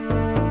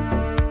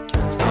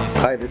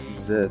Hi, this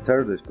is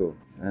Disco,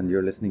 and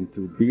you're listening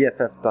to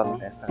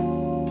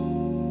BFF.FM.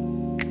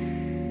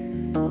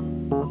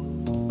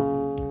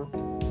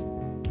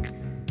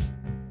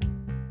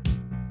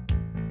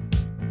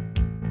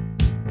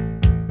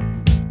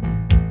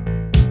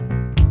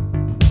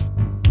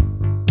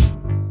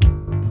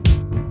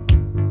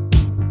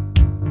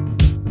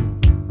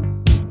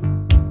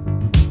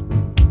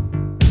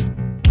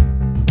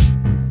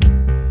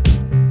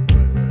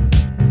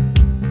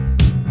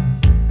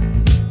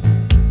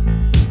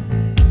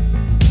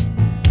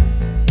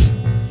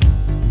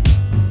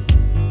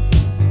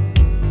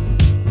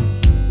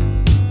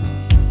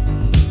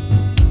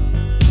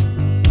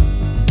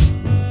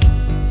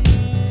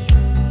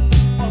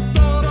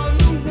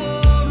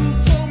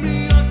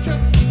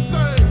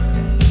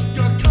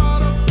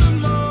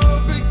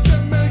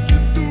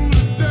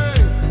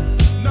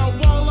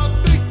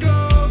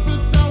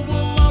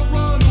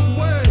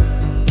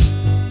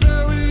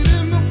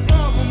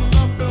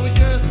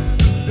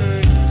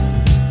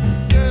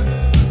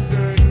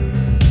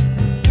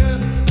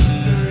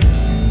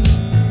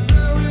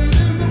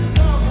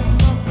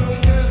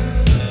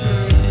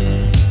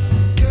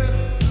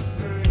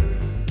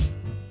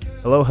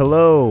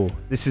 Hello,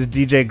 this is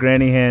DJ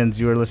Granny Hands.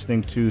 You are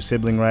listening to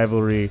Sibling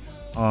Rivalry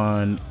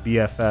on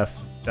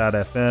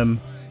BFF.FM.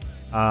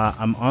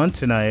 I'm on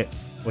tonight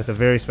with a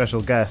very special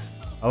guest.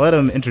 I'll let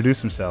him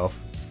introduce himself.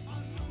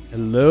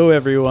 Hello,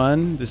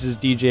 everyone. This is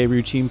DJ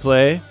Routine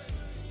Play.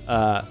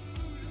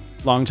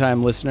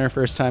 Long-time listener,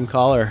 first-time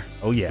caller.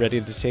 Oh, yeah. Ready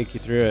to take you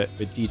through it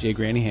with DJ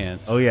Granny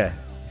Hands. Oh, yeah.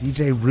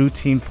 DJ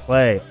Routine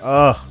Play.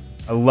 Oh,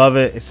 I love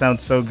it. It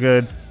sounds so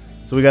good.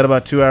 So we got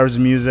about 2 hours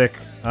of music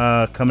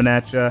coming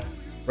at you.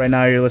 Right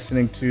now you're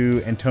listening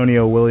to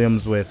Antonio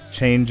Williams with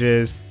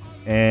Changes.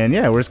 And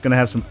yeah, we're just going to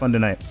have some fun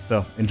tonight.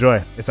 So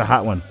enjoy. It's a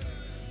hot one.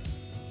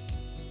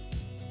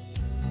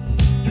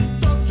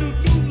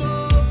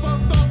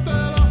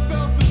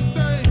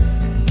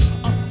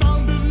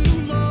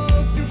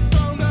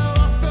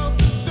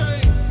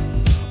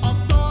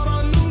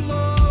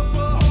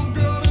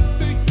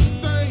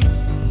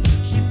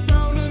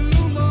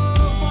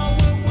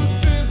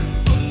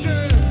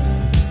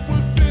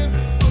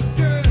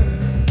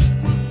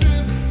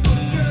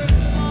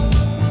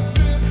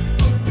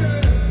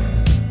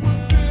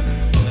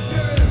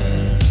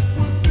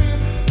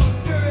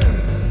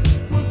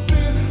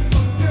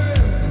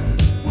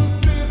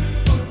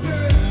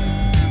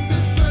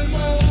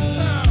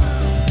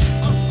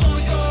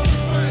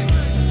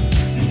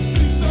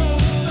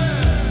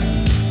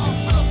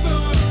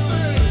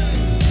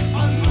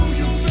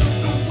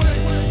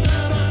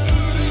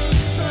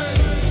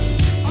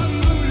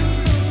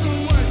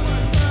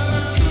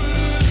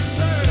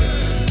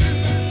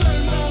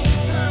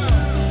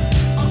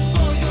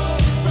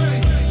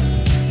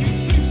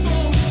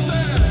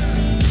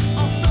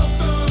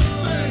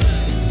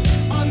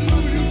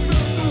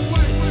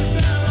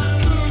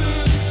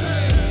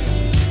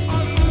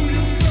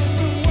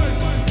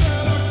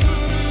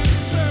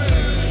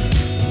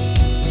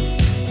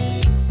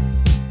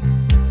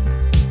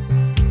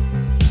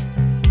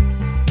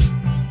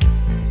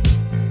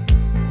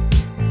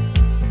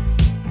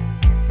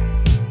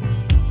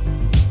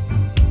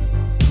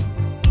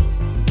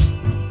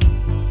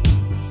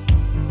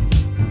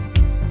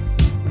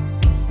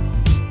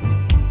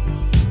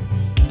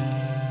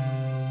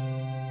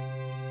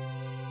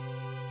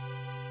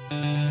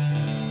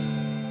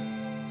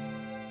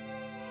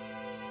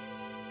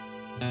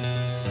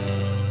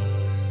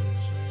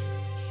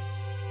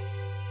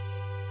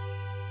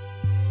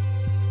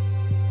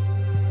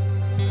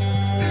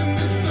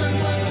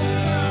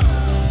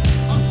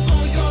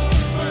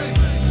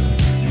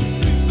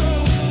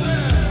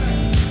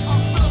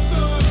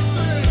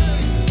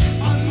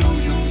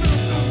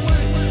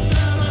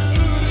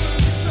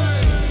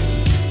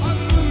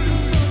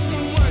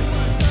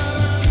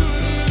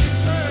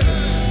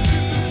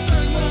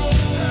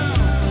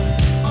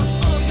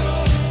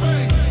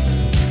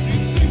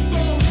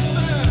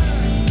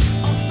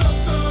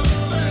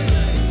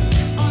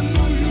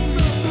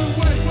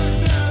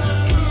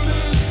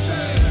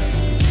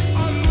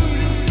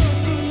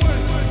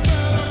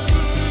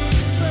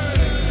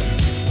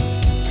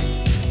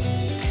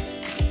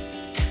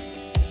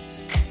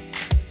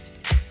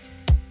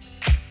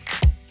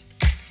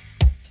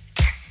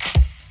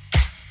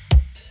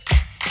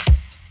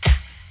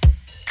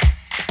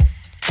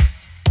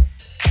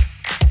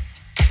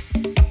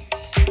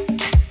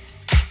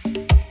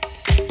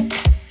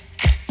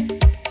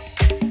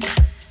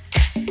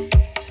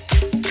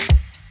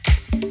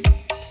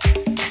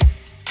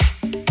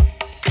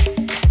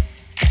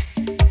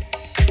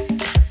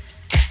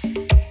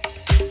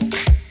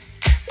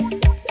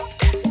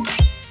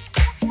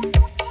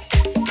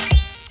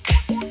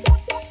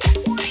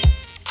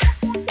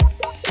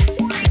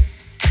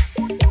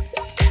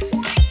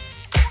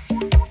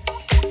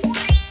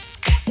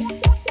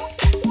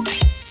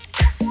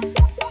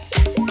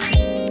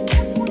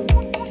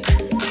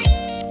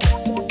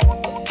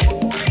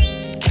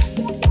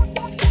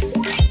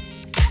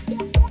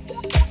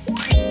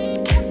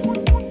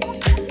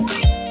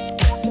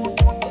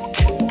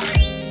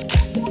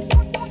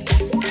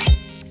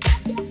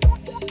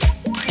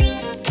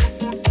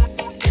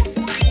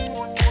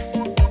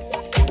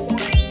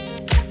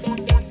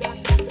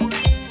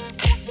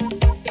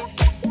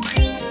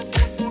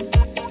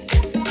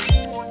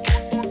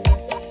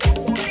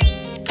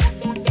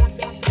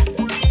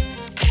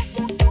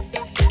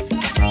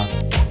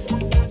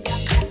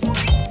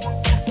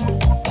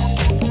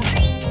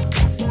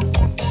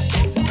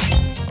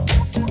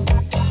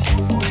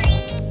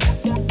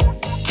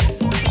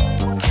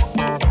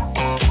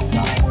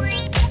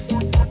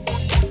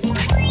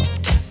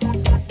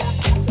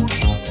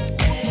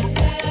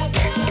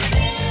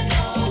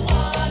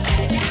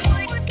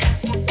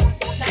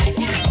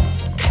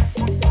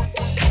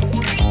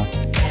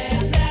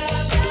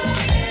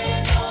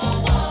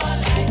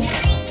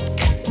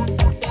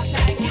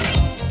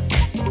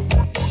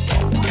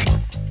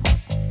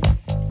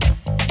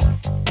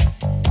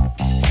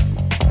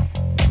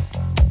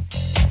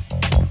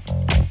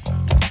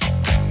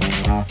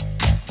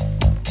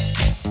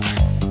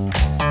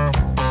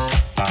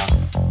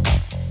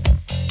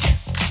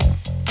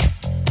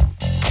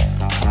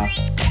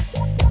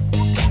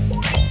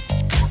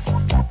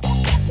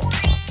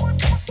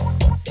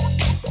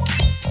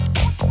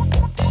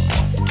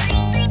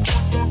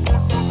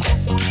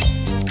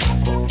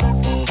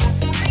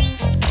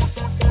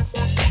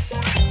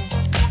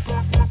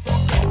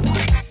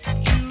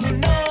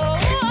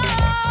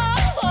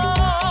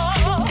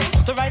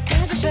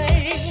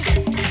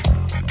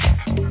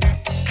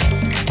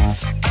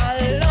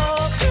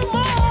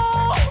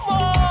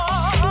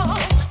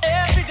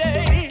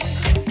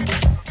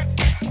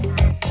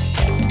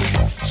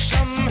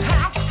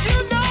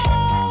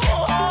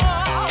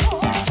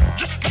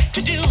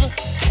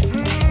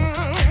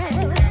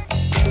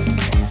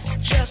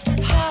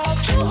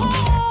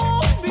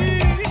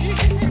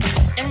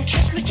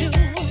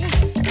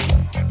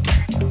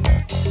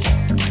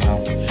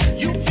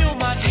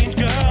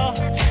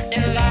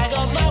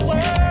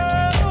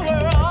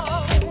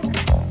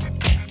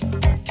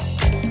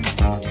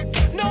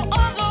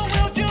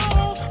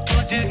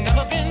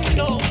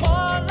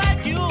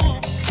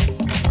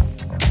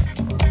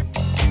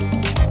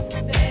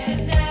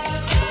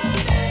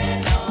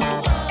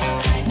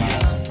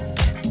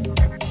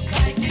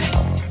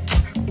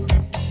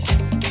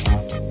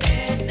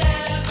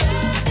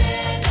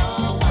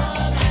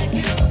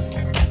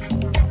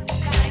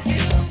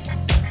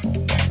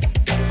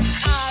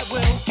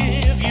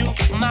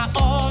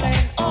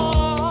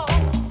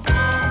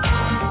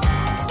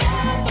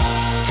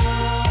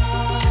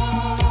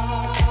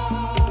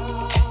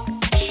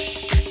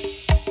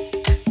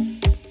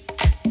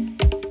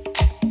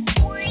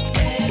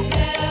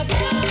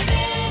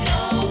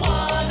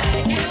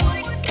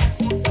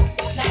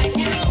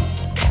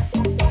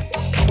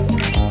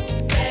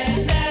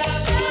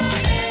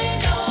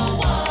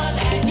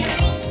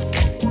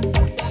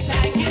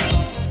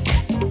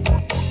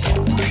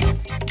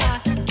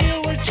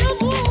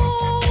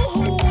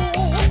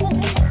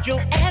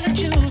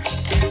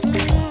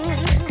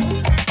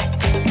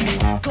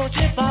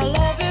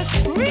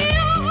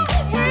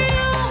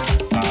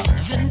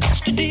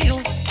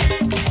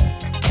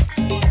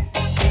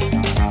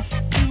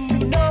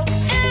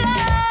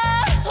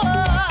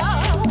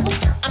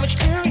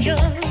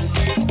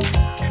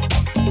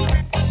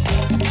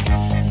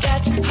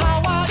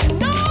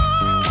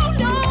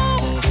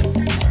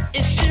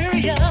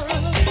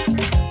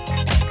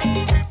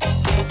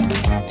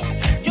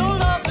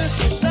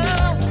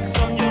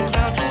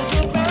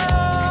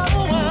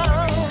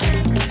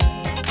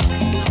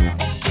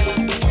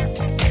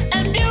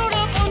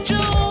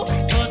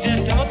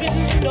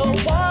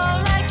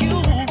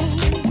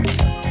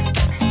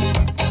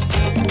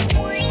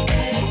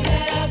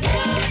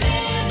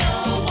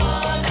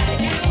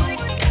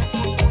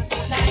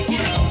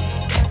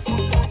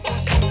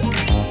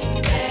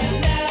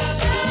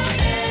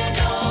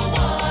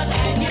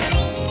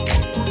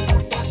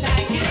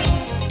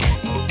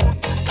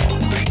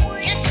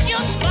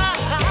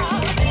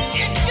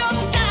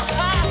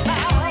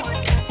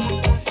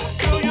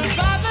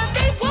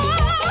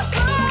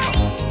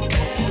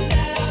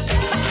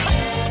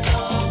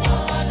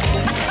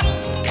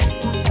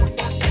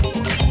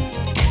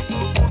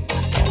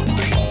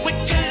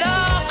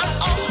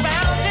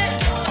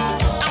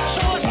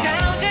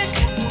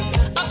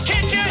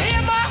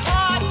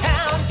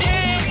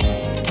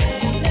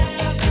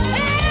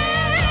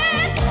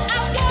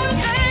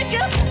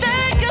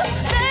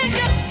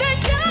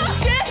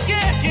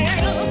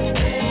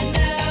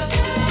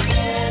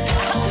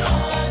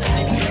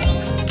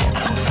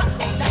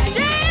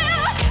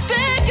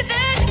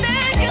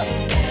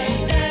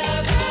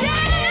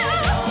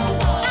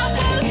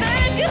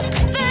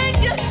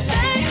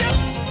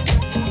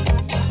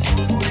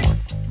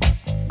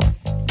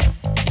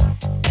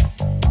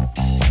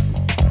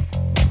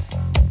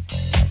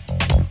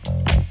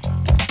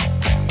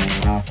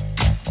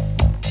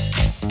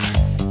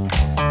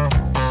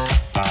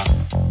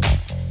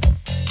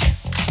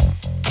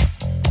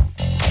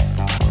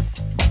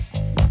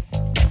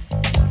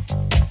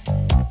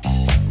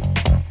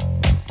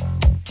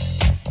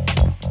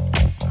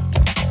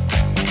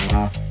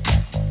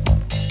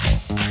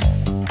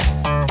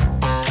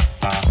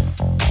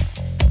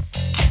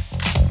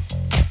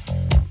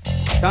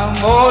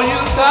 Come on, you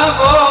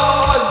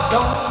cowboys,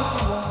 don't you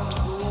wanna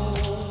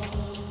go?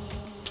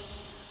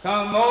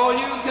 Come on,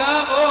 you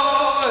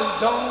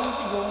cowboys, don't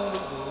you wanna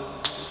go?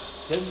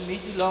 To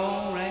meet the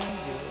Lone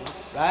Ranger,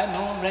 riding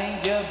on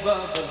Ranger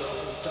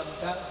Buffalo.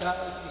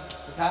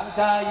 Come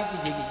cow,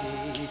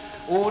 yicky.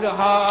 Oh, the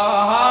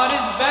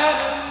hardest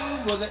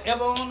battle was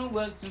ever on the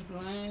Western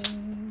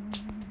Plains.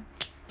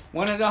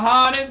 One of the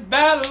hardest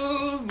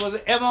battles was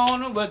ever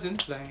on the Western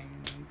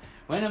Plains.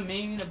 When I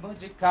mean a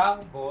bunch of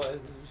cowboys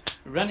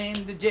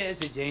running to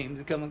Jesse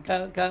James, come on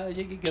cow,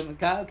 yicky, come on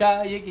cow,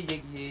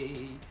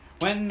 yicky.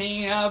 When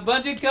me a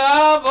bunch of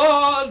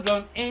cowboys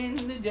run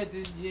into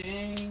Jesse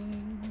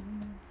James.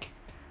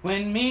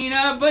 When me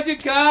and a bunch of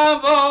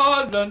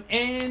cowboys run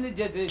into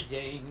Jesse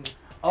James,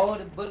 all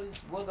the bullets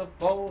was a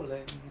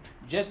falling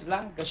just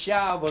like a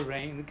shower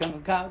rain. Come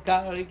on cow,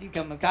 yicky,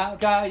 come on cow,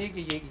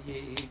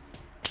 yicky.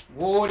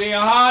 Oh, the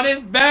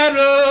hardest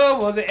battle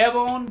was ever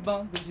on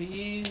Bunker's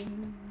Hill.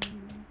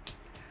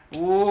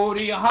 Oh,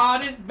 the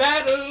hardest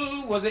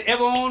battle was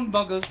ever on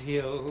Bunker's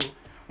Hill.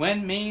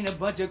 When me and a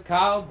bunch of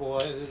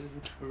cowboys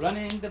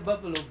running to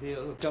Buffalo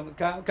Bill. Come a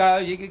cow,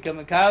 yicky, come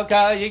a cow,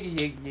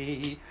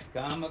 yicky.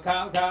 Come a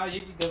cow,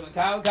 yicky, come a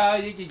cow,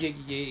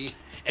 yicky.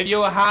 If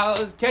your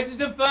house catches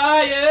the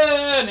fire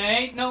and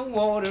there ain't no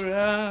water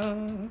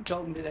around,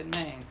 talking to that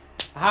man.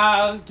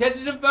 House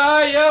catches the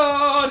fire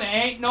and there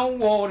ain't no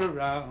water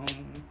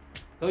around.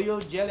 Throw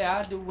your jelly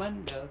out the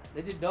window,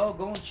 let the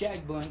doggone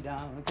shack burn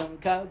down. Come a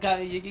cow,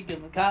 yicky,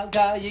 come a cow,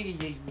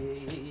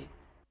 yicky.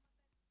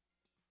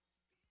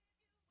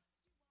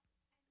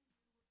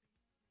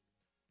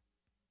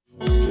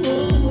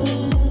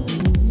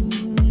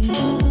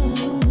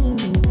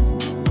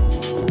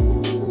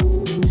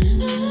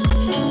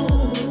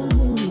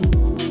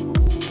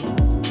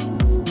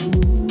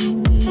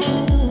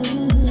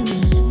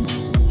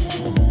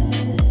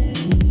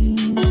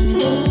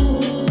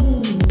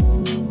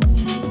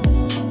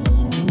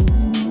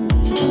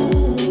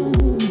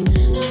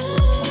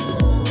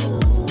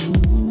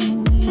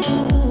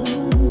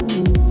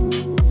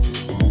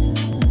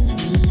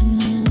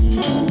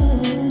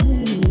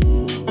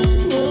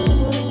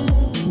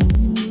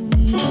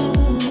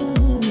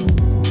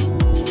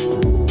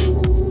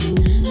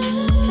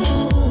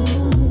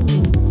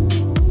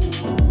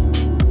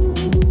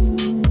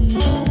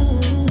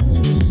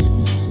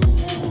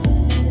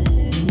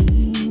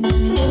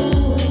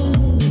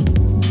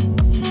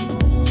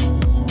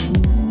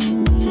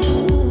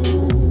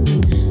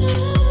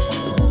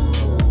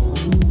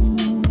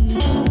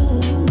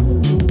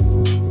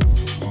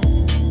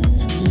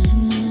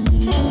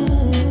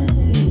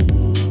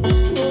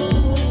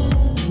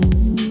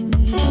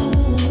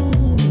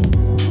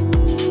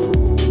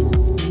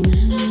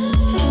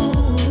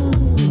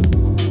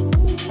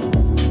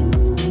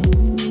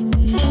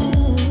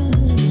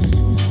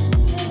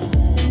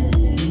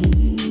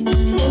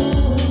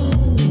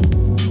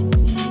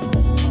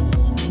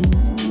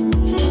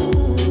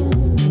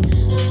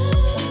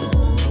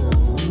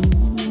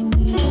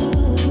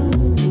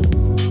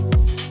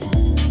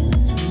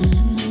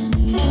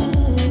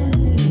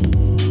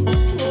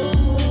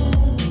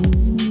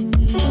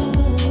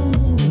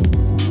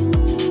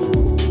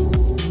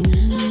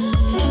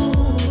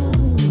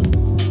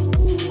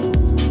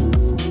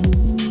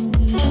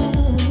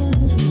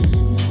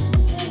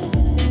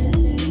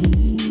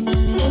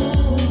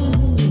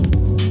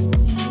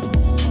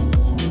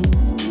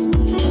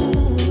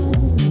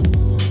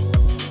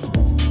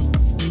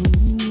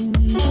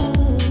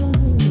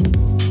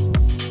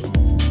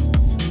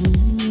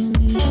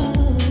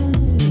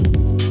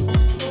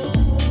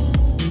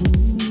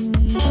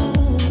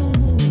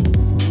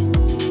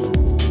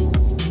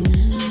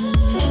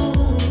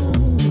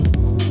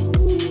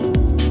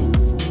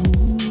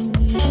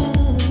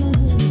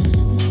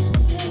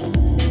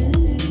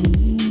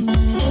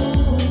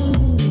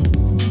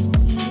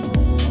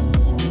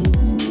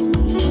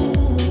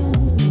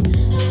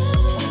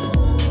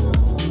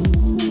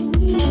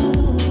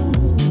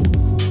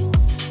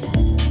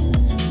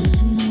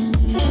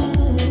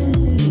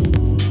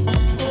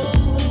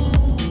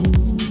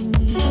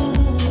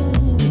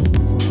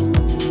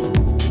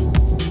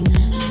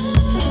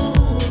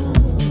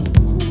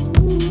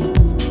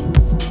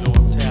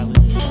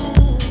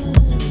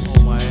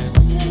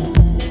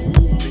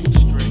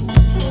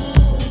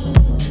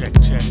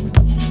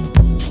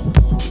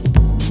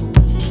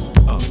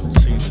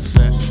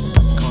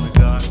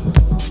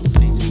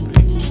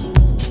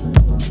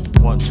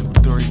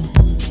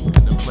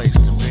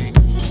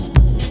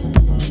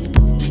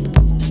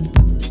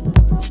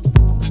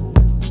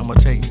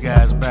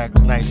 back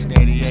to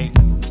 1988.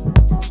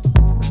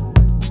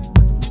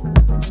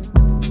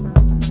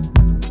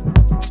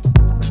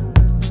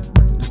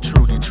 The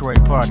true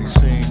Detroit party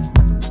scene.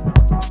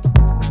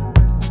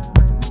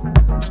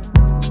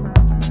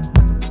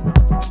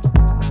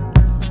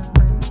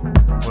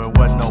 Where it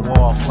wasn't no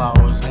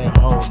wallflowers, him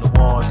holding the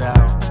wall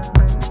down.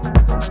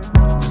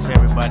 Just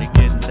everybody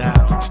getting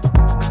down.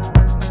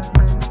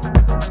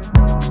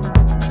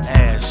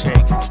 Ass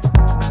shaking.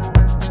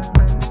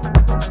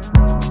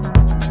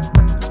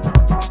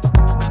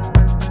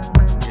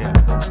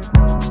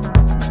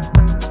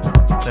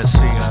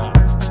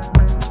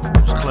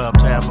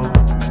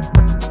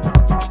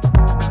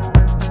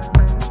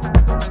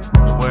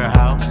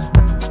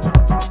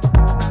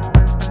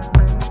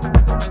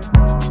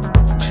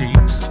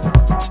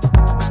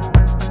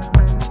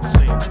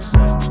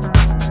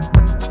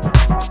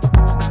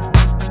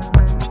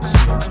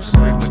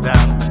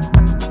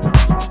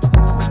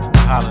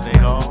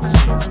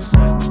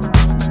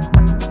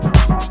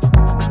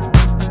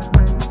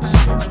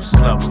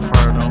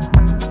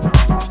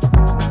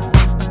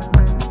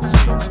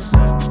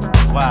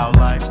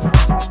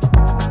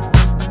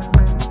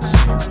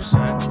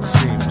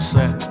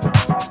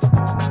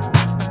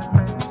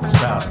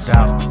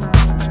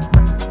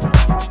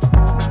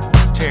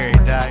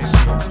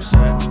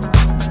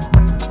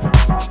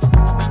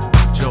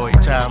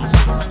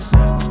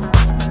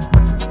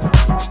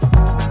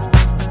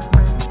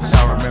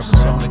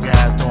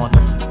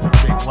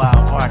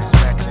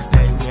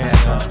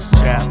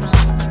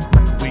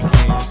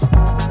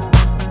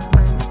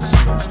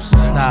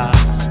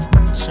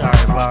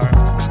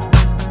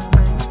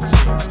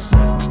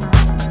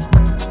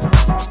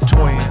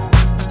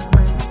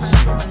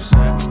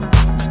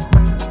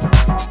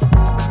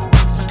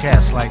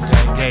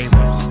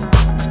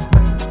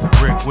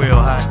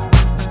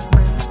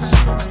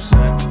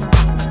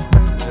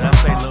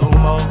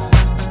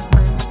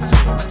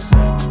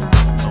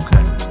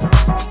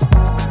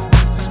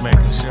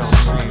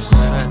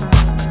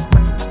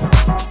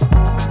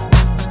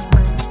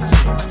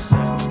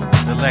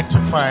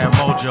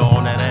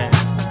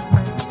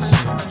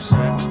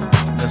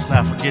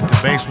 not forget the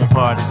basement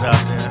parties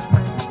out there.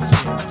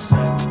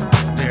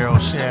 Daryl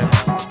Shannon.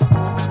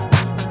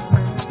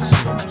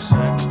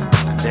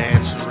 The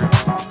dancery.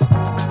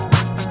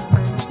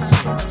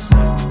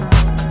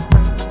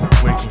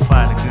 Where you can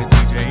find a good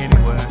DJ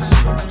anywhere.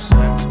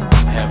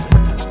 Heaven.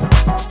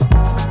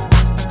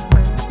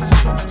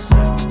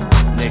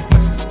 Nikki.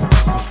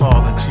 The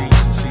Fallen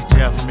Chiefs and see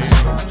Jeff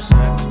Mills.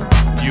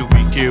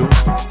 UBQ.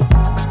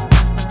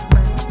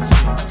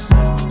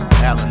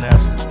 Alan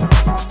Esther.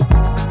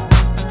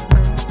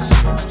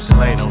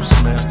 Delano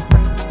Smith.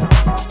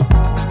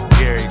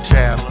 Gary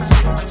Chandler.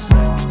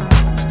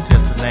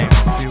 Just to name a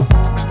few.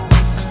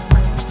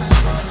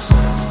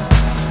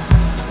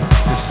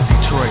 This is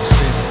Detroit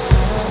City.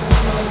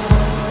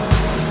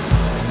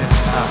 And this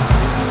is how we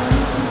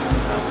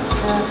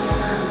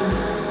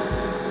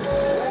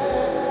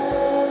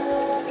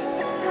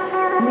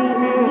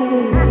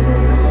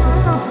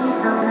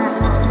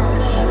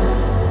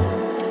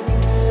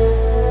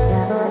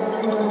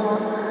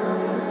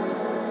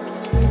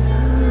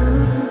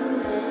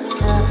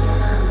Yeah.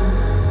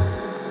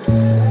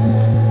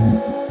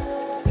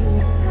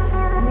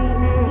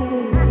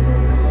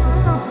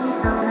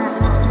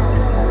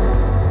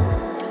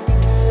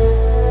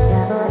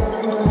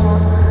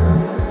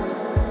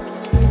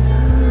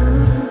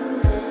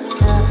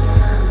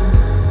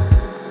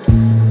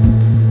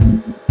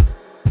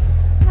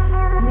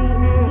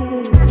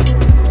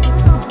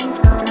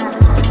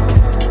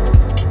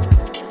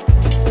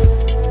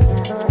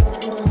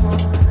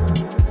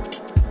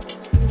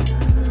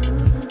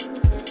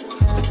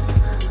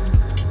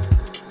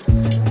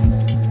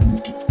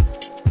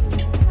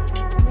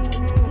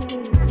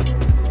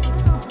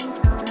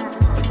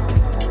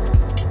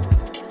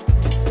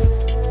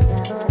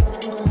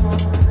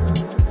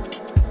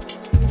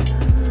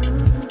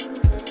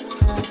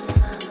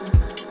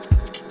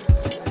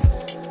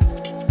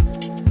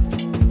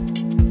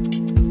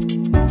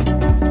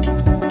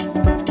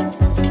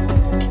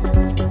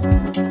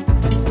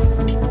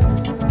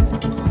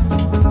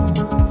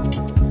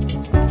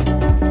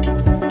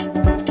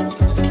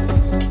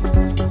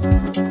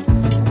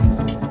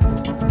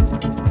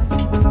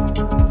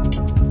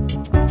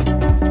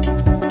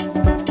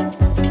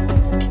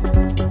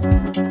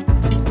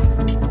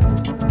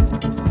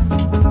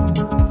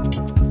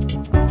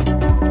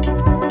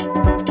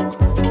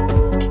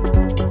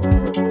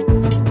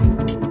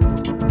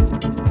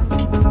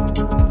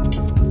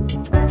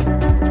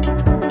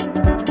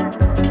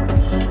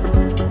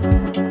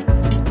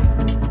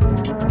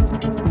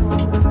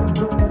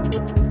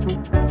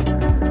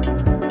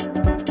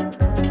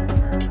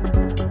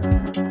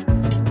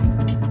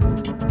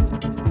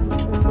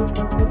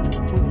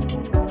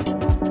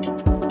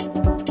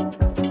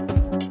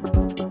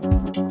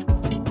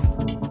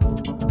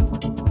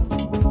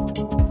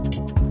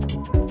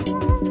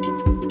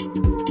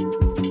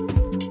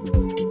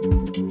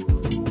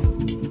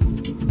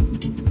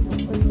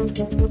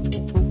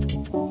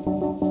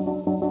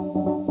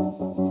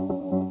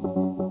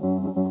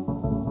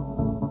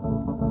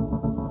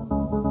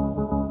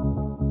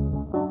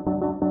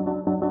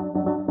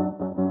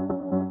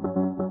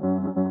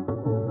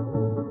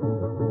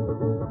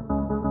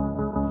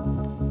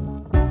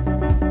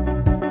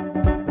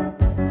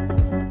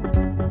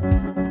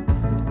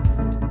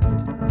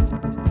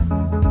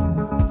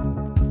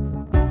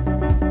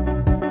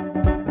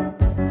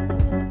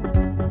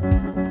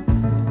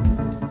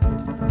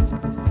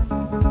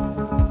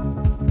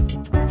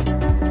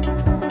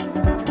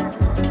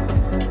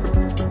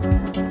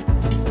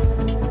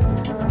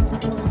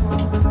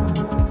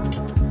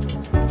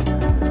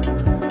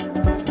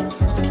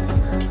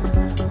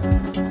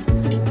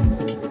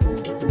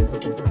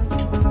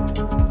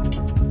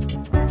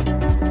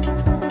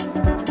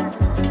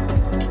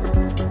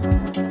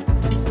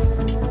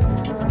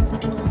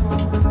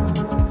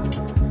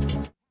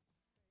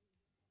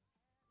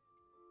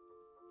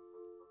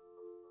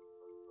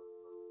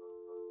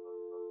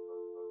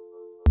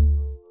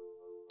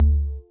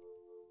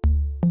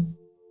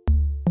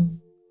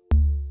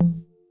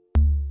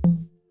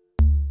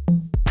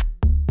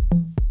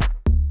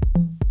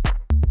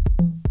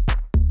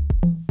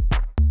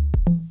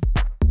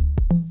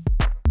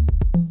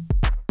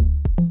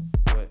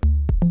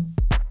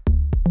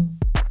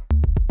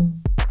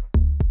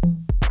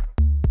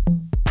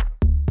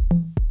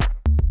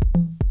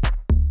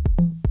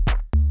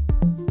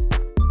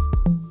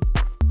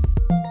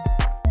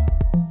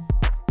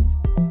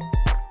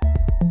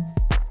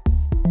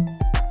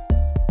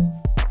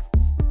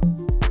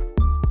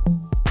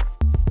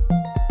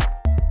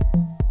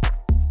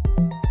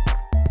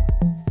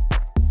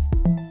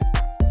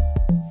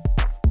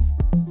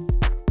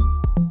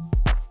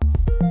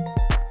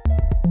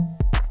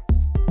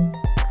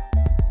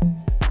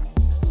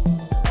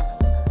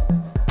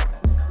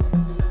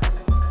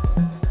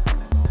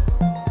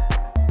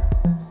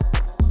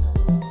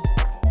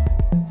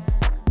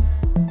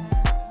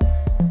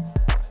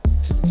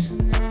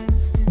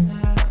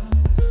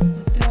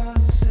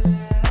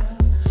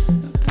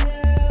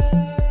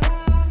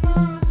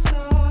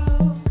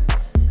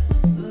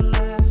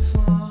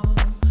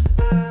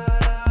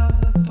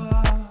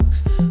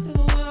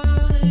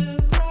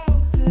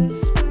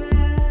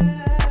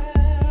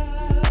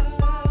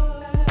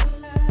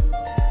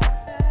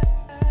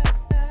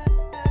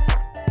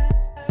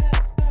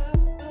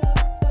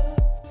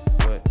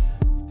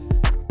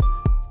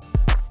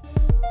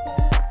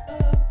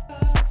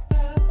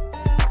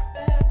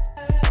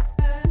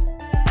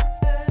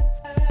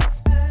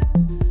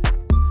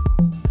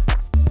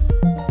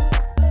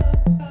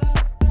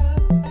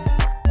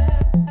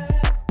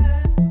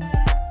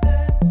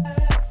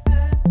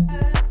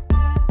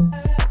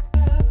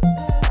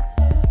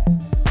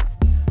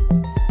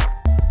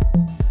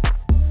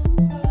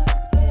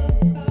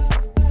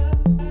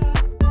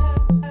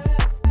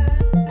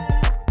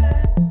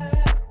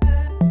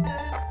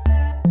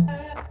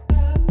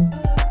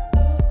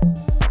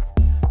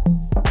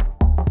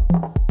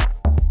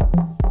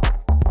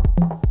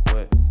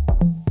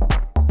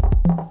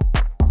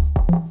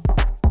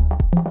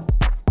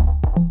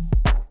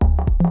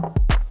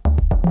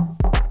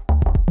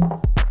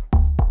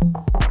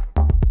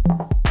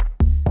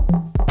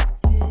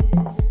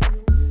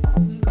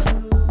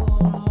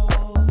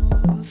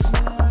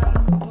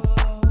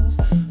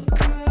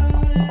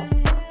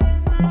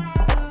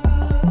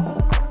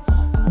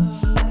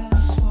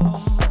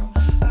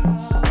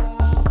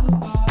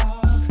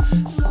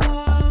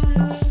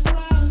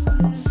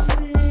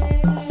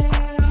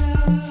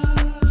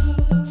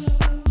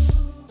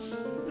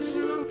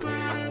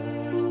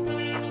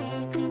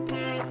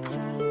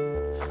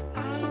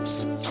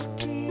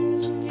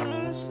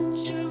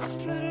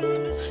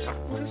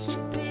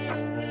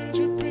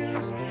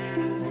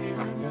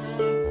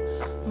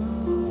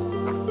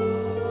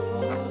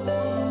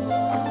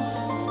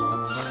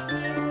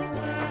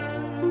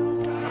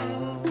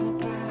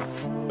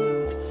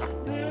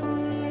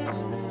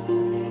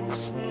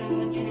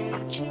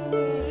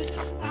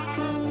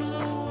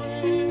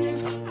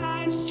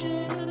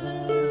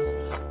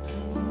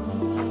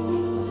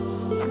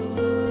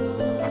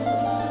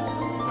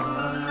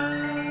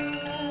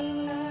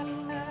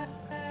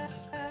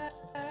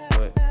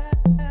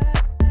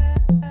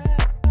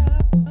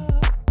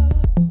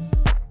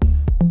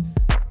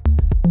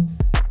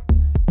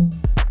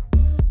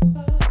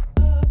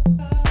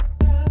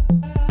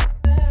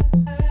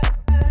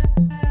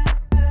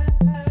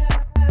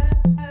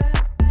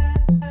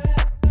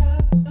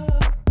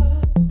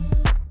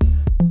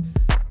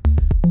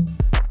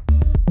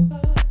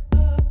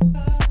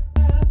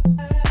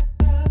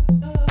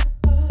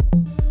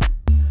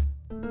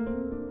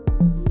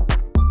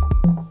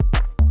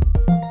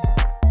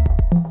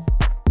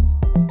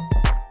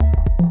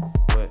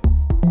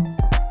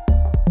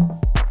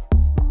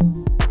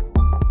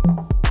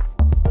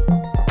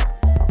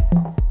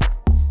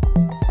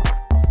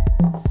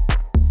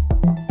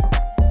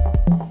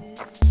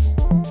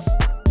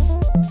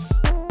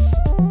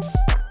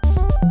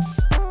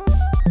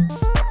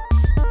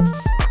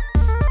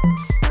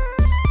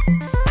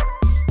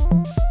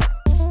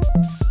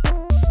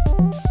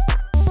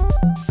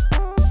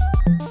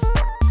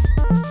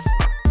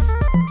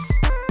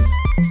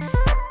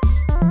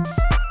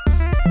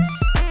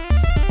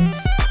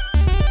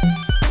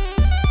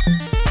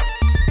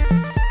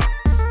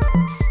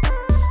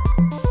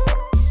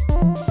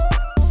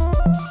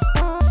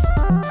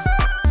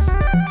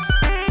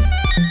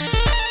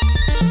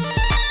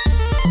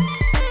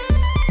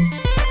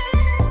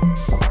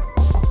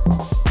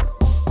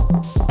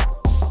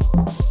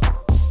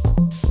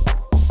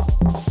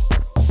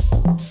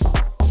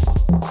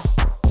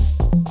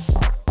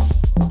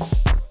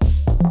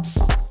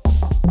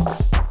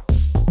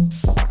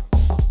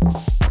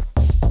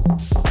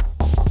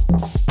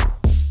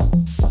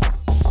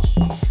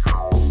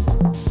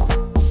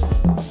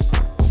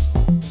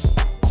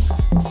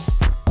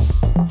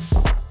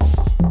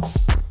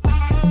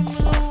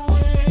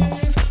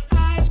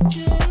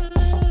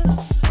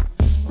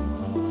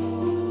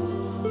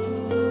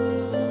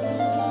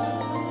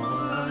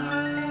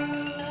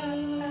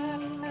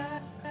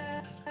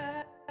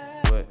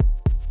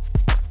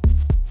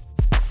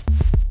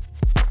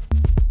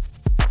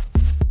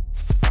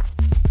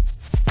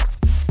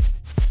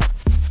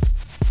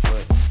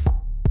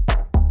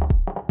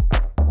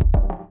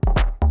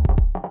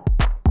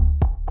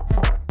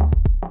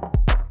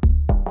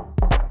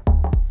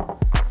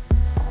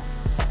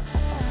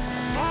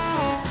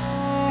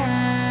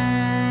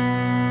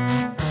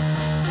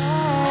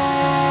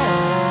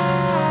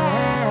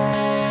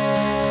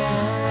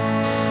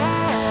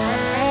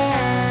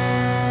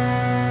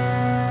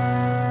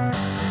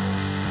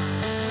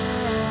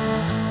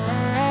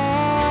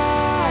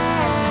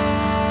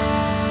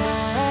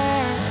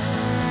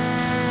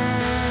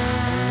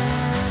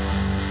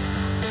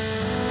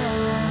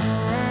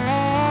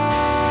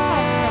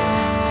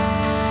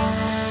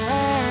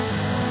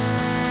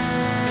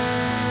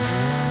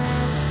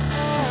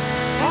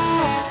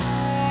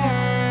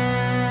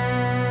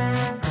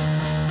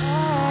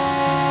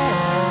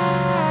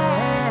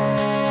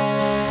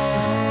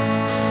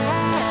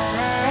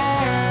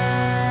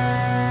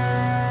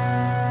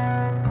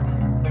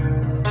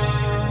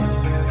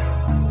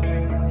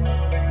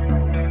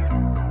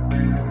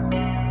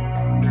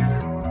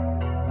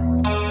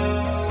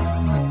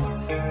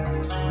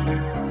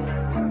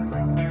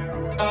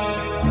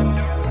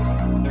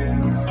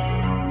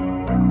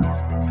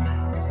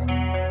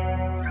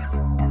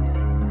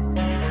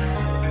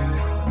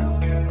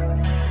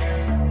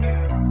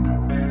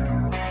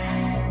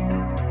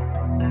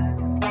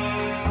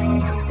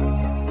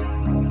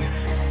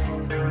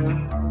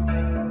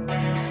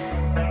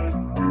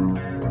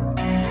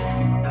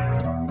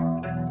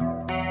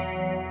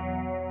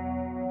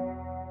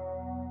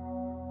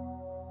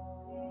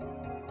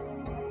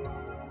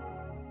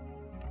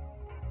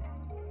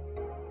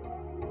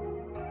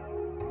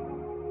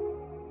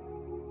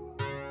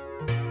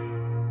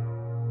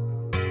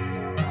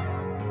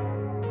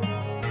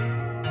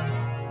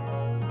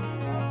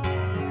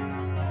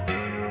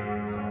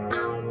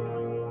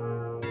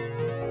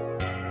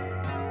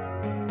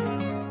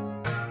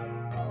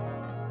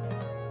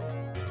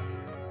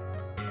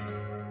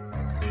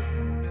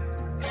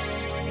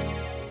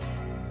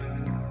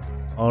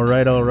 All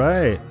right.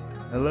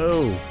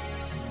 Hello.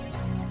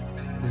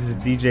 This is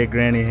DJ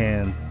Granny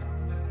Hands.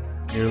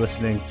 You're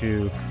listening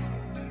to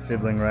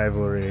Sibling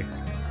Rivalry.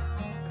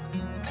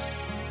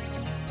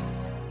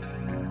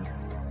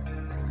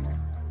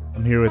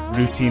 I'm here with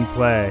Routine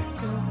Play,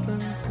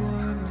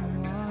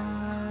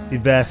 the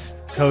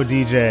best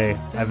co-DJ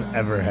I've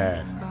ever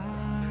had.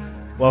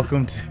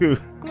 Welcome to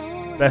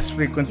Best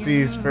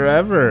Frequencies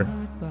Forever.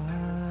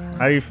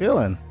 How are you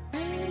feeling?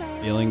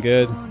 Feeling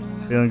good.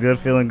 Feeling good?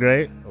 Feeling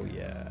great?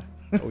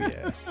 Oh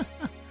yeah.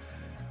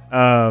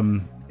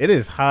 It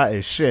is hot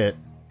as shit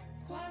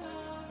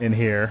in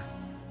here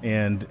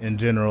and in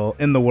general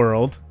in the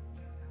world.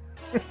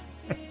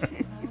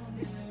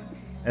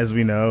 As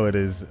we know, it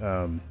is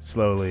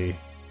slowly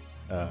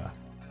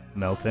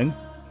melting.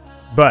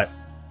 But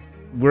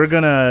we're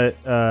going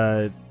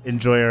to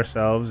enjoy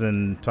ourselves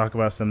and talk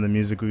about some of the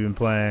music we've been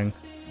playing.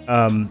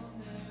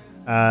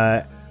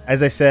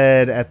 As I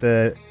said at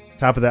the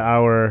top of the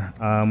hour,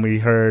 we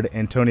heard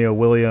Antonio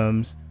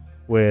Williams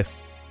with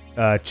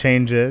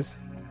Changes.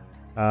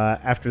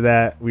 After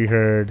that, we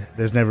heard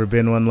There's Never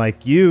Been One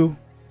Like You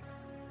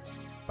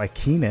by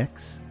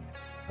Keenix.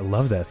 I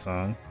love that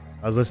song.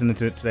 I was listening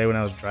to it today when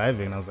I was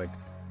driving, and I was like,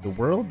 the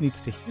world needs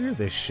to hear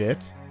this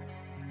shit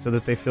so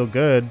that they feel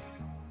good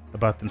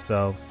about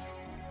themselves.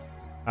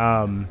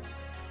 And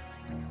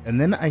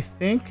then I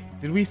think,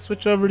 did we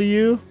switch over to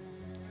you?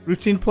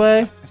 Routine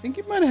Play? I think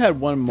you might have had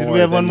one more. Did we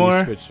have one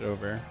more? Switched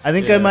over. I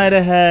think I might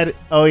have had,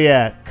 oh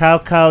yeah, Cow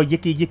Cow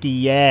Yicky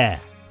Yicky Yeah.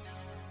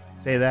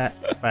 Say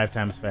that 5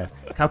 times fast.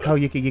 Cow Cow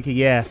Yicky Yicky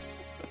Yeah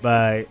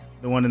by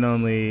the one and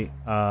only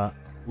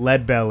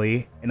Lead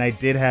Belly. And I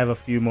did have a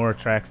few more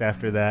tracks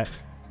after that.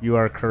 You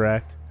are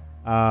correct.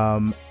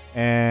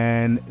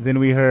 And then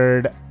we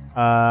heard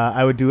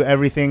I Would Do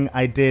Everything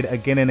I Did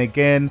Again and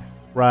Again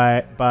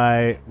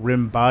by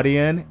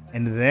Rimbodian.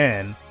 And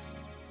then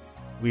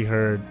we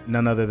heard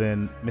none other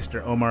than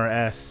Mr. Omar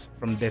S.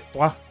 from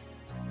Detroit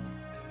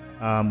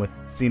with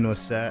Scene Was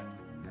Set.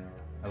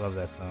 I love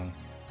that song.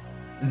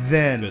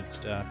 Then That's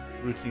good stuff.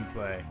 Routine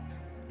Play.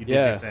 You did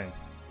your thing.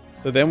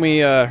 So then we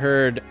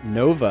heard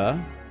Nova,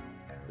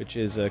 which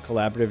is a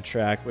collaborative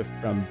track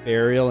from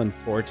Burial and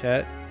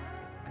Fortet,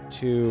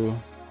 two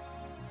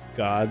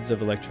gods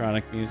of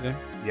electronic music.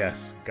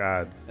 Yes,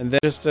 gods. And then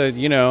just a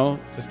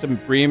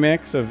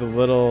remix of a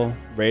little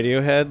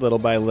Radiohead, Little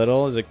by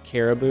Little, is a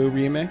Caribou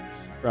remix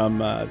from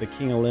the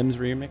King of Limbs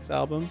remix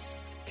album.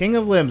 King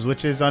of Limbs,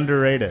 which is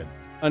underrated.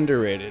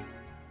 Underrated.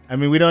 I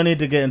mean, we don't need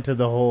to get into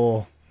the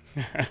whole...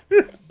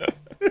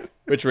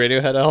 Which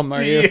Radiohead album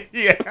are you?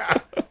 Yeah.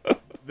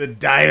 The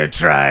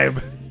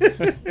diatribe.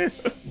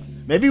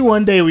 Maybe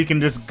one day we can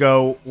just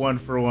go one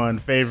for one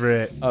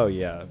favorite. Oh,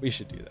 yeah. We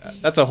should do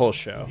that. That's a whole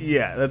show.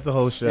 Yeah, that's a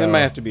whole show. It might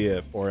have to be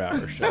a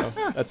 4-hour show.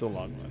 That's a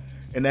long one.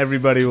 And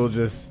everybody will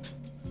just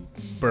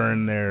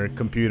burn their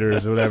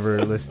computers or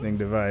whatever listening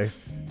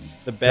device.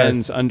 The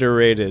Ben's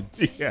underrated.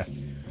 Yeah.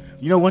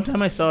 You know, one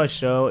time I saw a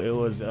show, it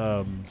was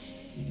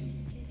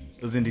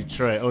in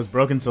Detroit. It was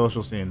Broken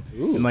Social Scene.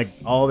 Ooh. And like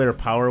all their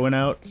power went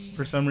out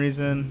for some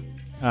reason.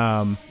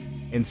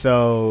 And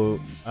so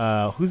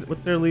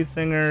what's their lead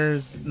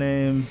singer's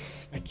name?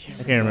 I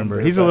can't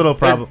remember. He's a little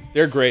problem.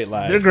 They're great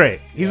live. They're great.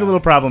 He's a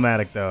little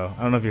problematic though.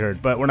 I don't know if you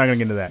heard, but we're not gonna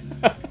get into that.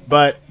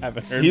 But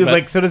Haven't heard, he was but-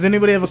 like, so does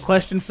anybody have a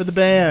question for the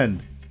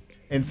band?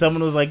 And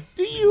someone was like,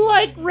 do you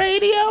like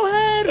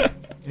Radiohead?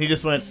 And he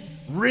just went,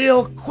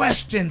 real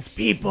questions,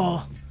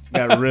 people.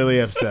 Got really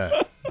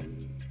upset.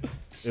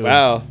 It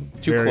Wow.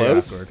 Too very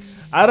close? awkward.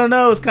 I don't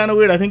know. It's kind of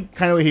weird. I think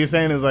kind of what he was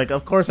saying is like,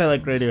 of course I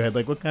like Radiohead.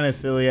 Like, what kind of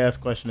silly ass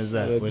question is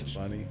that? That's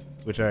funny.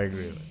 Which I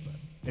agree with.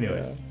 But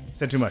anyways, Yeah.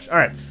 said too much. All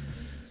right.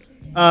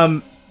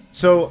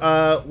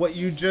 So what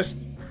you just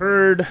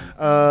heard?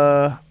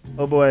 Oh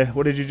boy,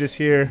 what did you just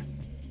hear?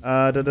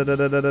 I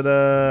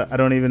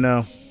don't even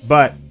know.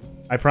 But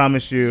I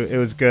promise you, it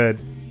was good.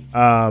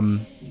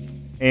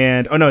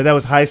 And oh no, that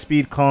was High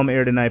Speed Calm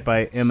Air Tonight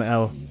by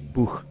ML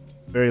Buch.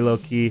 Very low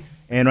key.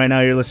 And right now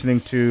you're listening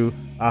to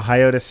a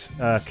Hiatus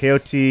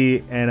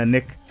Coyote and a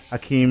Nick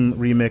Hakim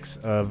remix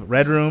of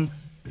Red Room.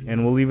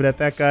 And we'll leave it at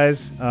that,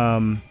 guys.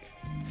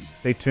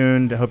 Stay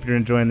tuned. I hope you're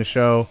enjoying the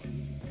show.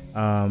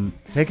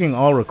 Taking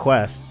all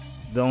requests.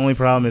 The only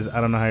problem is I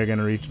don't know how you're going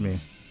to reach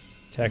me.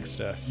 Text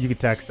us. You can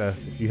text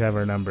us if you have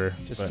our number.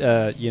 Just,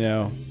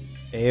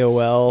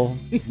 AOL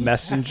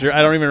Messenger.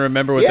 I don't even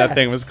remember what that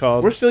thing was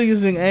called. We're still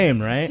using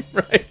AIM, right?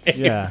 Right.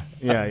 Yeah.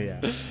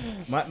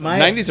 My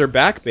 90s are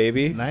back,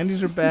 baby.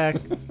 90s are back.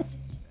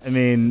 I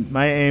mean,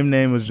 my AIM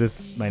name was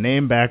just my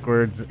name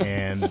backwards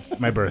and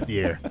my birth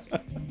year.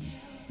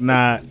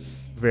 Not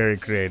very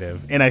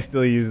creative. And I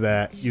still use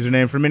that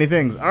username for many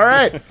things. All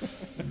right.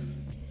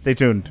 Stay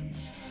tuned.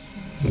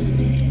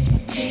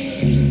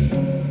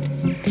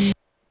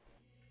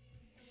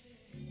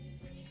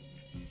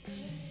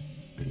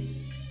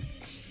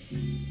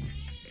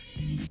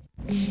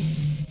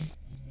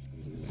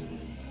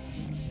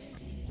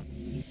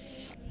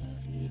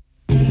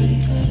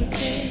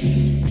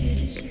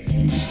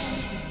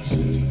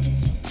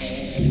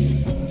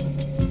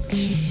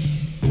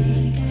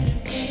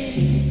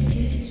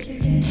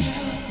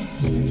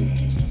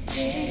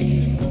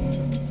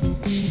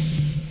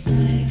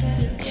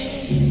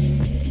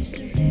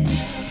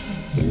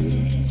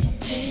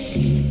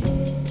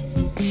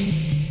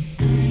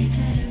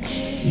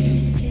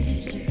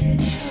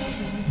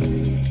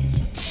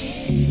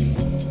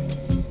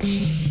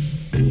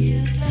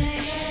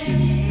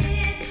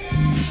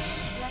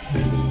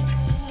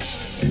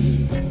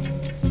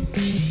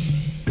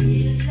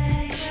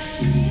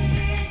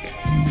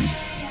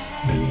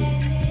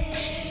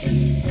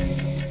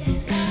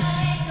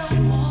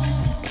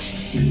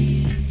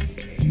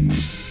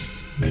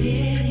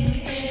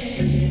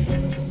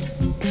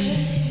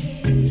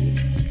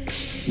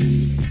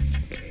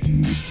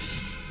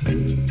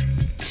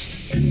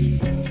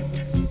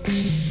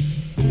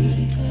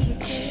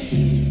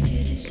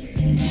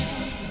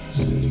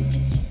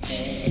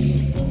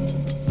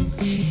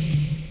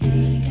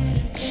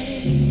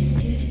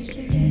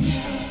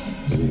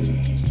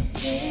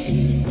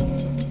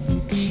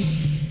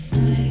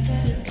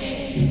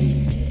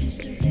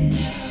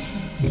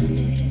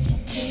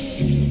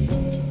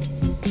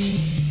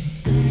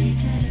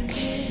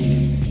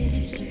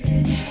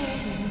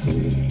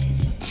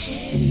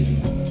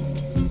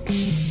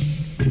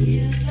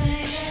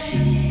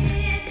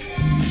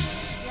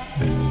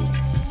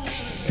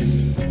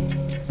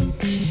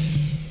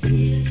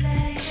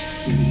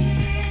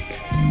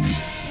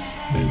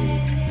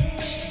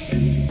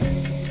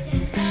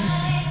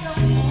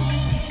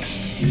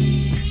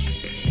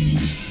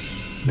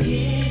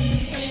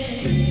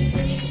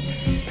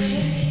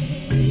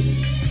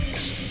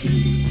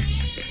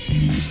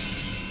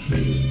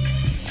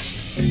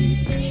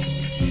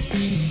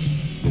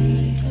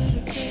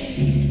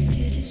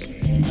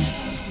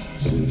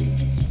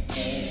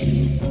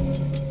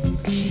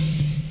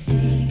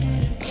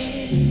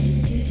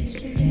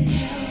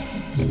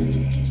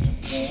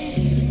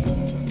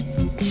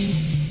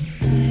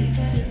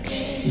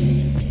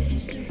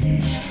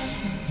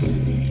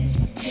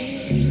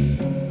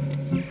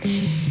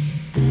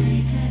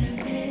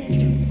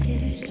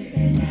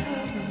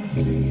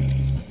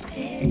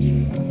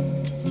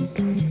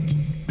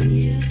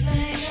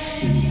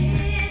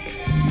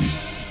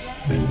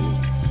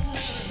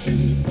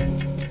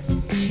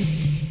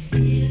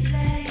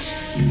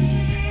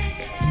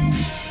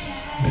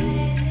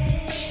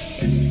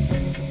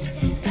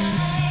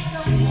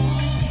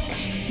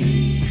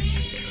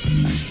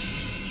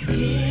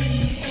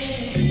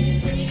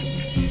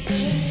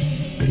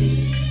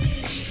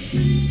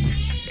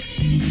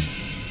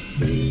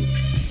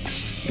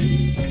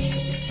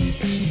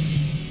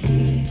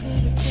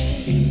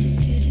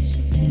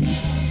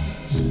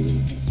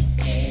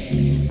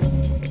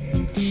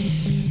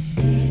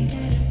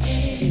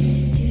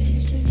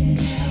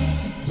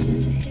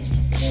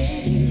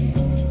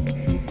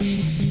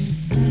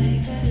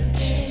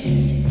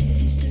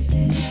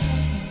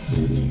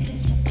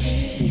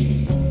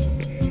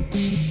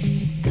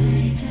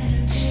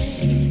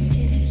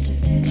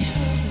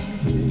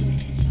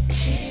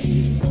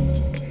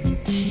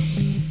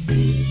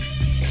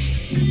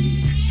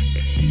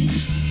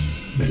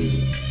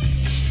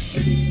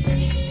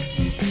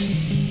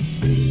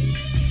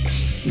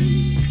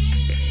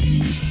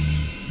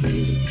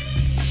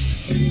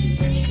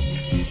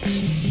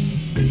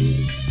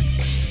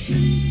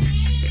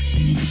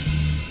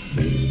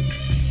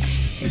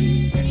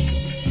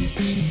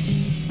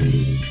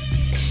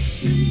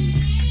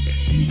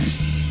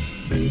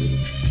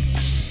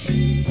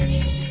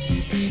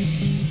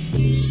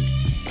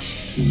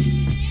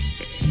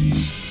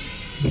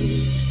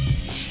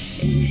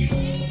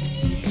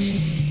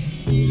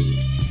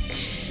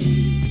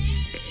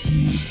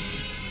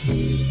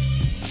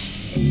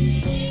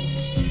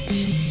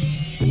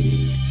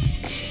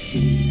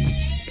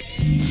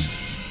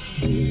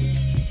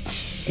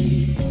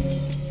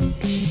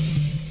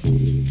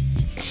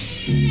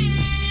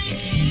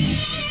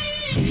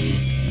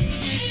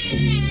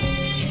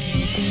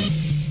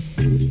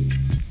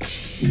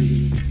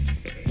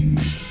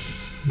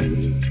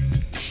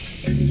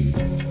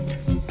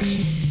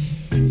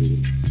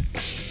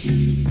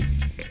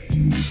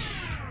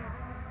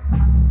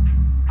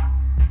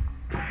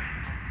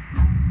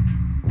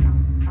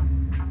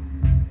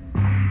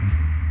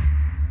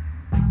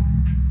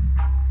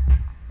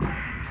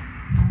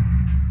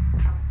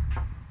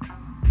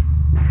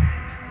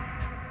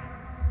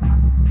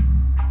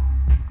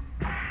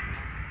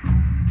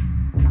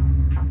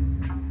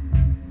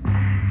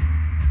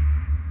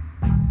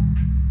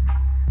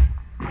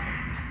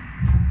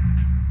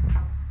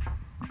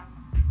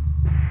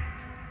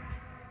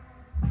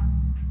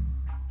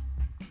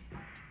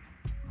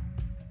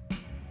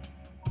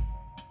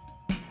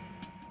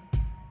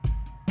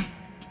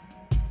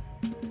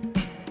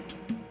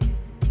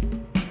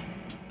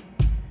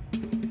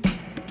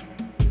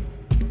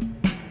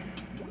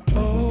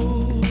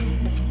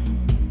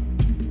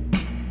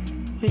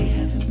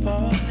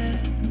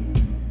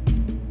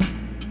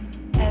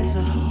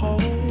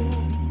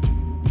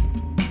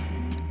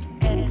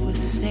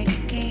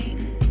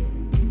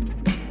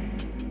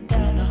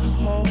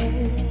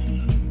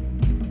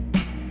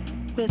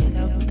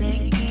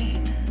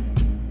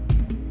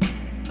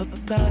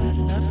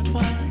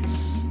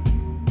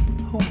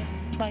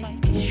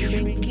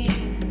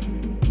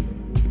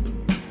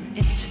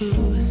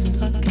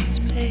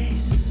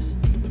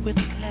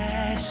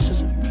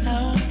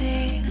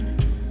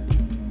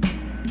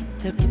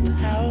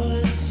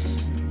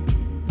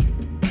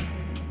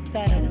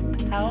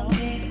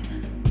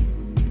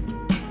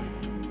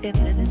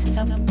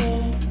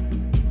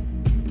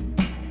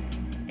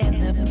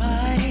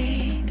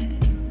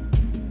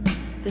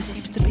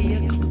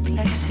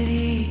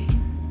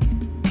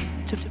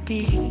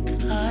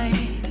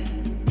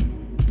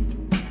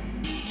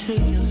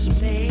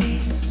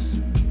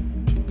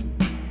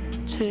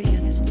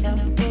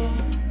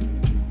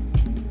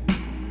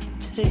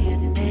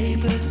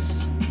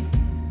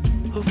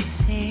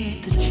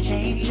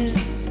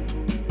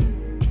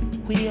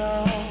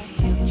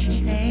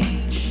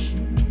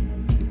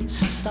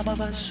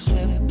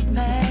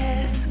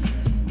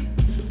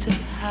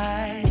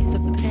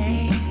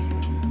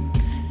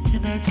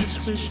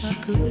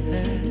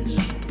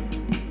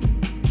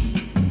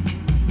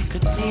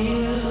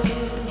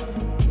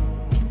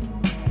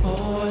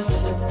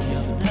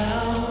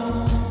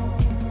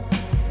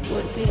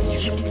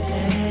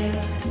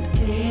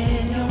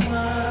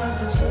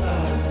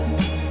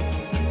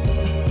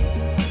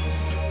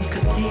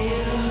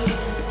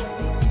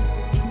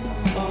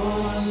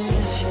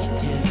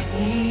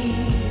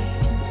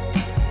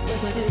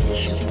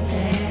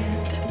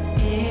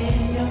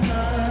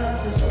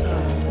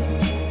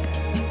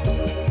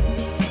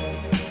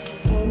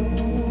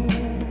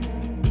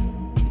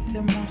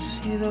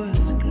 Demasiado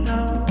es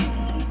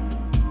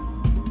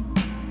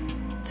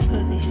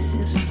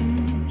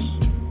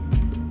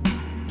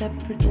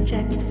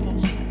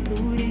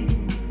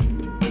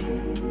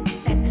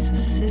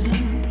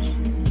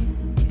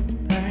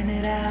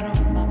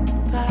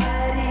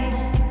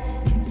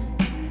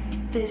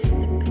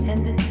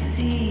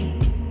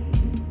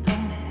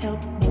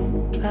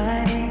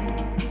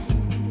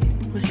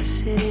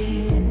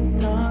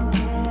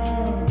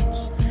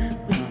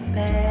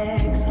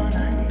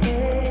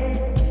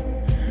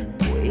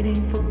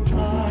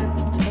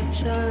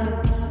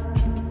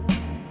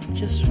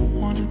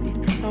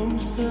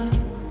closer.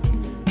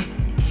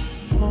 It's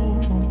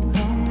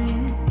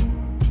overwhelming.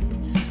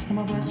 Some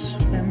of us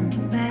wear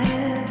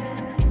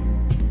masks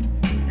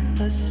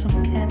because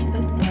some can't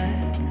look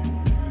black.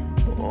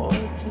 Or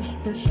just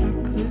wish I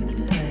could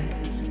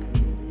ask.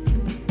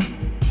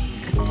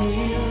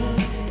 Dear,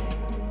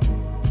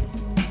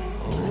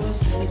 what's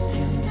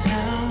sitting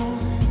now?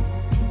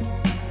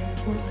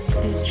 What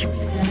did you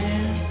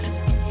plant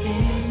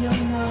in your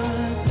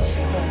mother's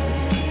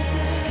heart?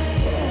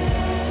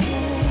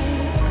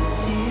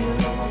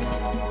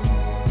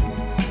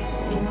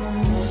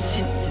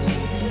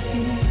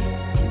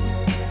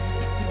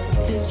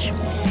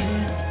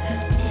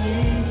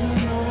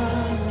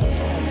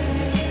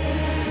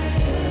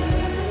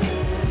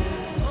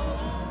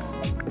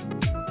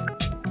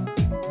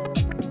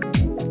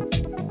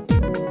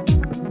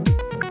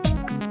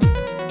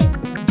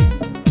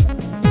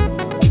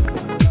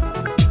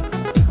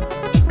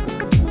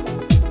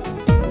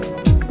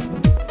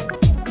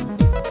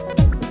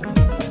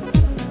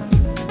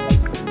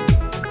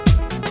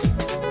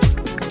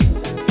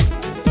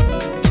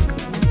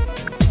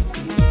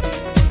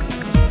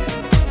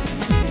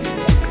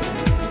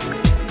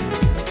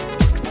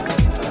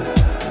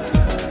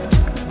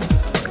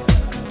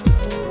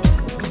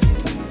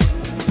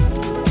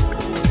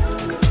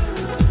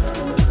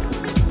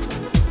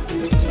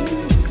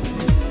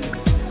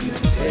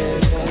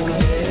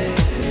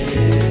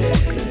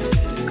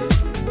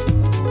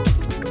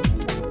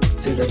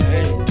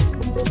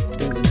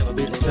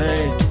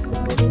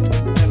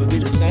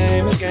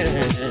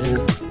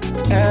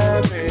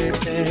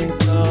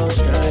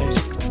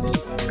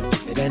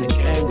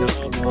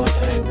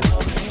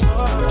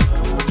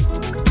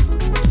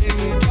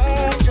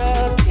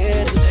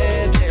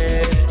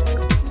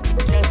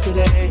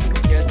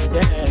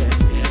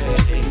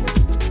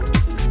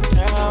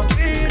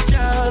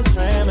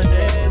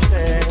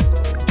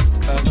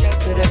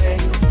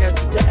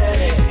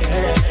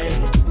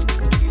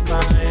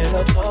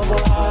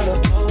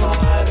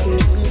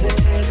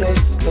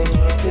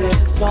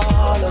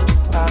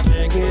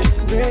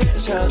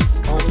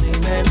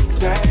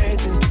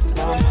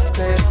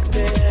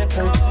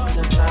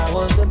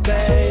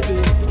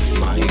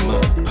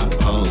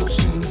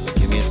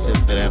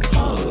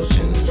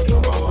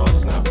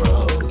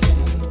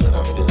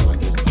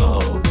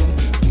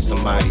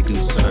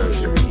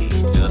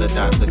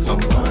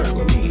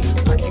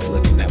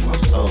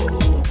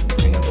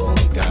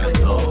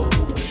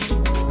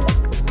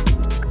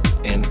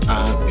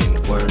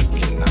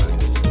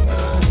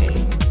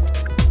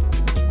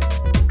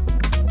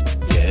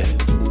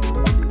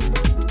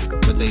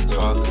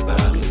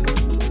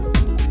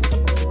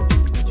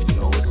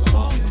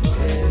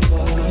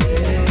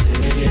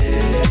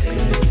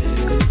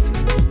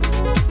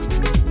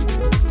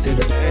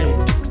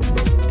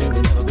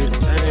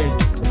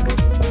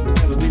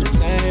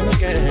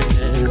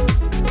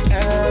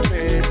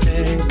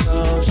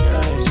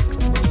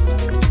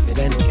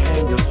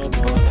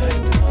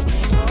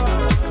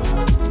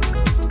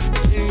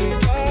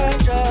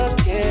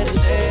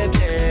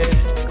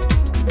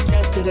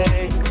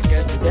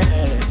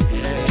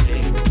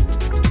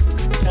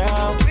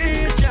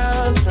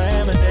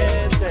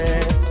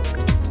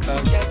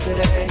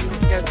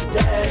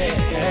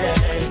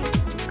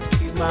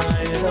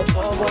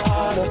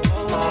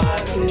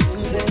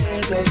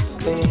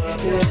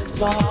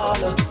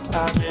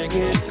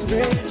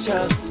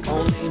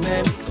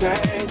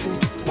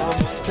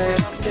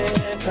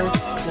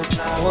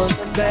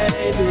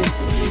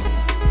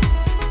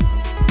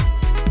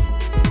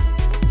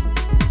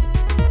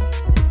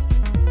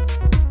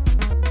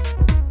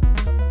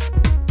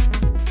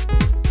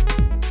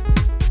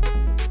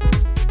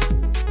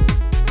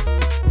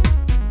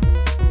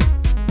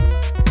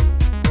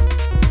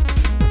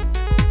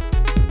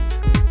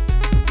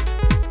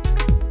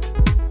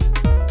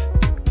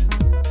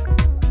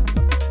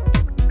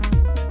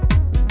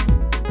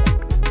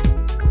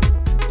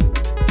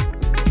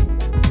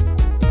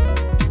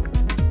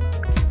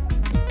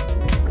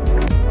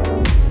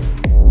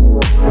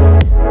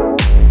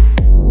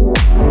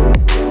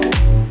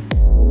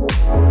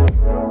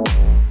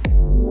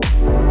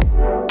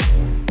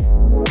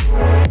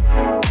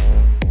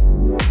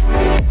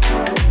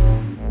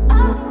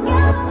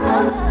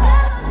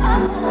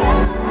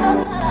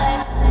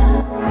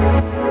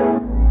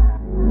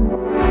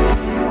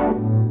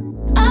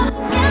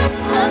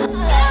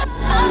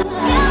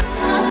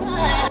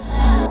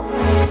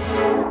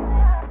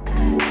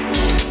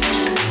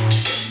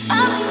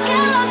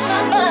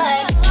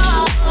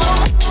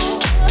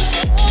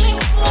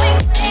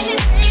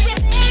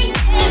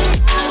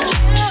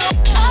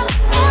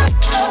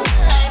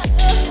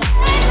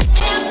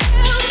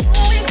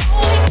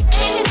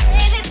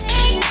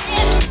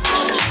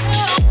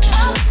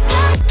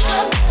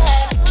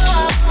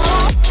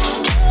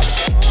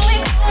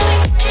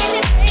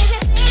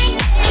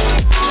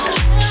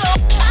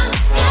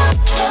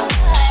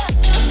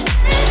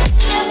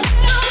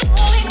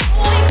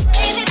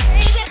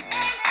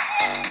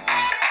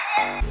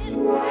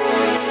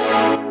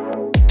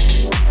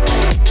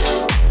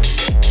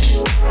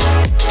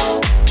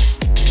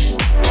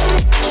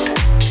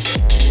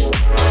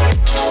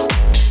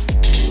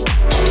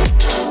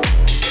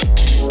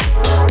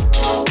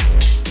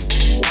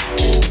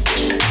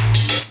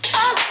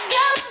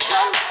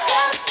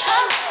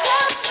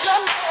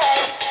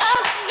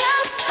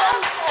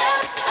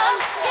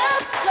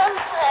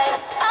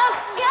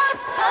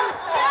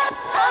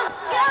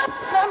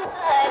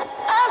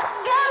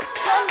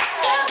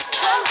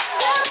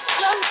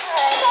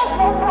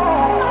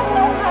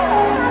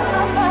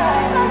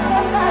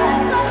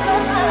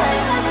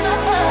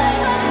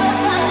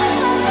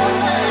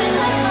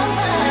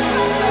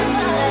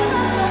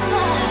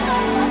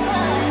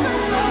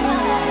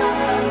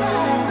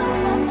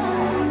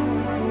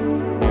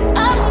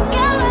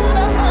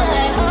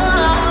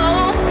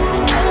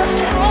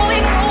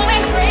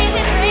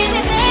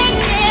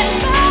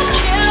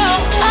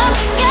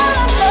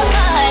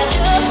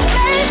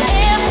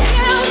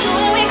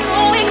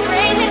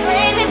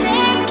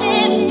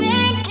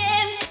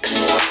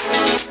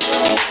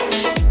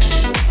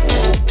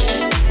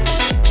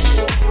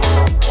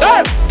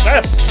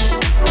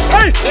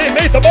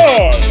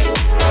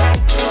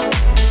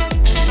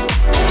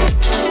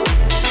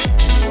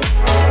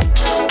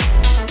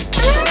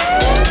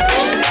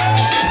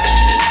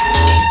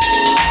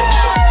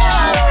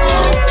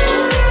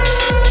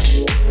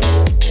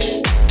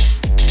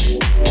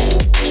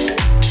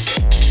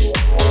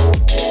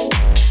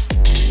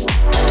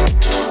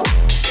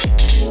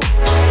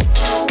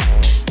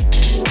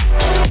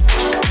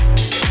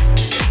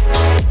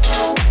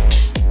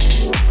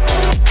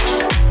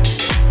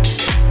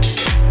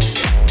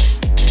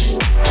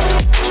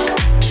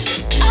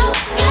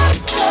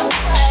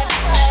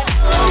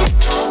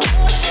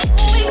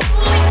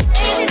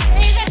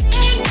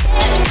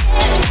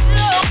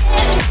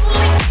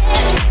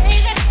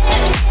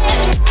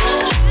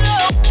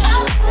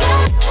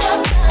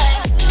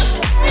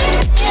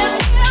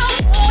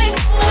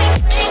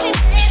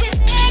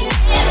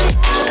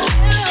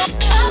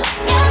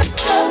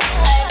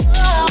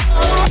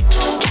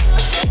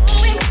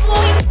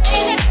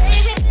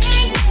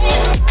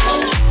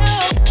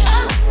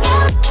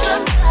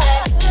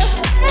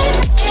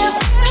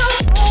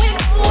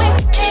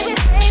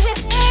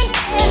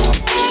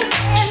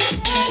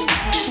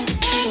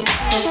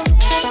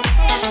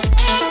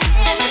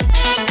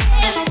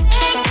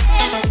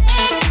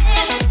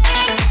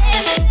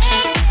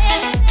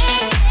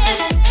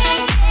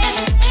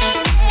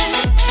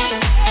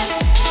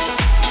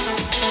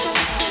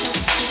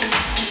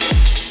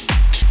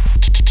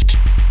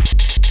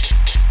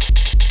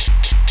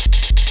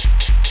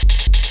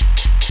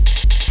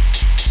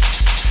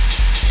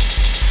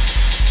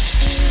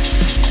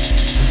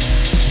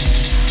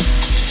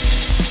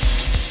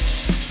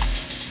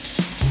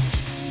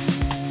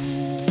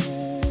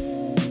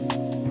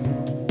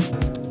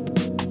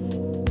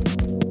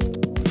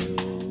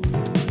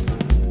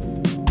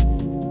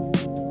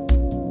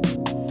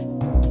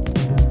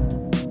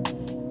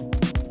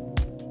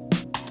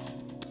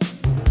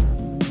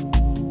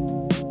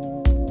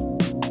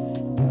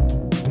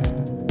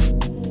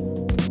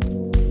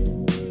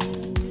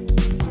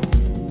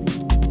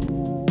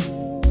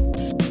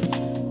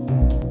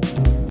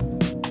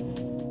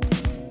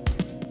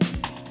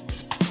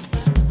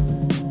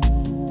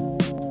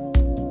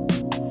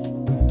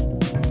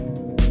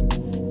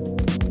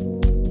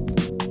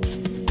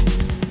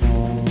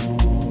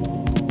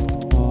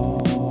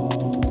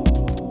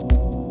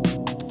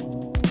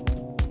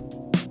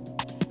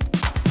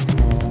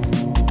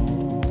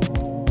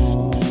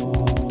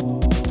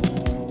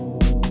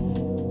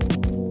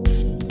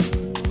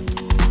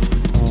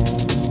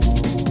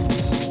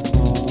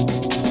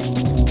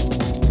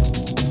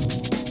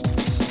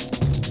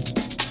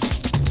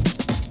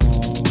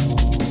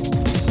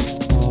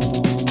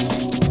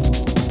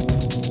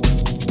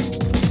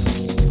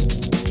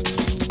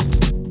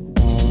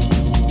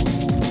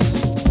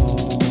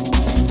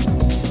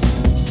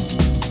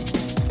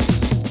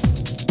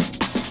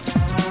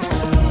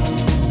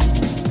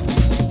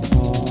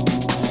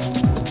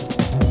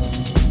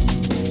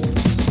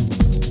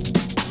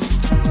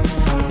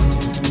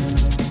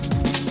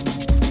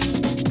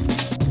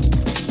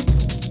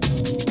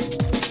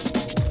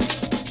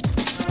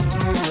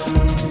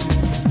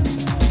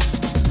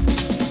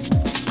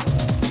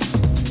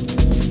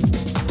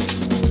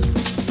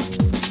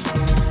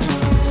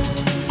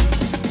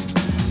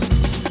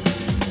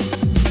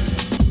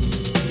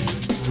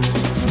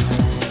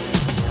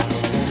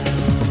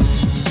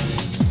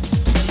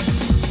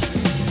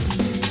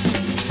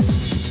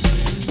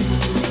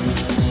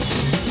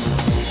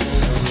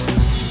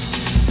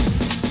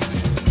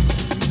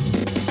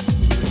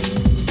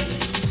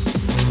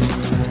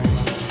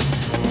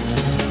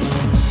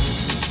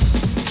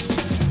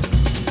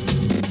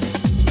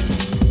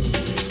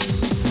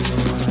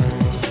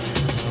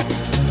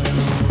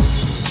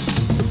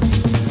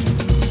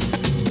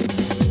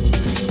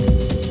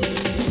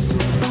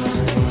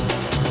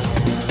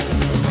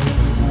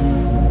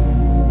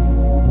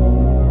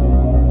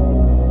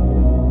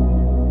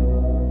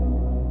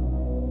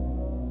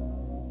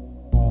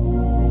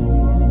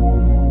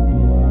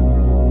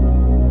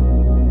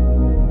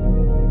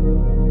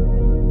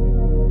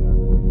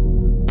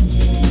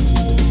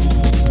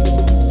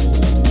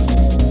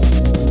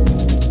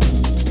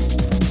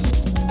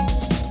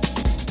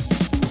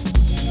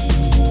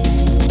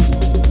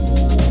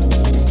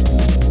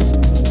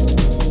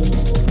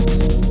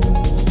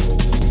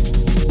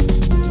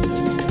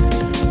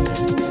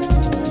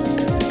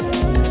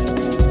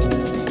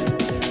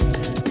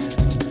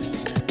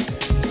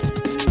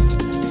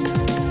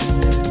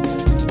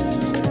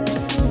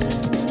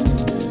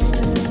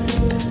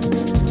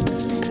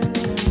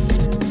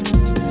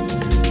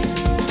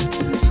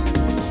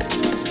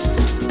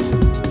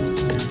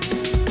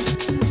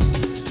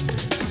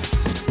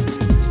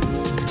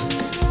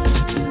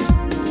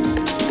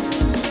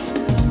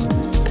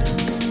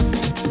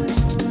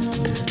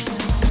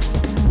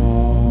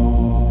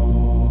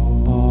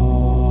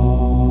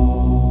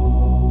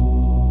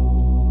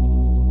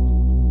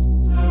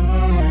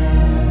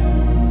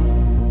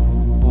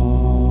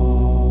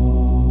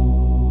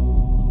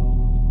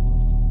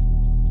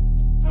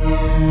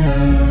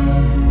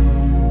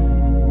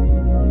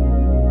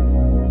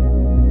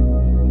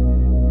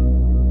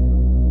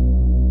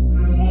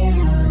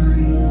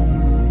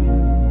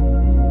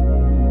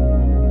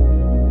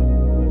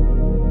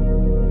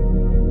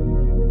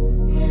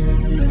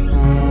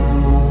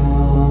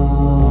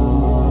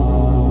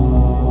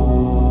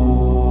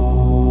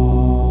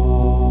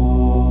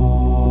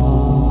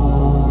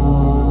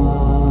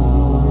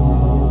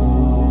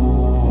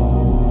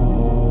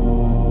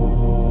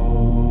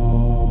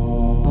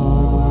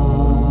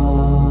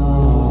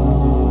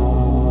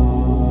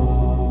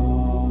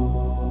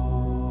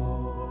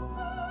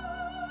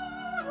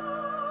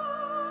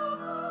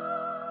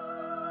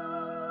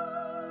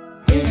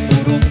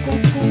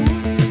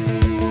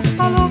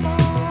 Paloma.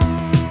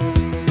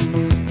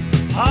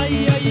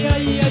 Ai ai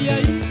ai ai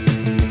ai,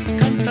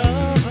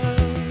 cantava.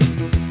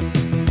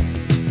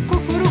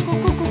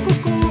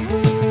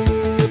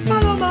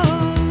 Paloma.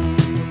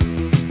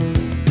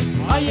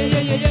 Ai ai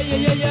ai ai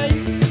ai ai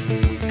ai,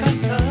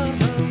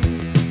 cantava.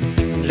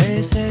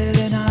 Le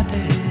serenate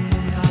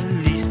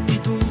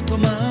all'istituto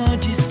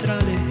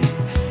magistrale,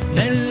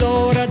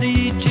 nell'ora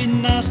di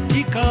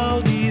ginnastica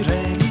o di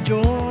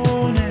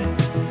religione,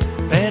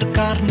 per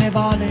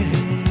carnevale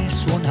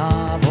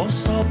suonavo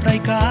sopra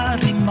i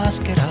carri in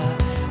maschera,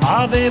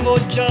 avevo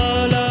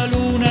già la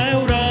luna e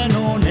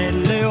Urano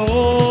nel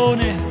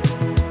leone,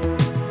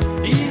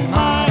 il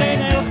mare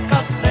nel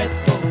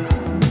cassetto,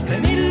 le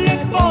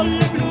 1000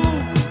 bolle blu,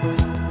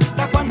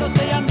 da quando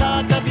sei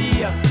andata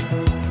via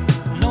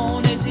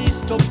non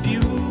esisto più.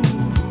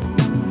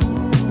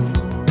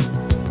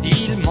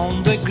 Il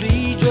mondo è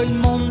grigio, il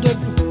mondo è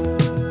blu.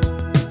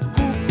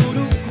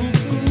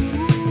 Cucurucucù,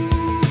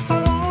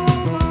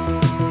 paloma.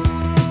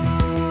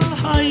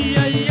 Ai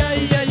ai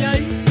ai ai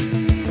ai,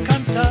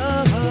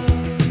 cantava.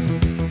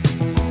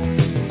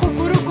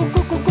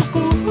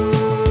 Cucurucucucucucù,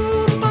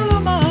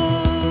 paloma.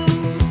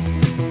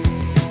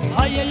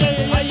 Ai ai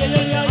ai ai ai ai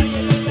ai,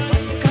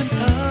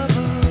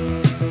 cantava.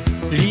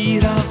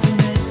 L'ira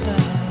funesta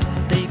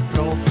dei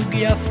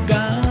profughi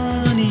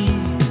afghani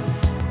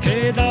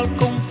che dal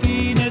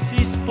confine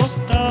si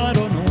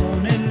spostarono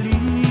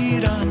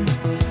nell'Iran,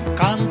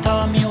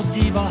 canta mio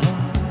diva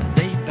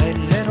dei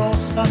pelle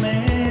rossa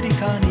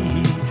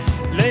americani,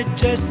 le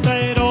gesta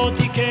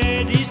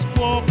erotiche di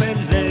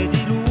scuopelle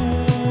di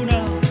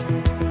luna,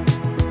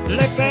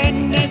 le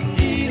penne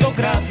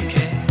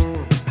stilografiche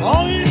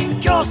con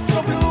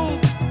l'inchiostro blu,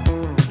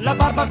 la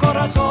barba con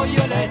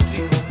rasoio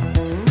elettrico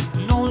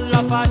non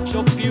la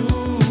faccio più.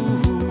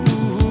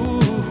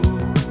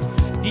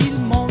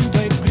 Il mondo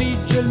è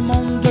grigio, il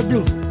mondo è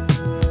blu.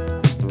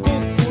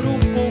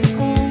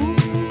 Cucurucucù,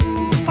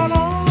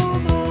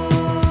 paloma.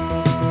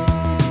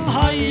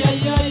 Ai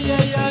ai ai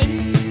ai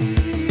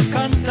ai,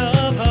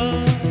 cantava.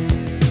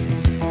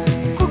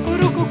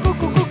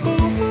 Cucurucucucucucù,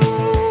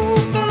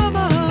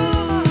 paloma.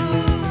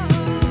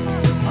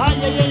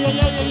 Ai ai ai ai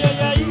ai ai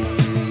ai,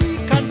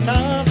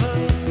 cantava.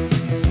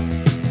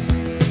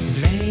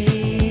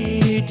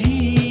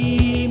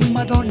 Lady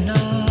Madonna,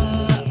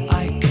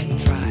 I can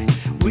try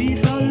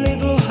with a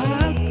little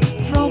help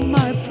from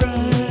my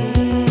friend.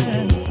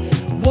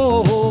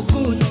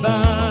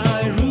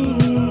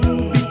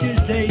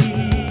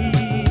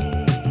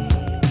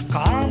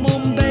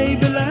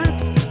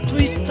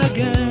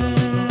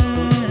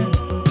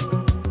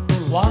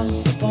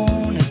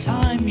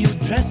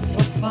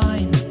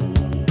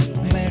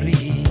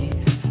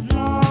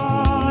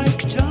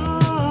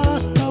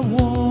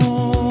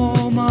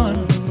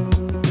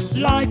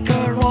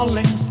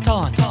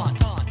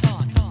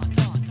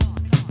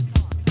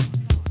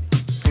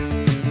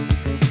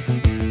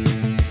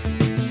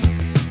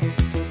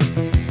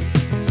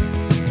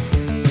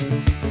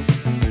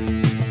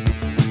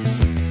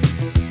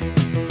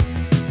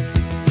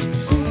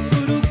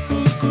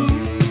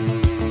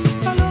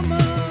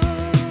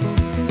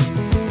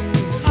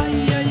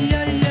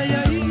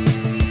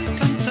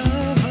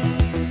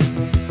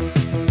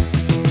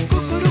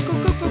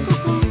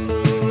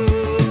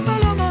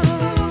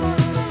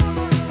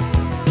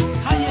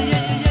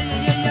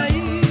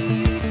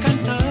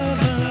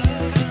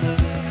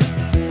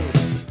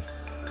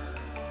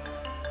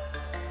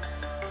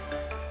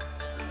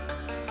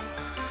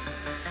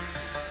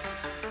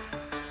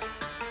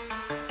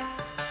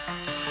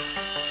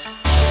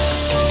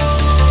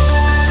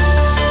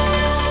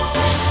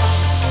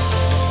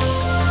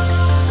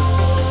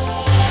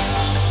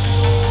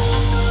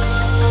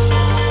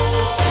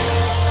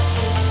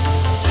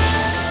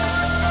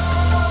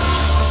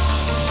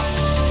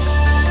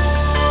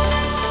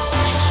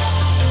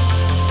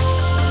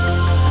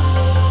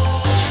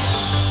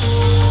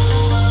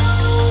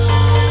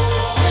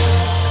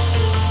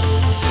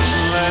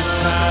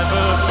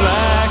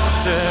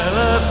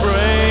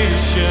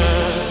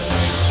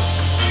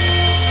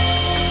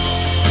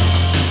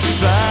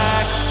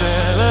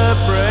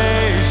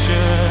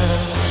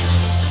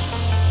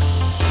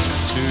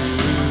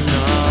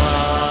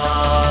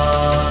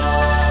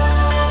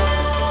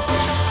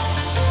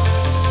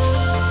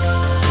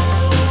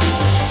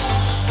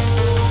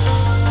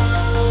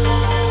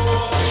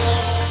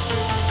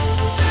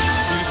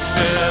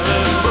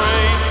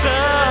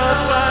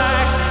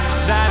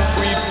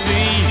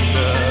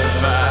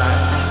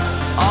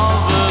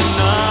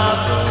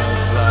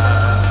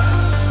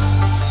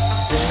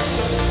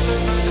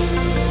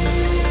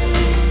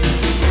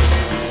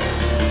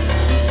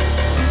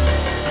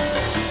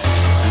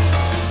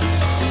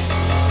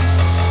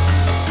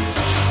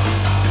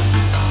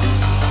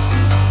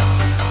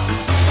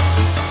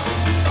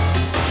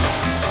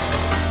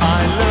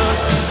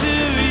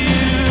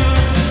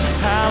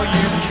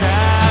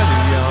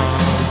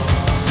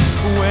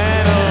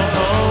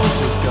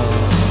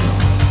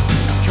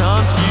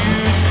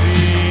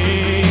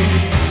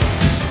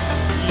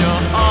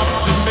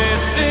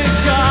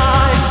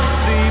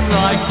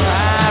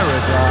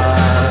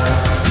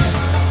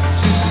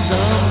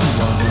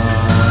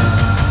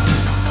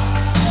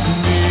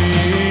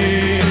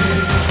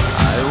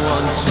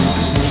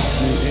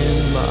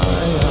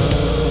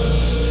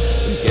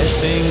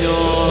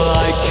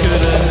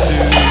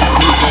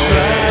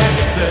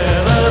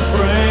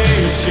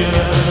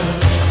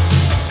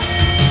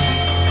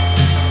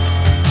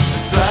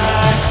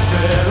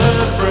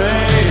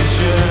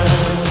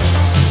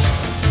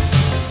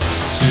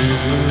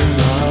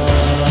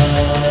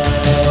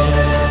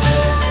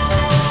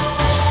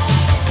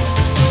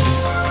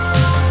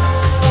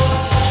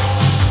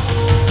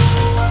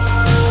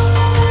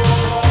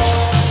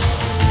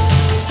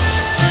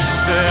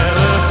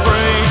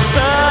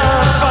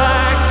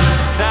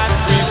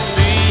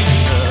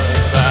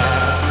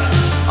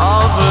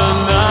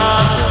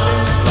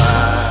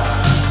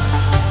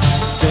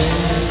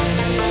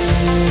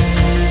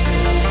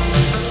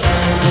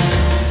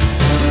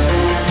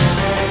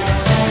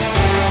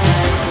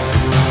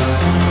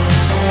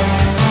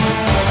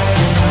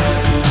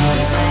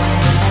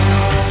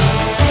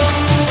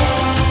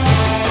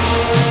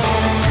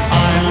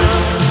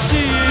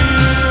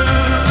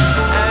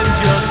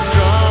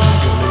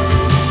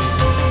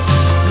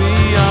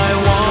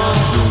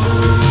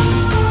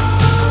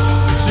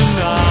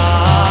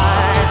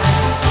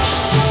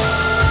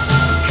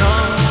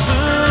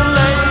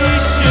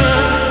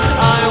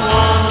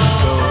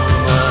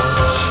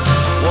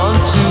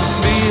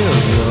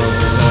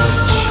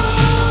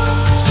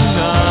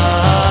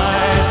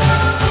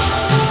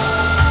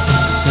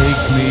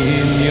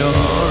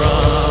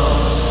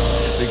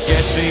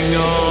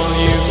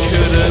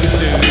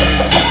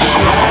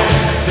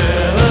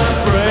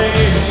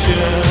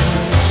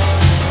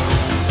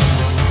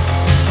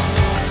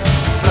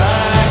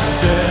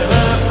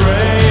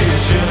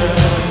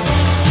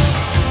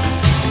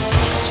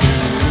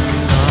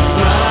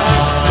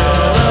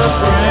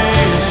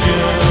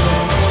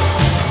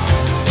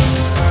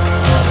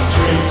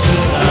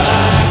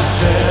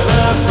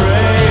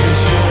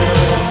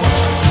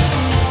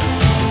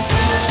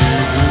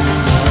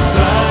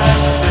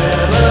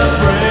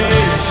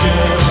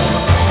 Celebration.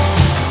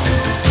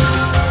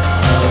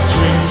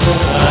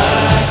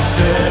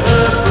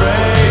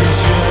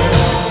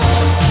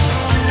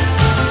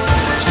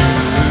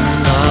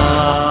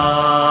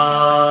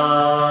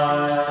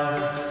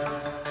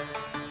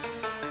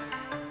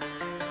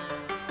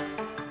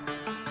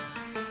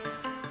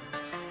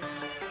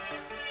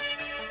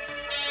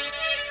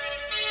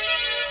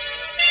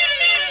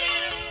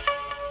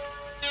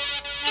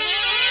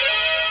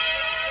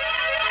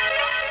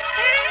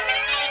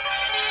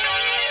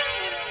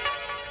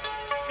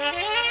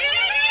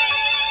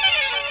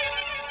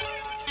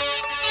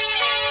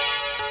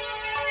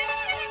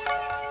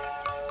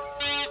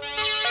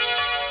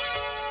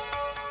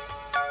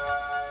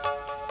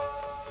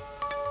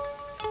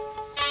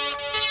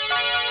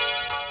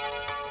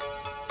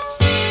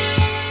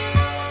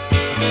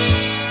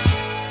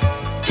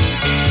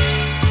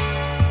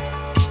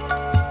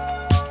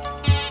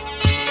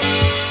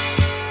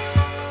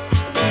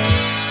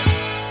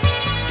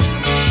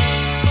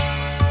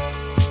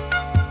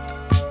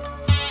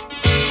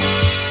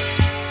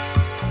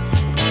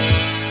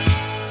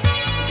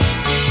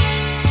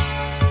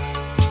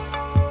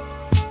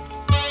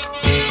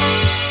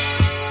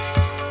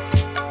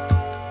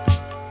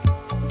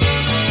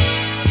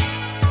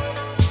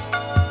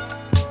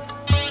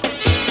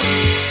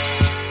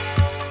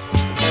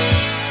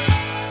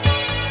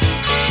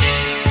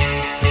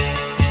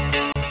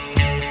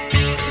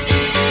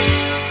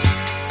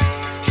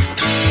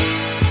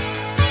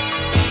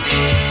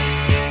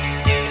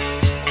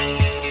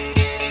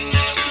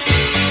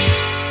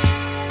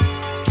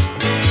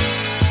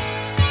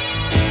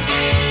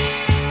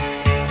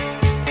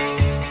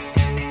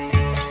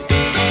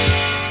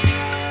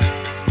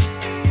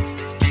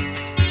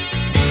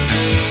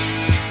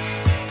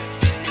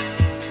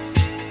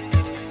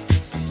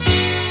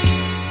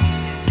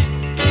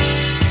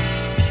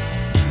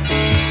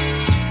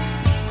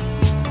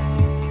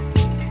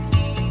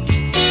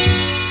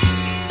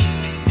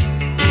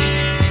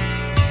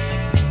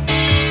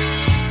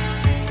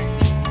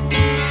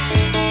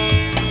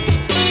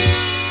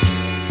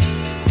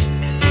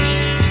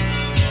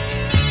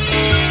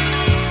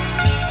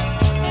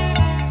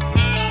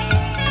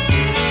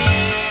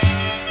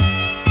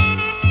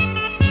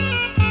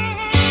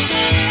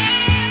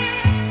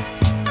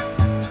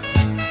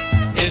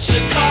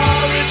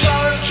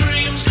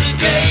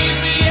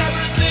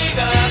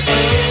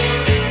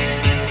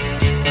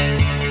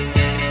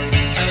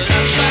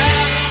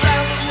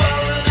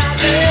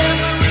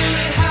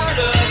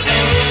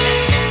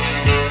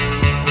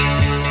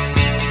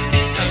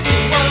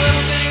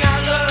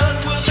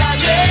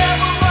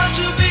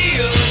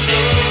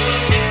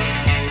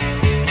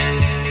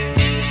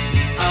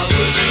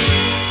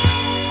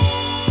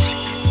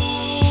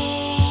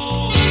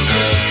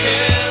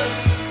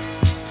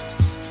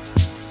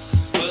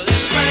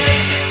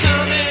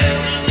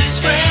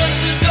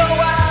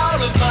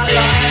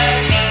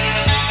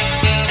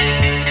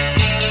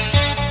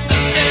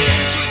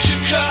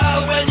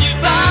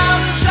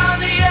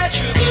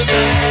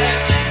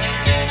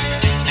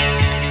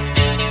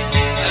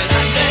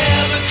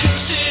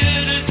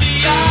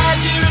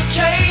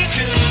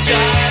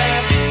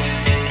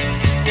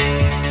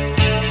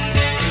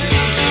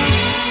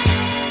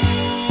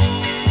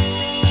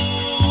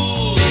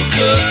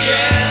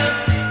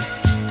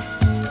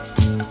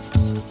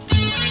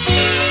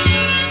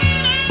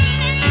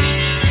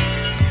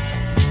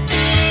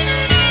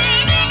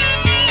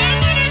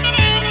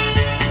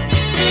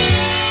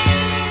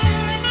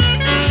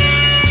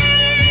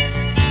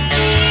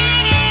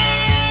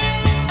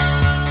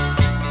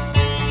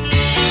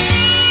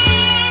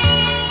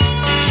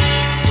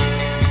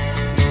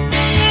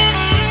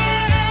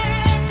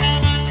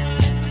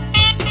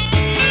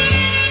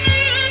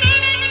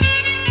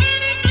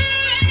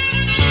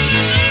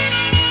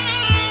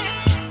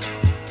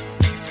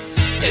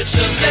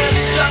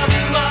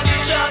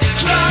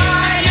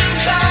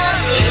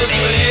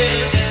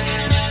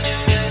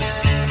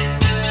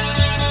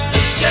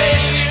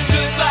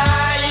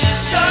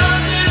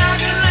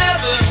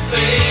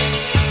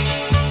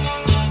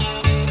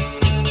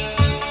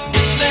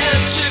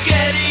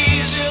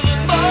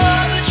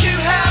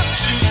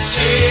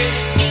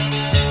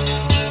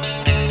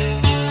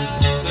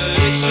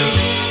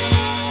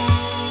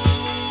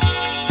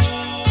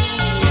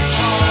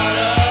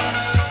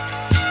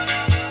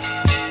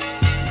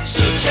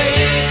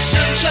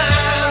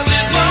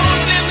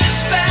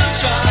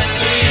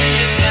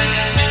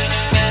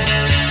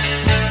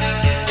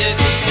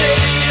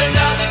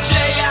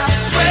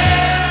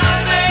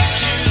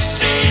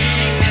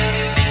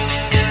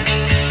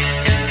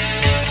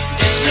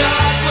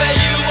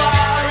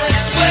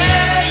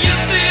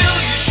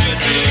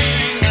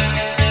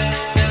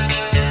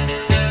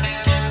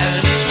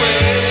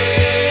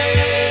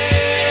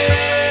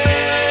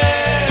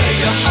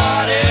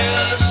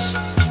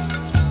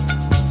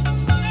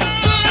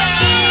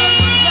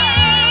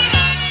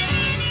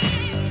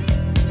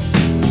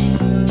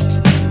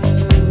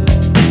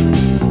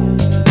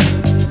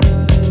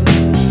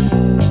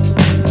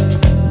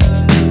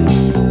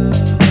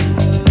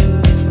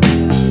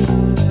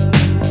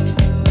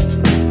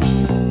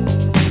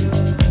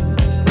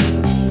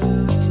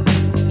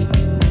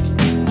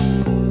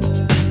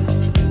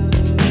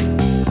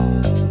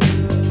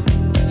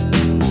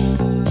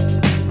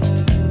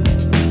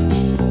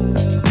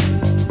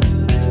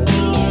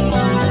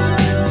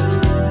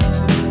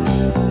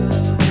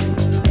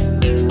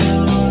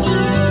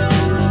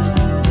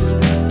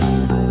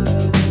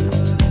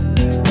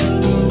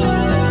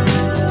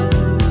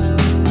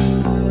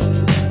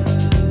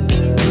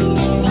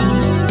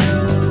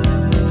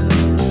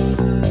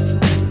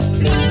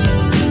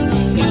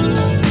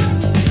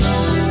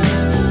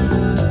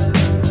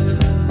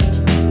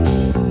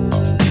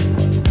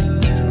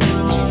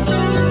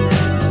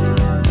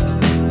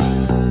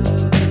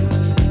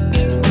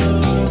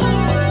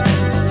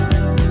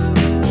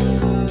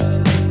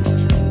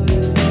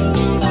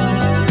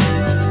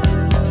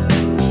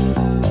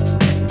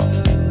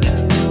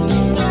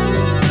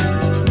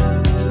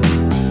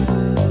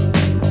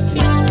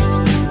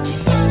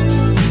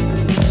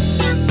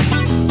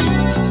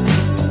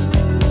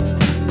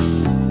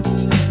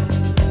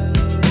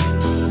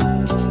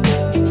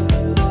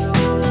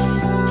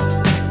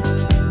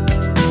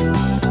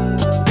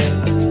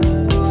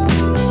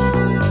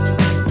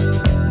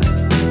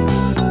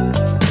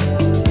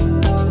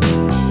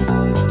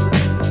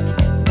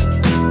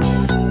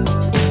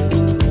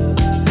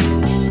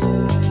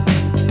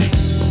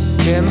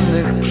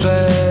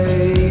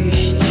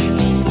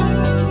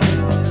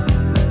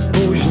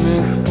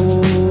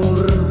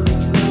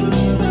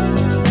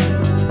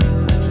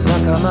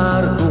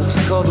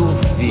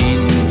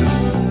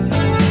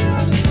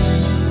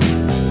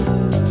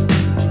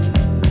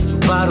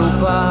 baru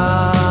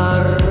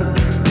park,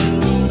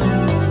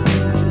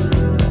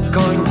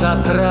 końca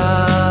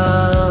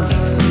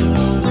tras,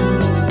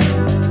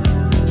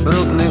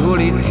 brudnych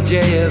ulic, gdzie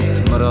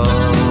jest mrok.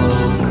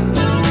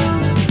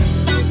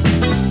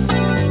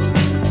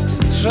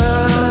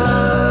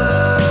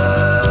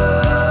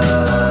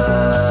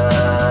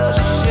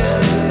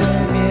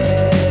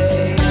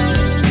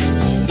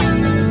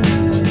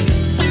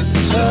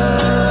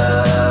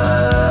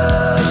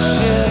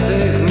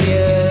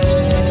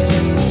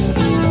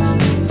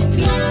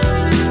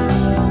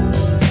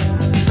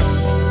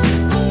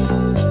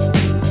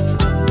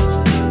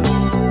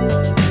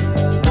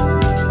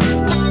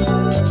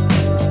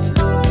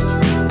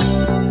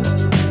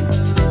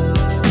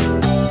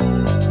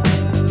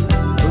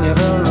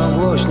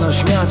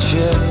 Śmiać się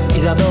i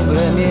za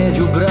dobre mieć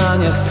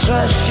ubranie.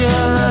 Strzeż się,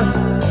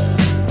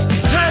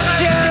 strzeż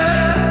się!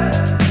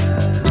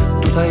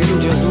 Tutaj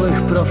ludzie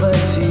złych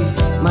profesji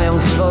mają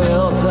swoje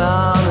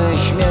oceany.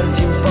 Śmierć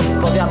im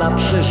podpowiada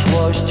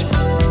przyszłość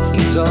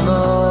i co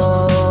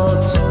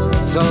noc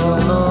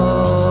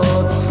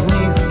z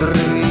nich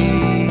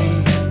drwi.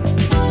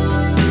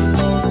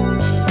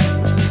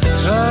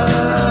 Strzeż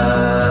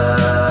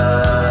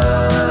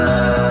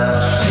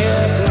się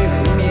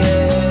tych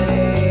miejsc.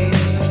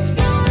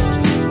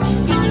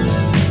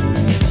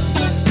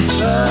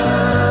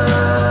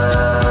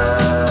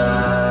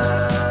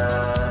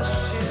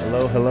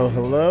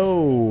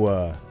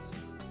 Hello.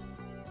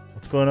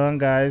 What's going on,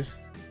 guys?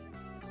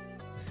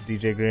 This is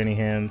DJ Granny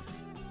Hands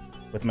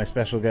with my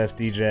special guest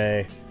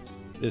DJ.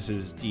 This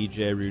is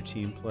DJ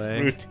Routine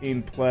Play.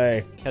 Routine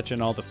Play.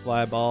 Catching all the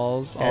fly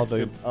balls, all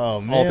the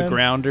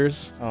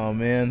grounders. Oh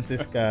man,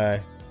 this guy.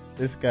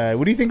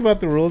 What do you think about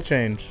the rule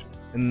change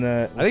in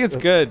the? I think it's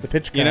good. The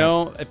pitch count. You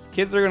know, if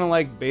kids are gonna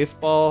like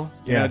baseball,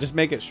 you know, just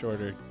make it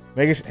shorter.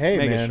 Make it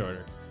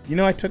shorter. You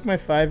know, I took my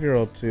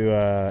 5-year-old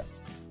to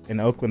an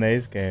Oakland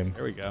A's game.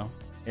 There we go.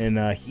 And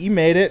he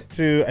made it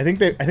to. I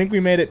think we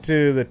made it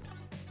to the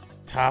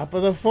top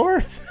of the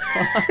fourth.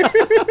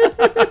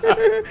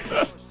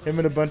 Him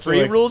and a bunch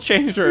of rule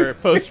change or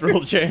post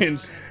rule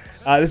change.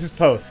 This is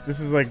post. This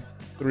is like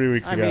 3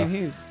 weeks ago. I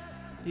mean,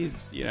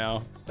 he's you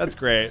know, that's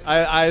great.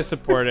 I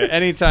support it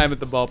anytime at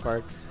the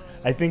ballpark.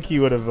 I think he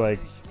would have like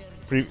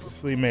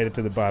previously made it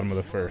to the bottom of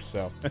the first.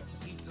 So, all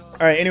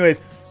right. Anyways,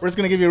 we're just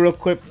gonna give you a real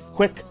quick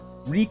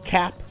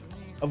recap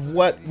of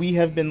what we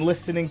have been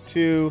listening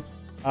to.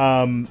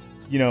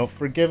 You know,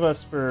 forgive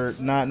us for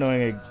not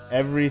knowing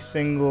every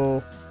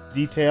single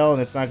detail,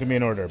 and it's not going to be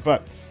in order.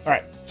 But, all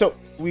right. So,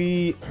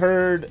 we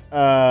heard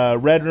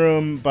Red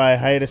Room by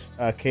Hiatus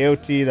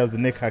Coyote. That was the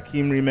Nick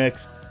Hakim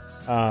remix.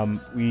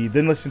 We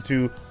then listened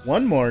to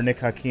one more Nick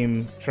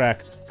Hakim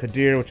track,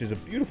 Kadir, which is a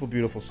beautiful,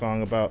 beautiful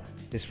song about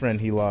his friend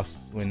he lost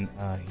when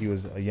he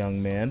was a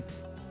young man.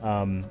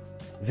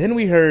 Then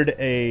we heard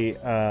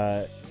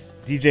a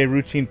DJ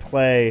Routine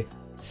Play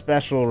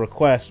special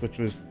request, which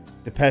was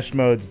Depeche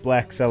Mode's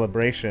Black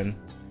Celebration,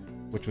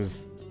 which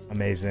was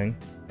amazing.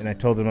 And I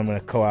told him I'm going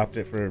to co-opt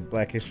it for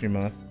Black History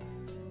Month.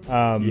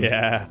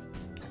 Yeah.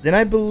 Then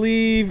I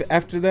believe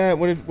after that,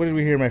 what did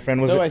we hear, my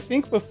friend? I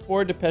think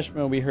before Depeche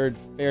Mode, we heard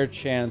Fair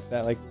Chance,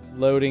 that like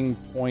Loading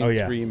Points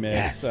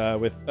remix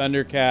with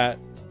Thundercat,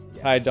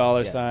 Ty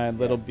Dolla $ign,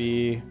 Little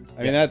B.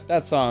 I mean,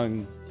 that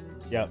song,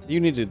 you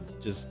need to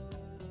just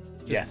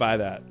buy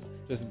that.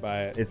 Just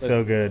buy it. It's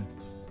so good.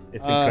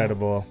 It's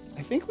incredible.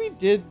 I think we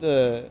did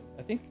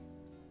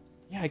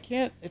I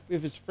can't,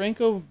 if it's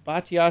Franco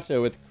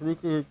Battiato with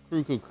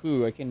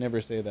Cuckoo, I can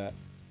never say that.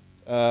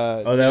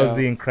 That was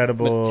the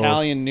incredible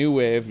Italian new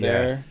wave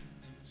there.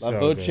 La So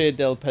Voce good.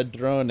 del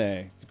Padrone.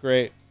 It's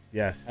great.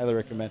 Yes. Highly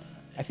recommend.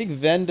 I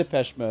think then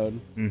Depeche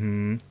Mode.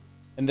 Mm-hmm.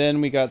 And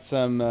then we got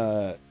some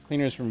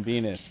Cleaners from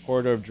Venus,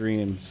 Corridor of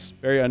Dreams.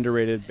 Very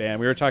underrated band.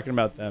 We were talking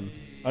about them.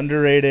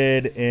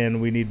 Underrated, and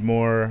we need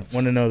more.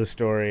 Want to know the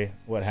story,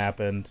 what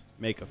happened.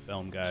 Make a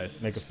film,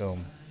 guys. Make a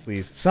film,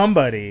 please.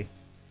 Somebody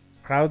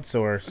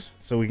crowdsource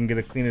so we can get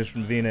a Cleaners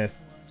from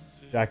Venus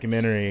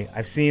documentary.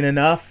 I've seen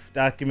enough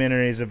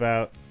documentaries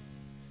about,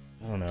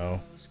 I don't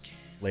know,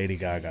 Lady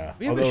Gaga.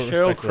 We have a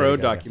Sheryl Crow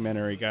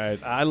documentary,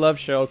 guys. I love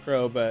Sheryl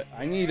Crow, but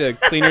I need a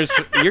Cleaners.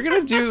 You're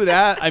going to do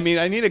that? I mean,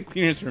 I need a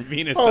Cleaners from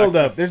Venus Hold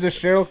up. There's a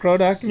Sheryl Crow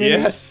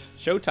documentary? Yes.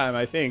 Showtime,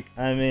 I think.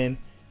 I mean,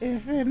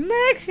 if it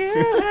makes you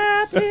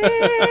happy.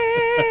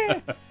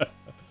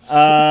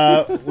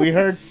 We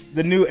heard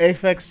the new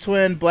Aphex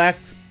Twin Black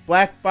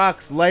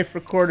Box Life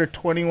Recorder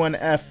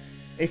 21F.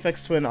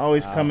 Aphex Twin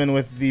always coming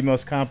with the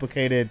most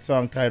complicated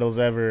song titles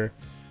ever.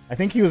 I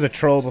think he was a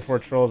troll before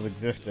trolls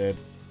existed.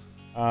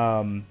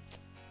 And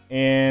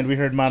we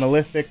heard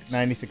Monolithic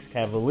 96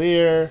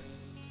 Cavalier.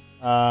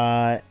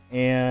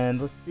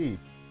 And let's see.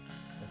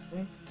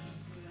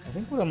 I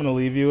think what I'm going to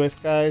leave you with,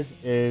 guys,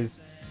 is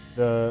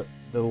the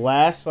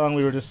last song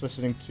we were just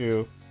listening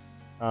to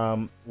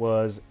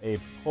was a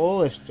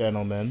Polish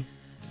gentleman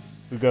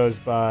who goes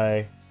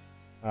by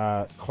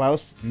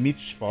Klaus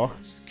Michwoch.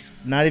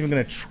 I'm not even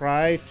going to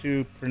try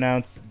to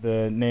pronounce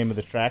the name of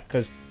the track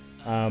because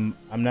I'm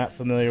not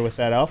familiar with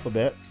that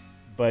alphabet.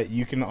 but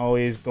you can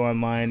always go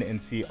online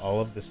and see all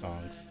of the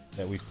songs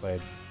that we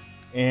played.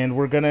 And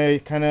we're going to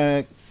kind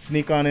of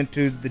sneak on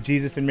into the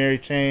Jesus and Mary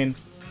chain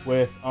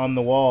with On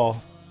the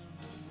Wall.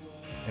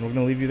 And we're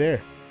going to leave you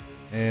there.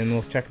 And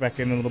we'll check back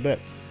in a little bit.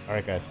 All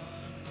right, guys.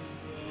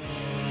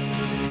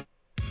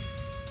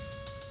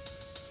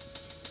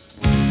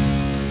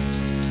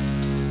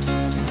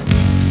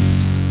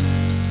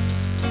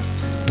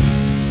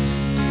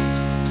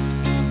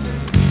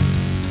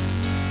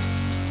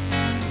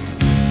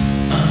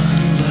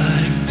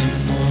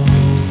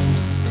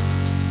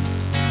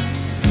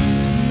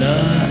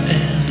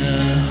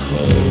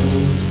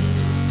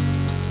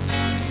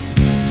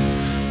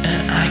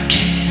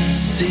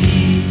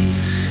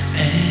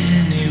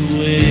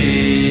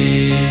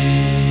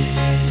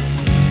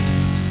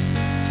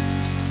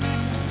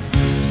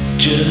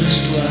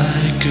 Just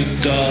like a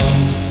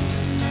doll,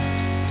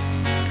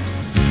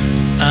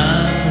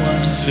 I'm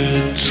 1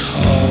 foot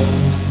tall,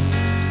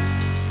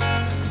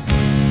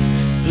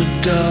 but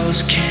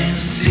dolls can't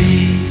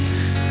see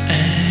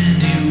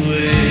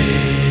anyway.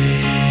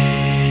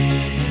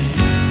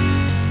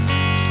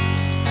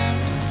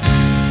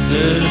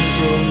 They're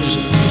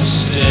frozen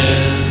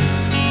still,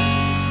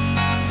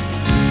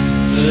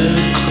 their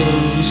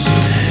clothes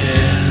and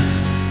hair,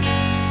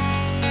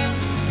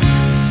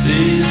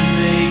 these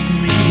make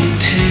me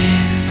taste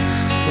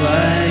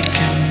like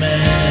a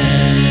man,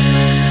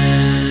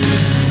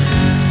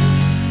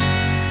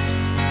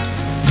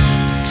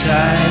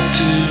 tied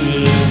to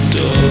a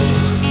door,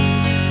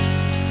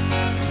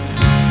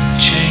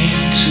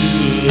 chained to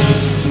a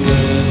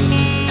floor,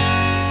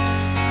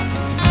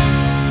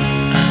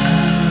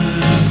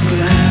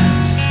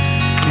 hourglass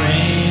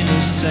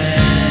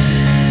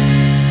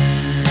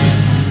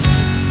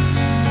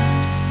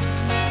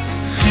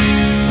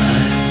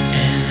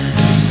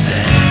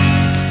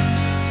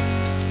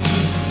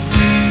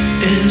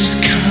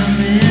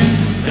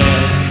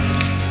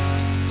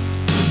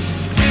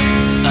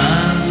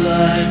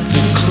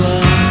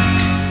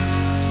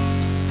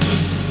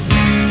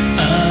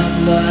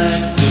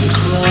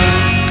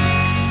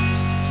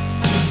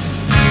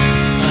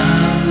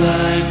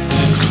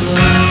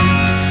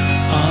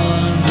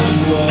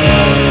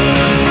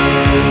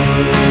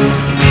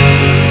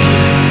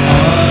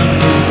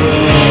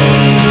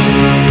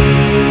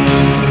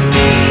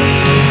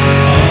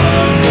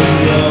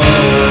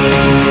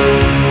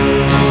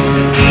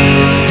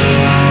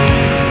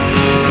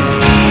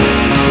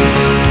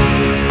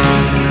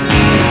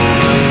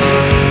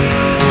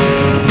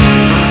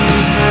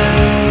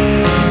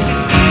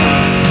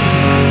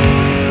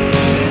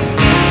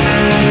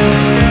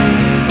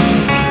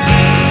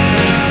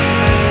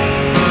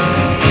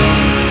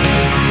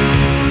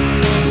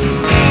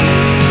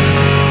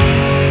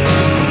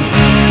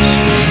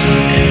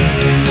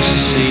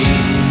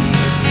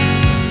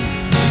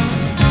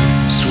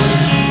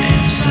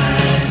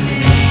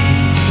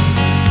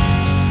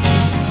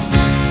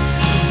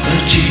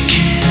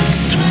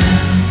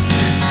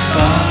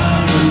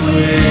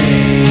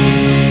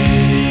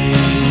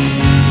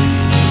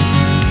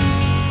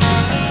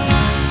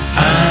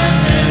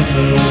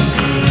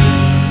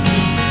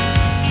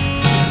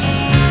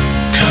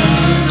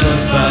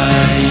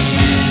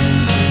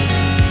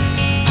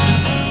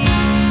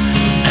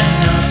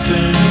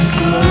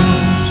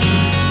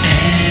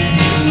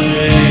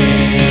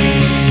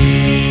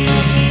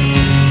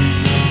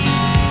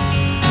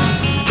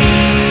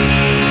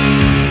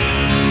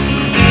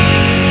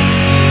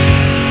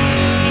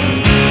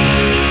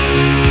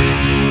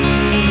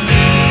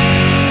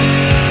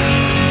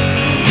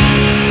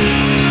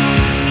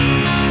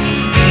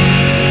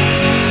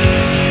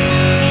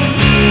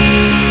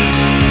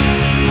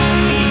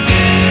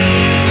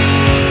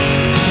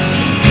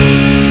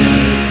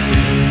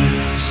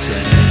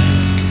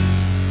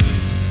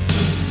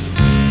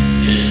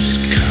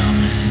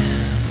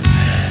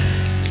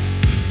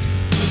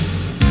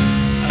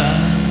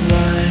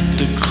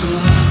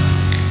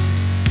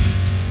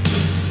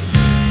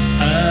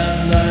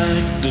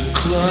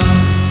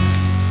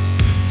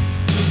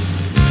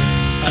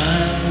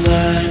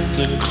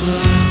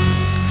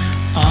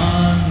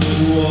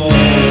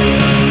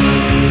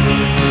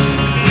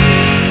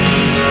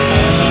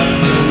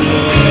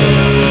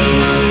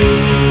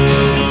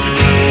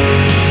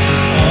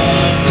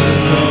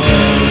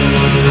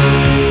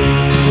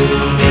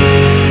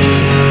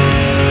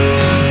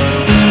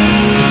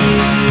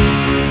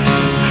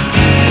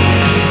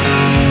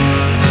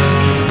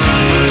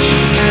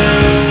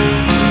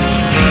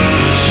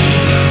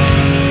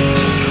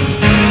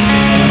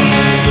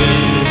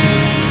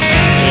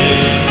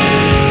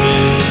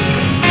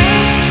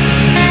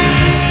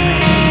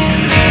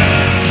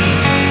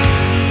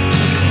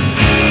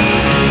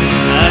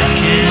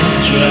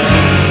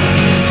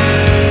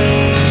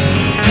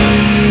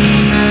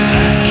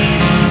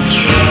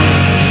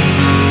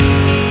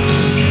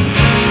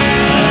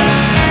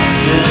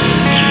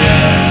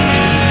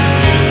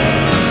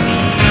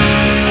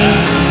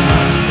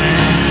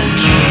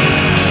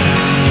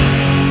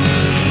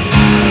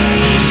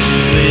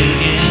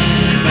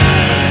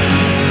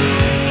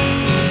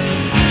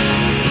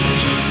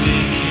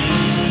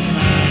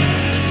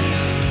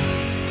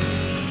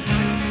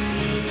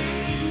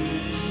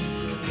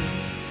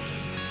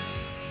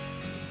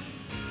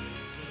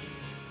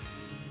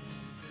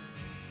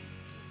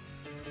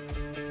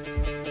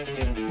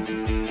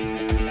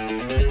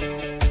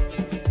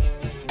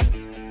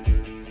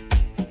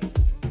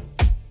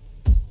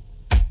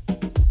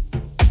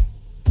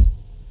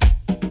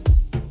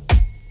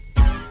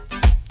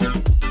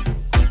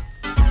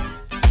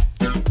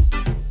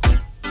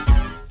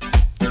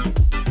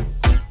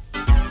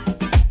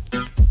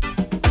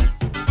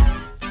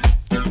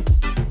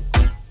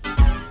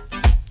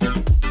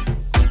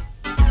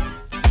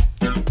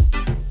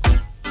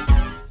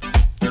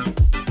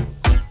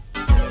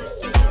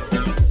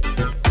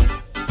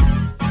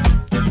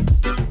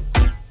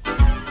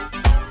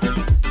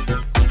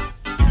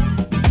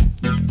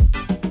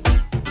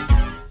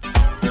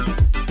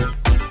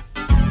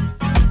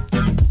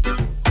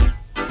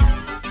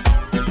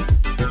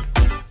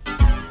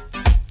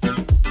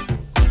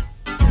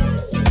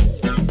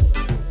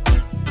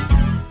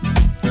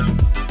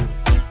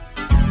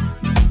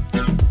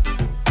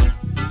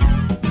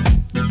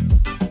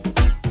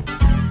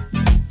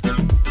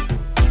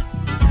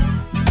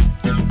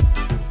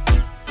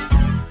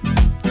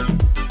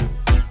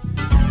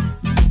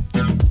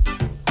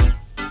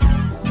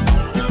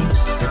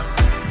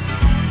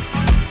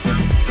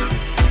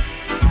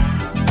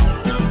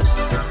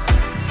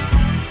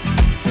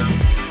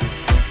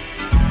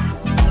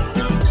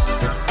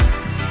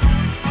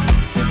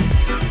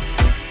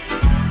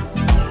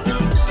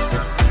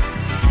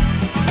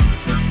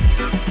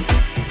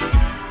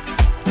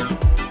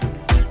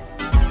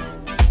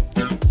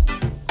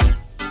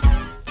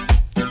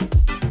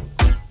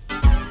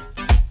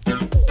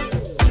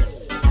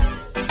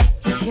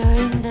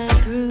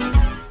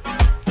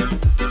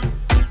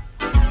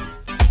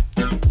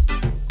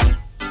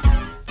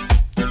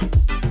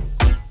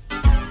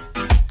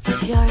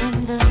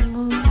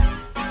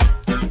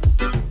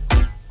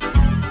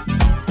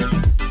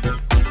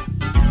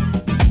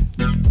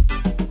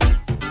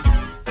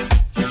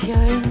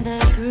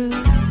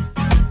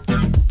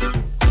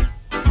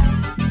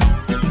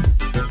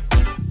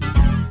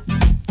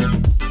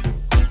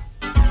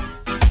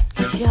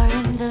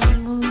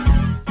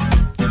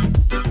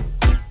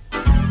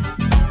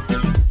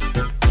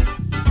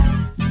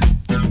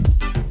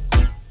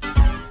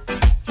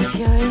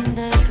in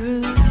the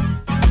groove.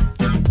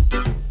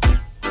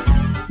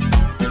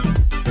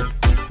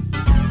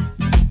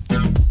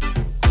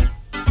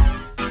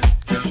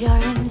 If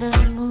you're in the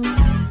mood.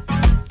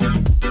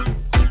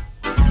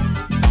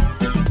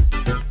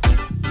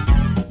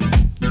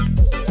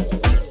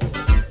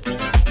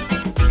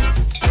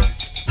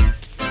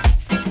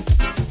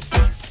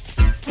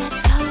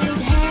 Let's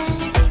hold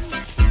hands.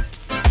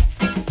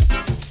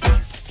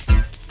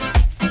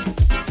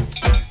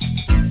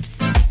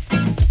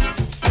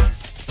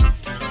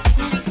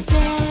 Let's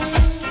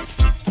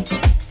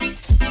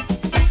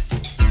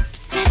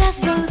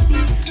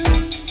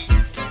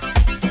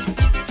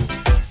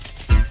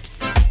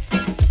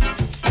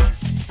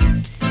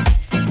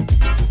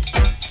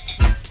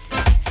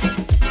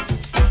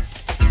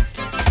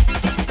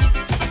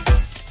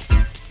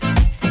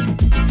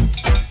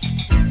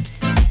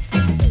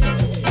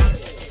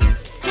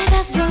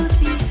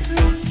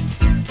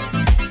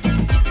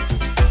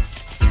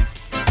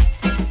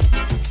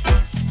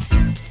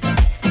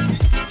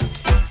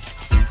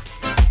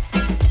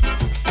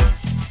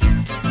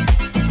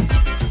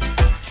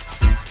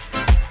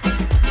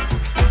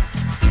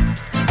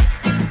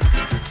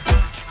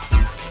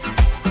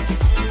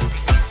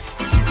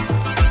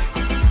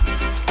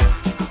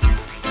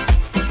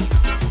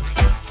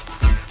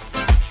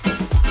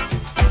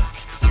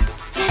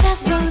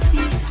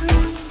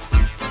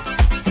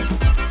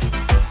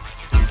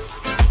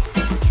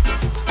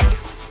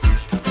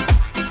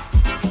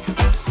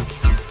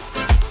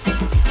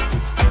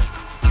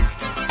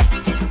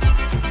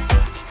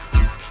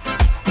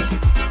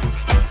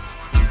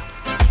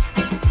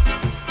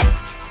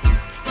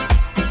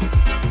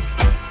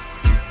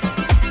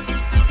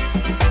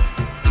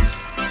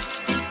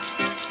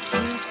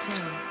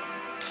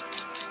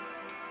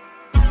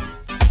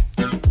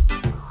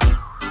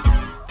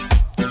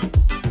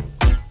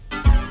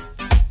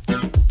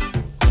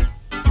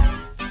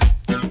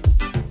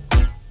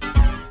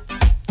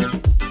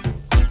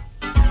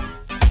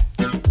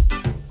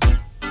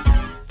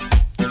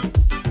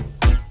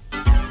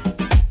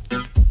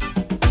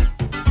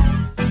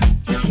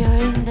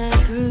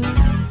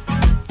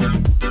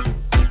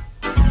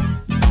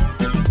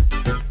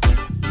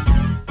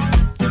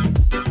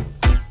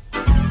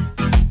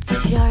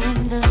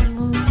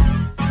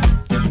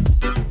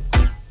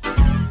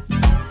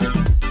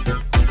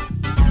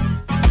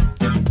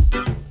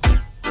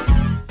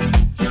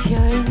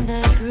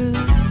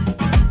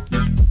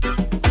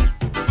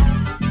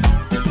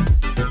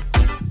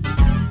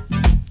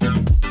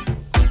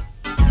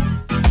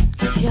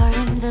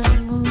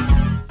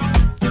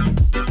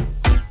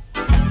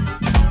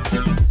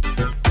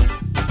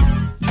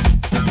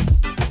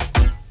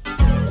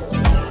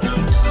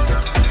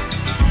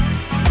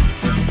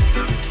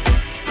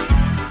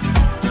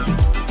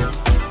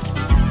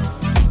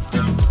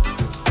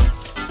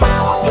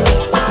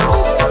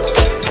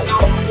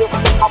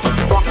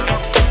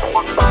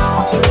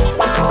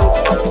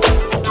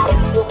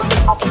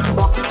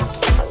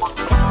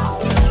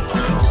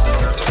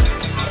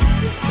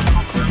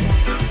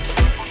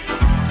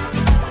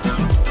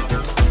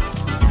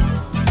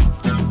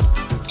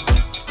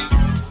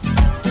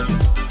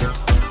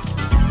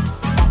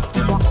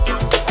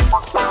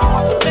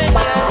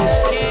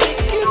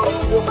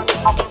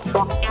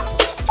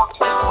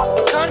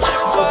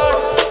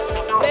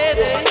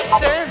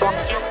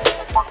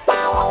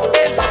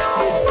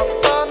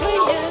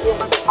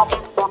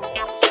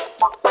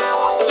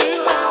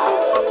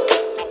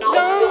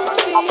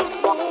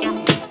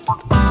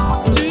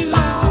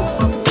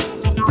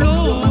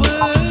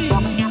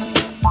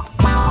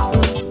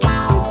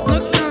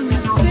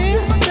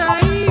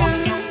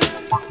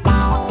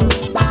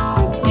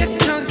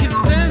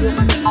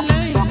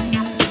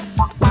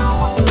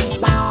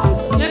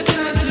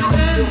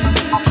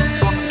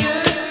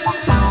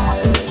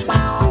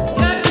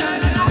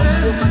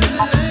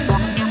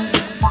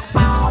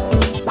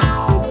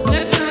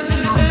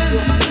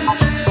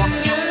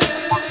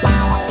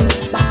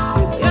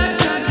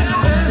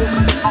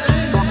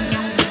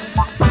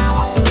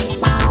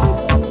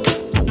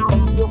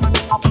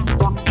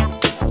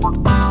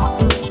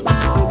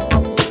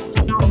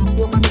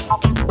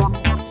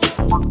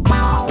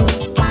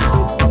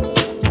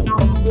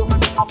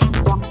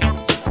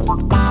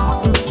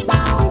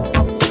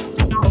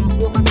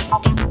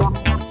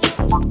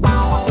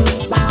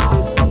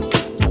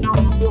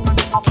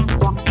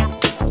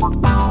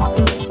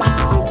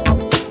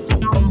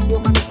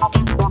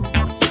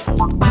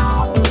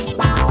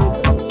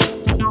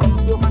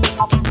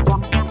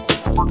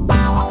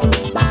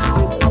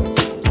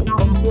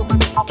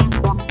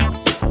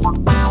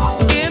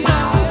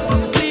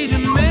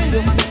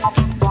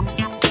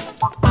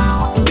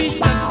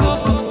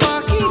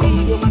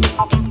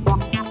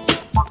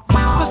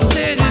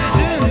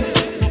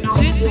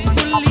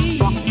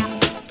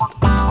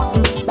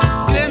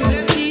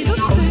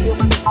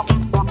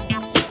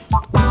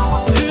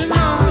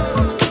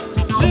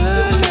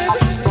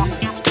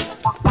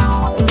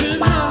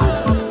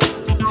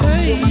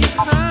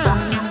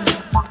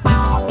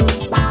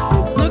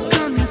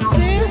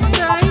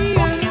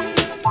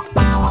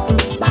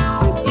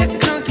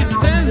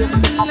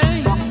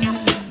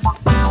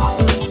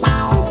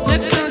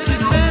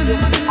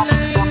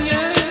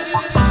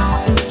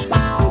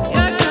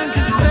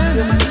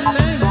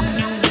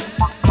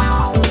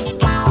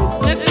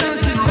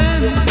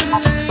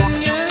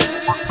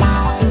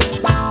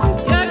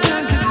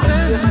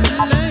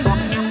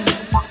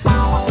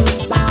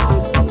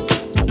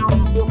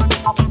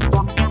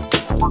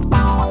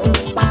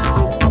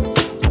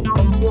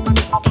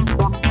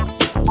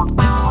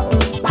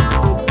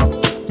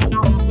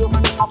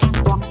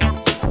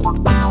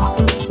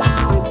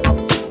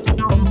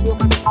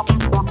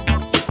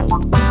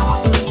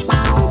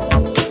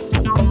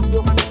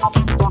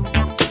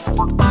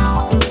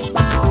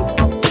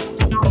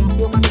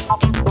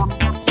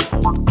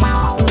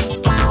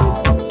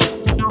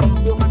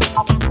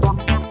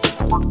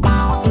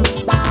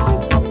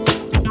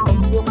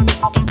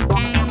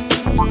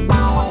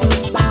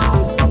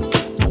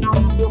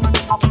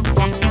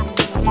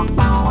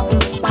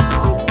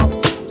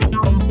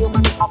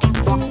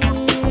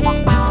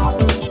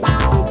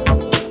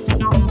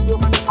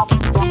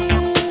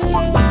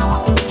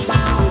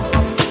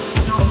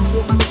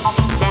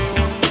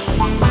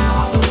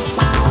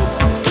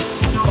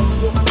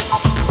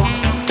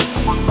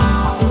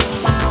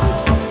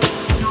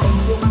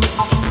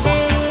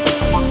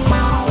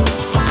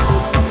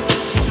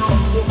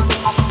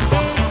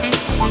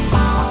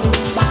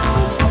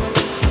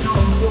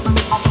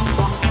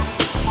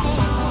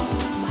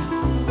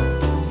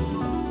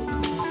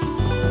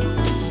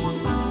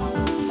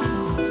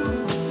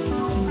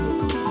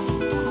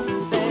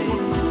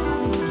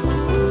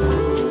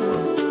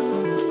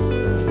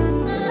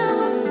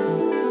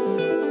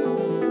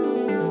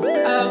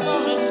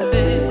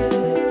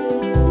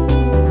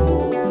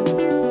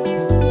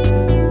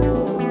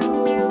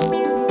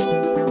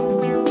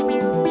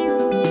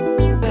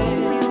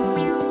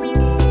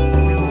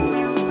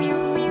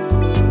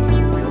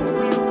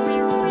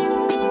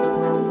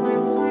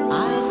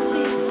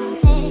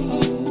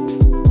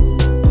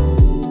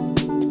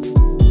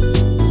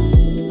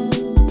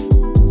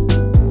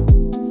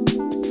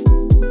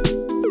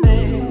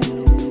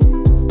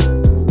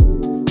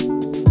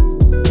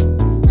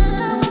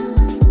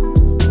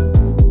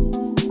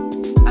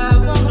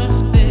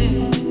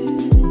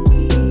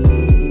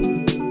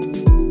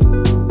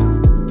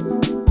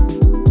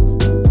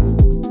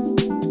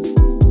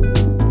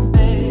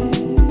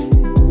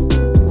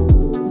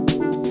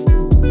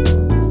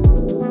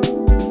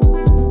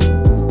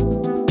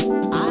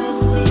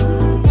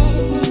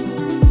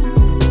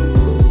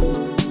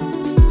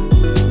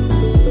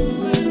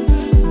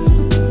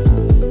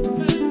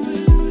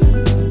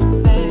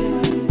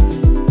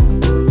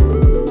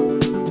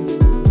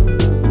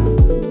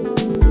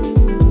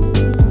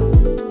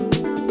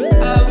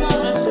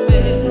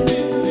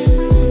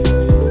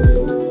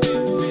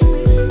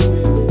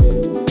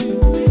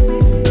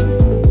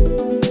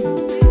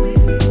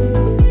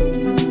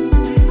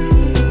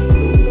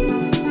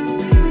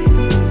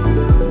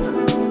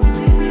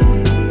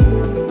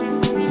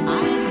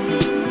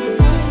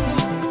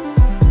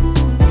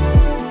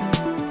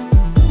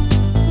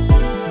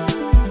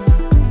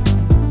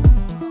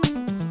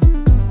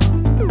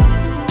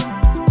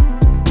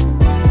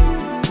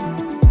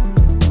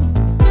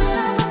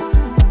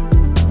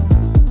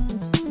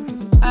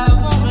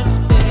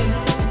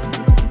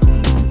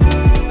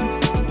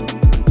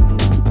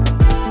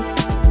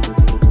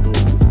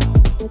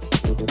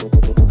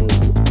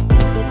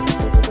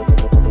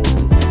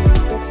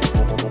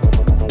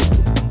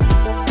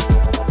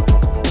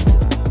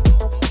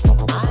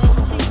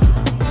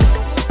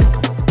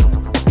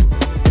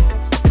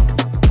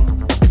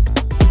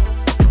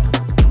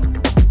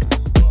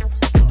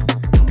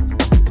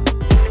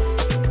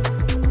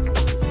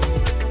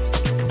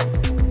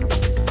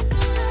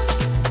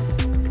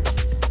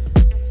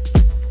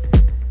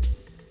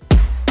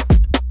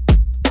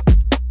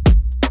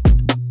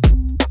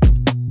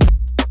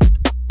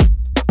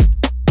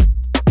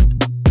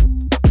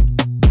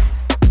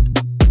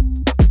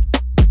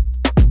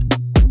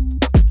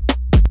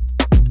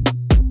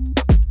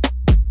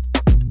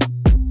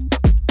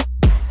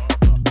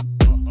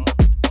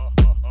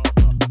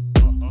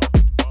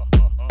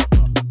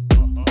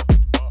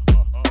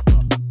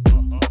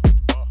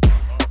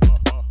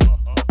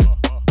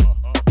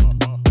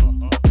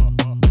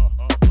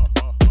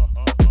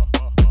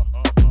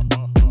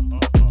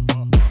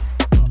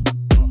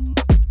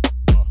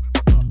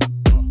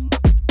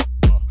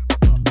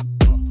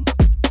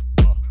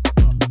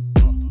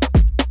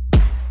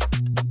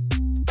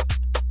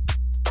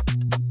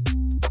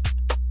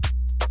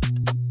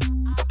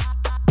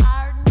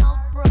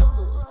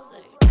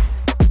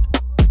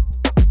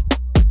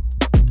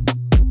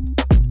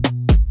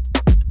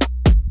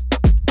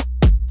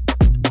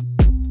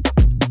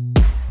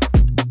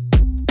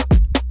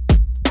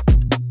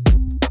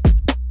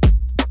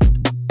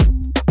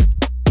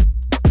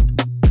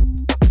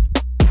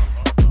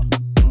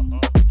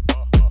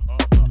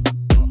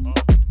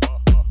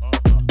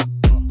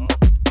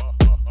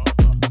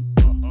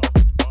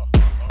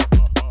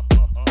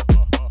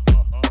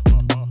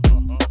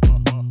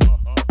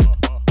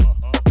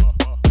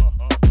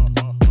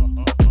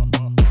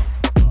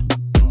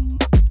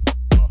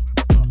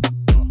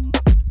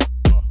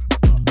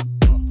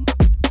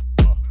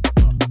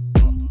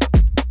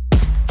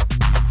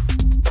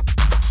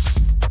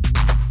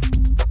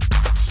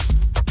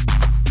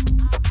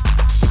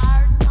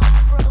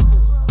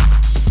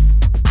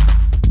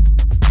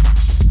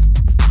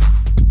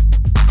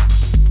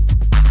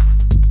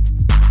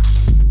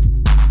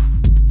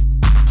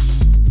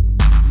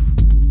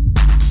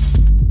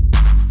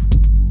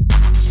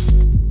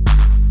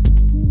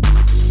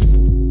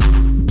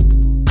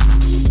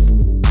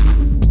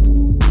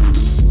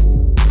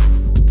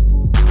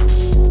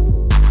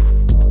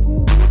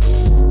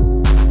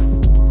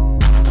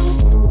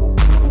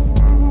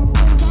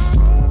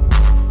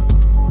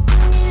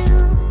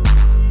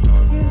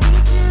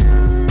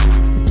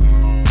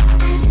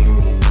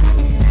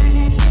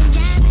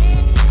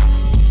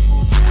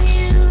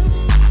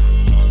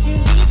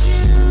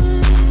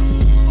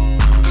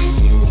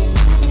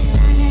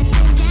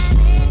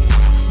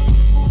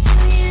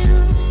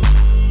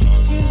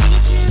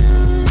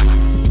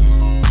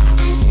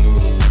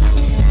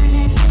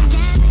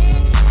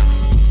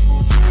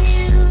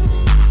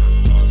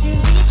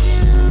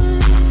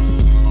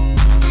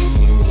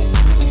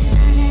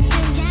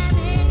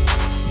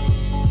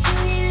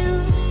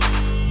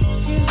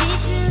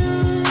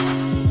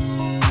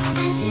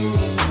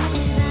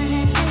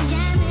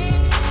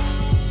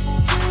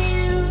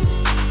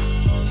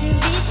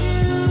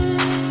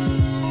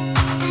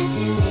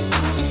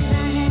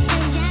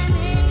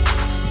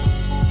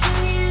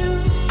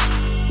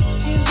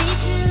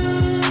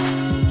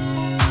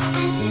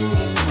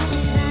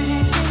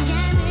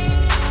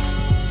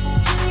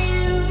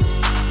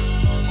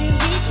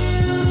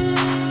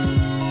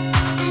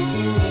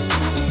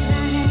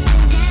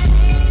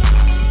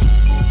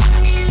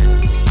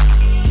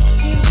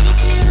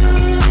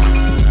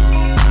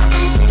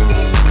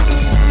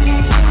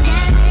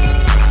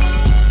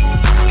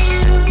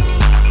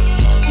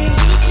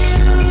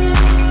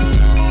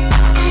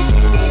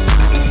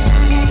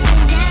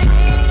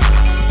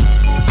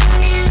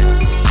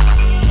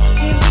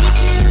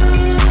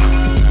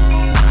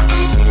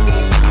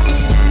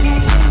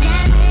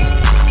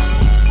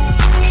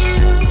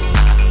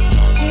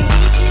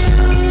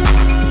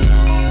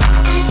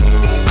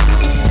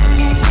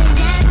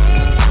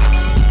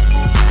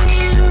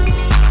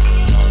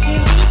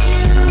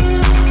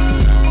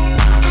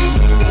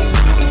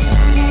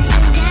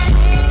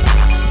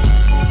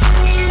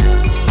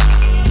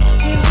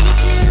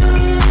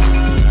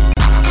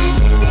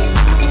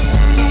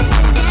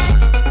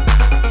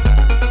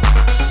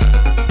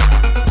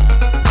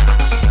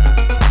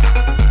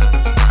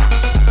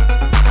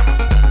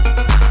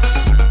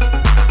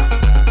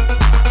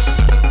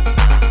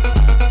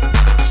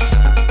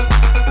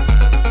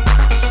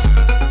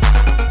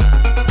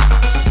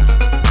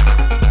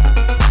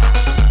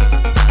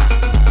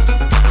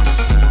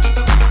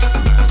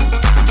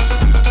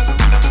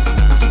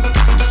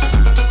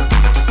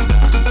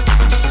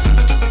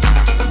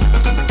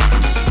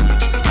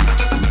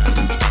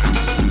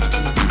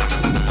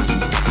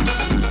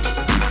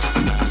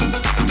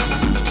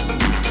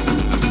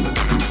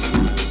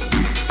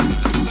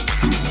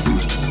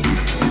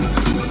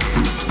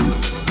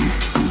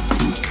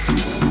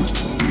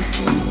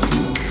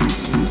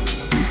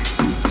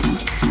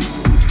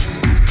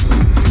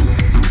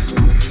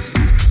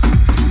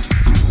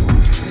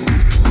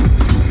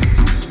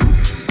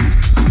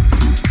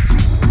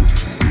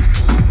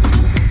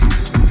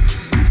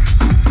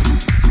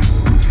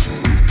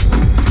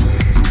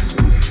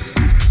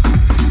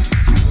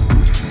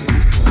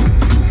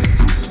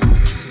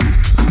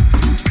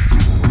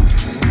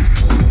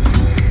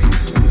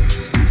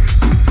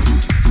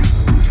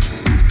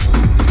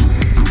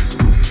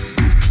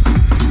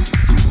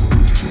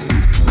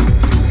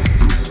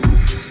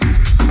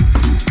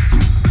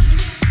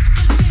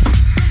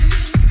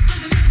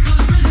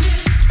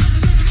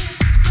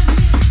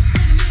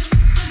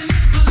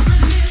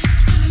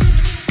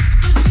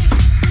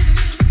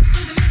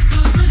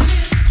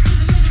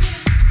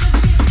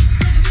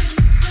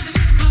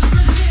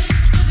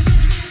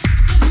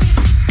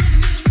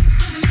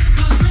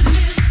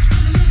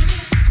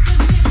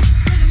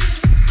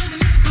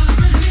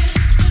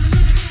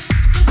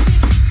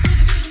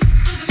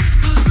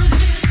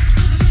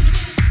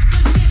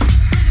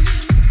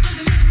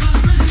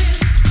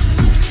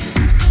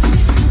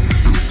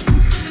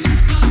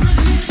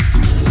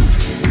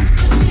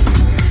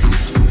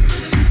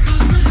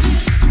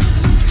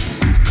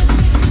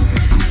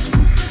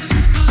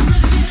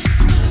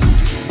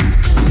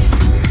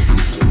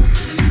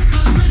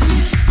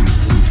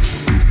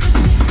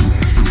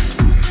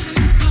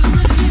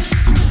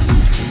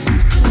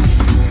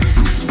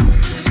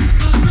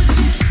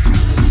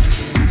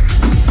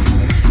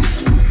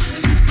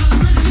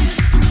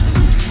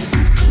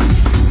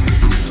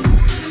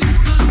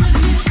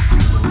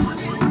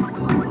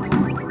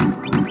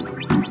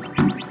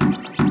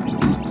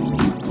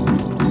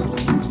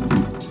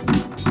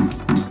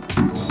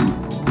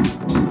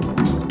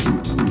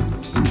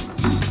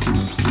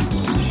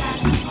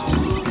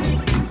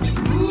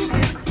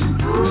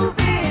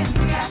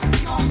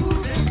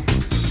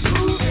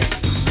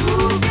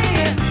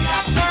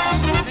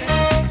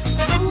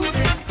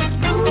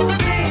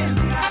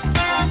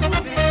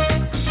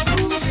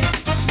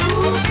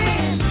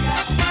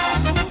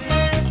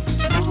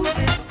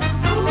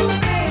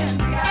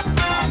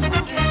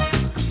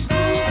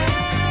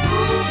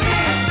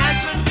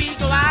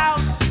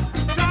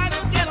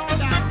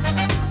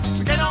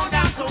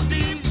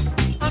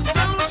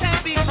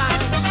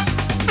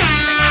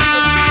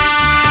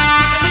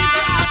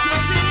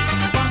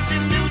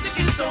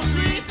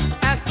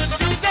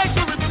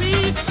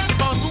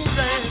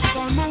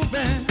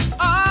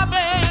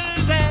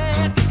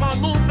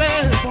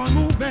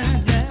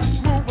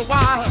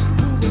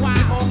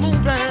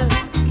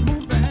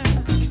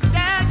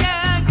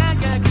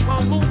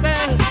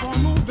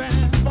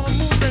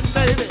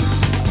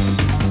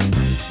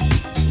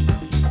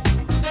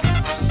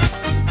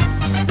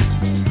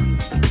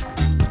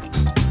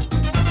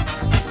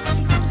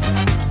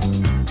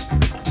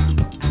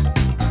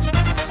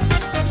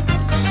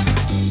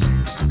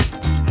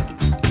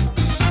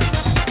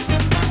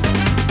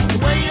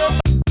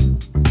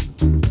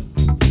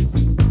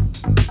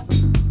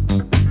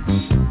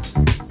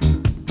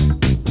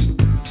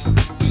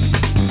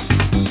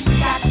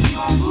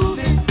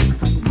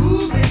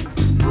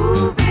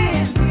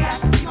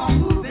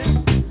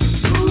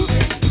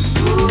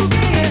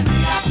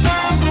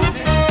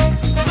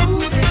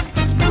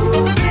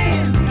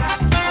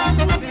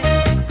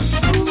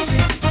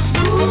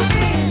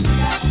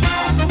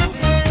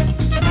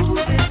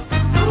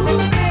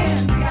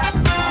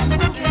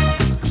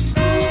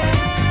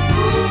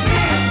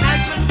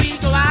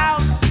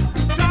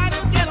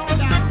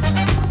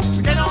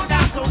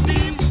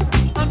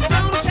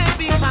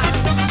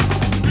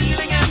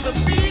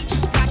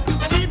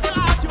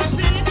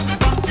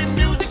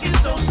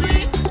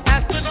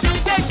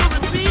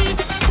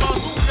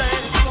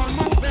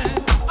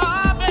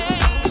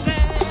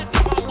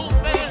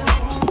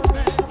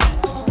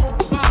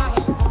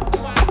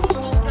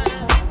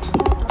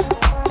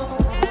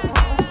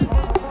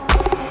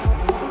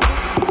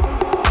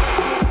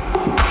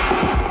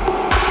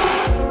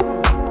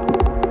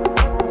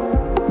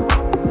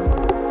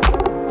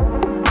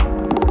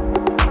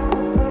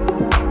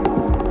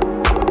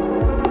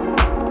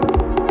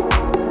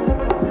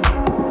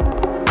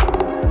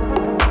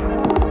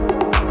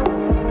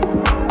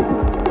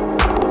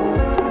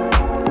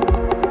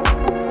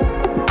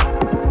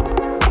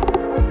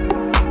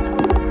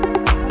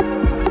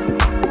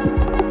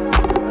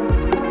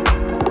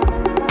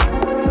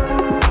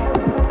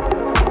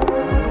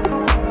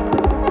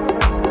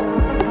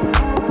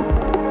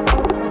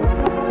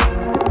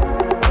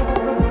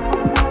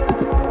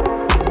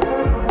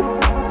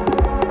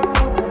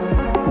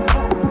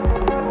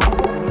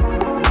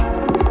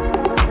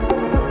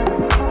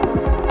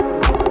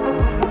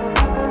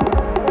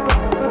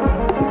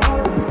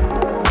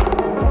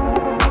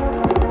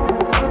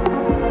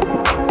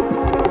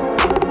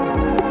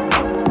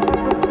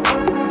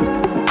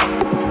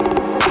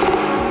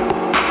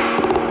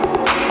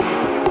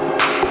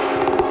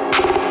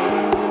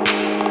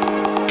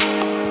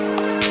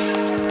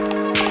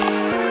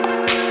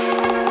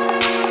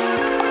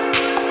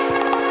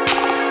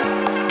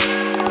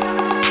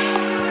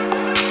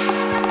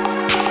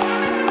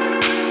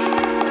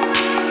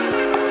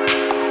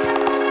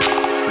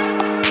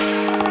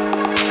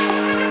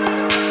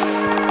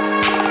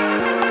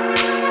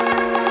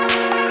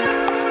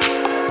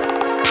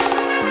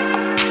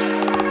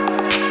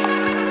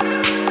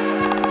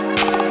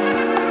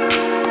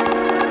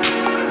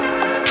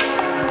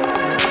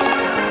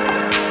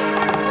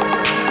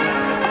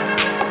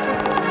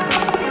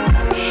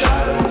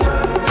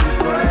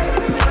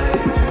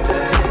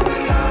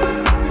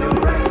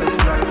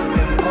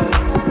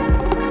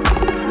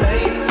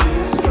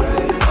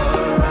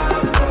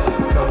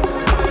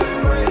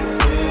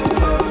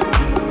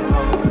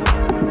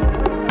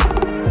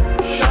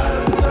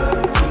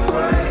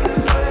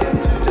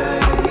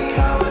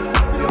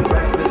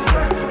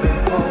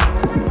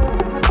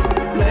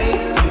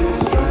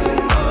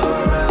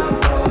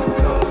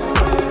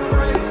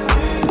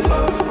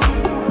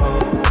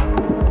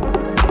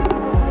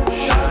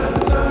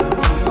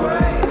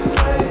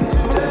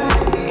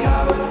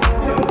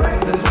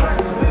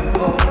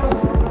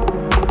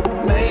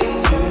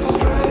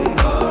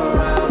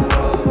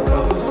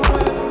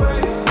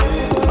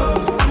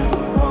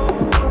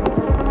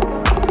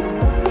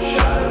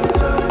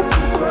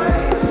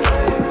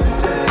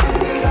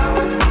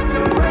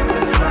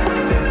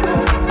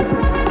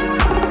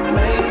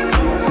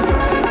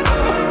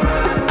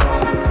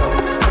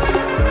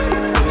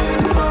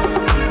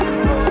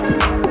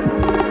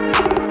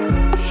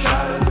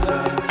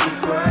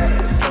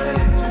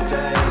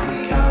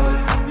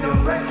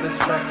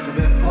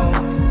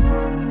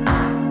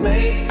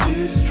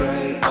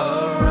stray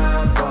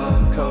around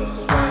both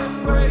coasts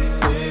when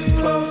grace is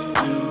close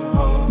to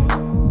home.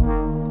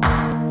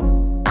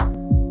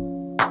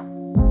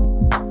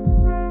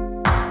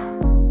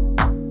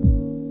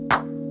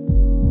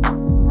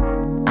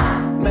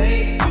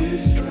 Made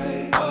to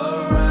stray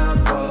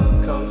around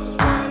both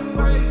coasts when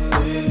grace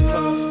is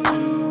close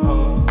to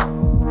home.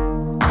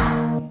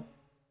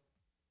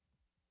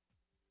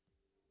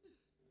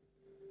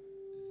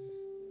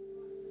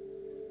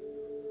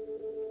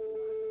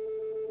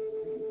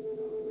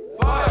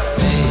 Fire!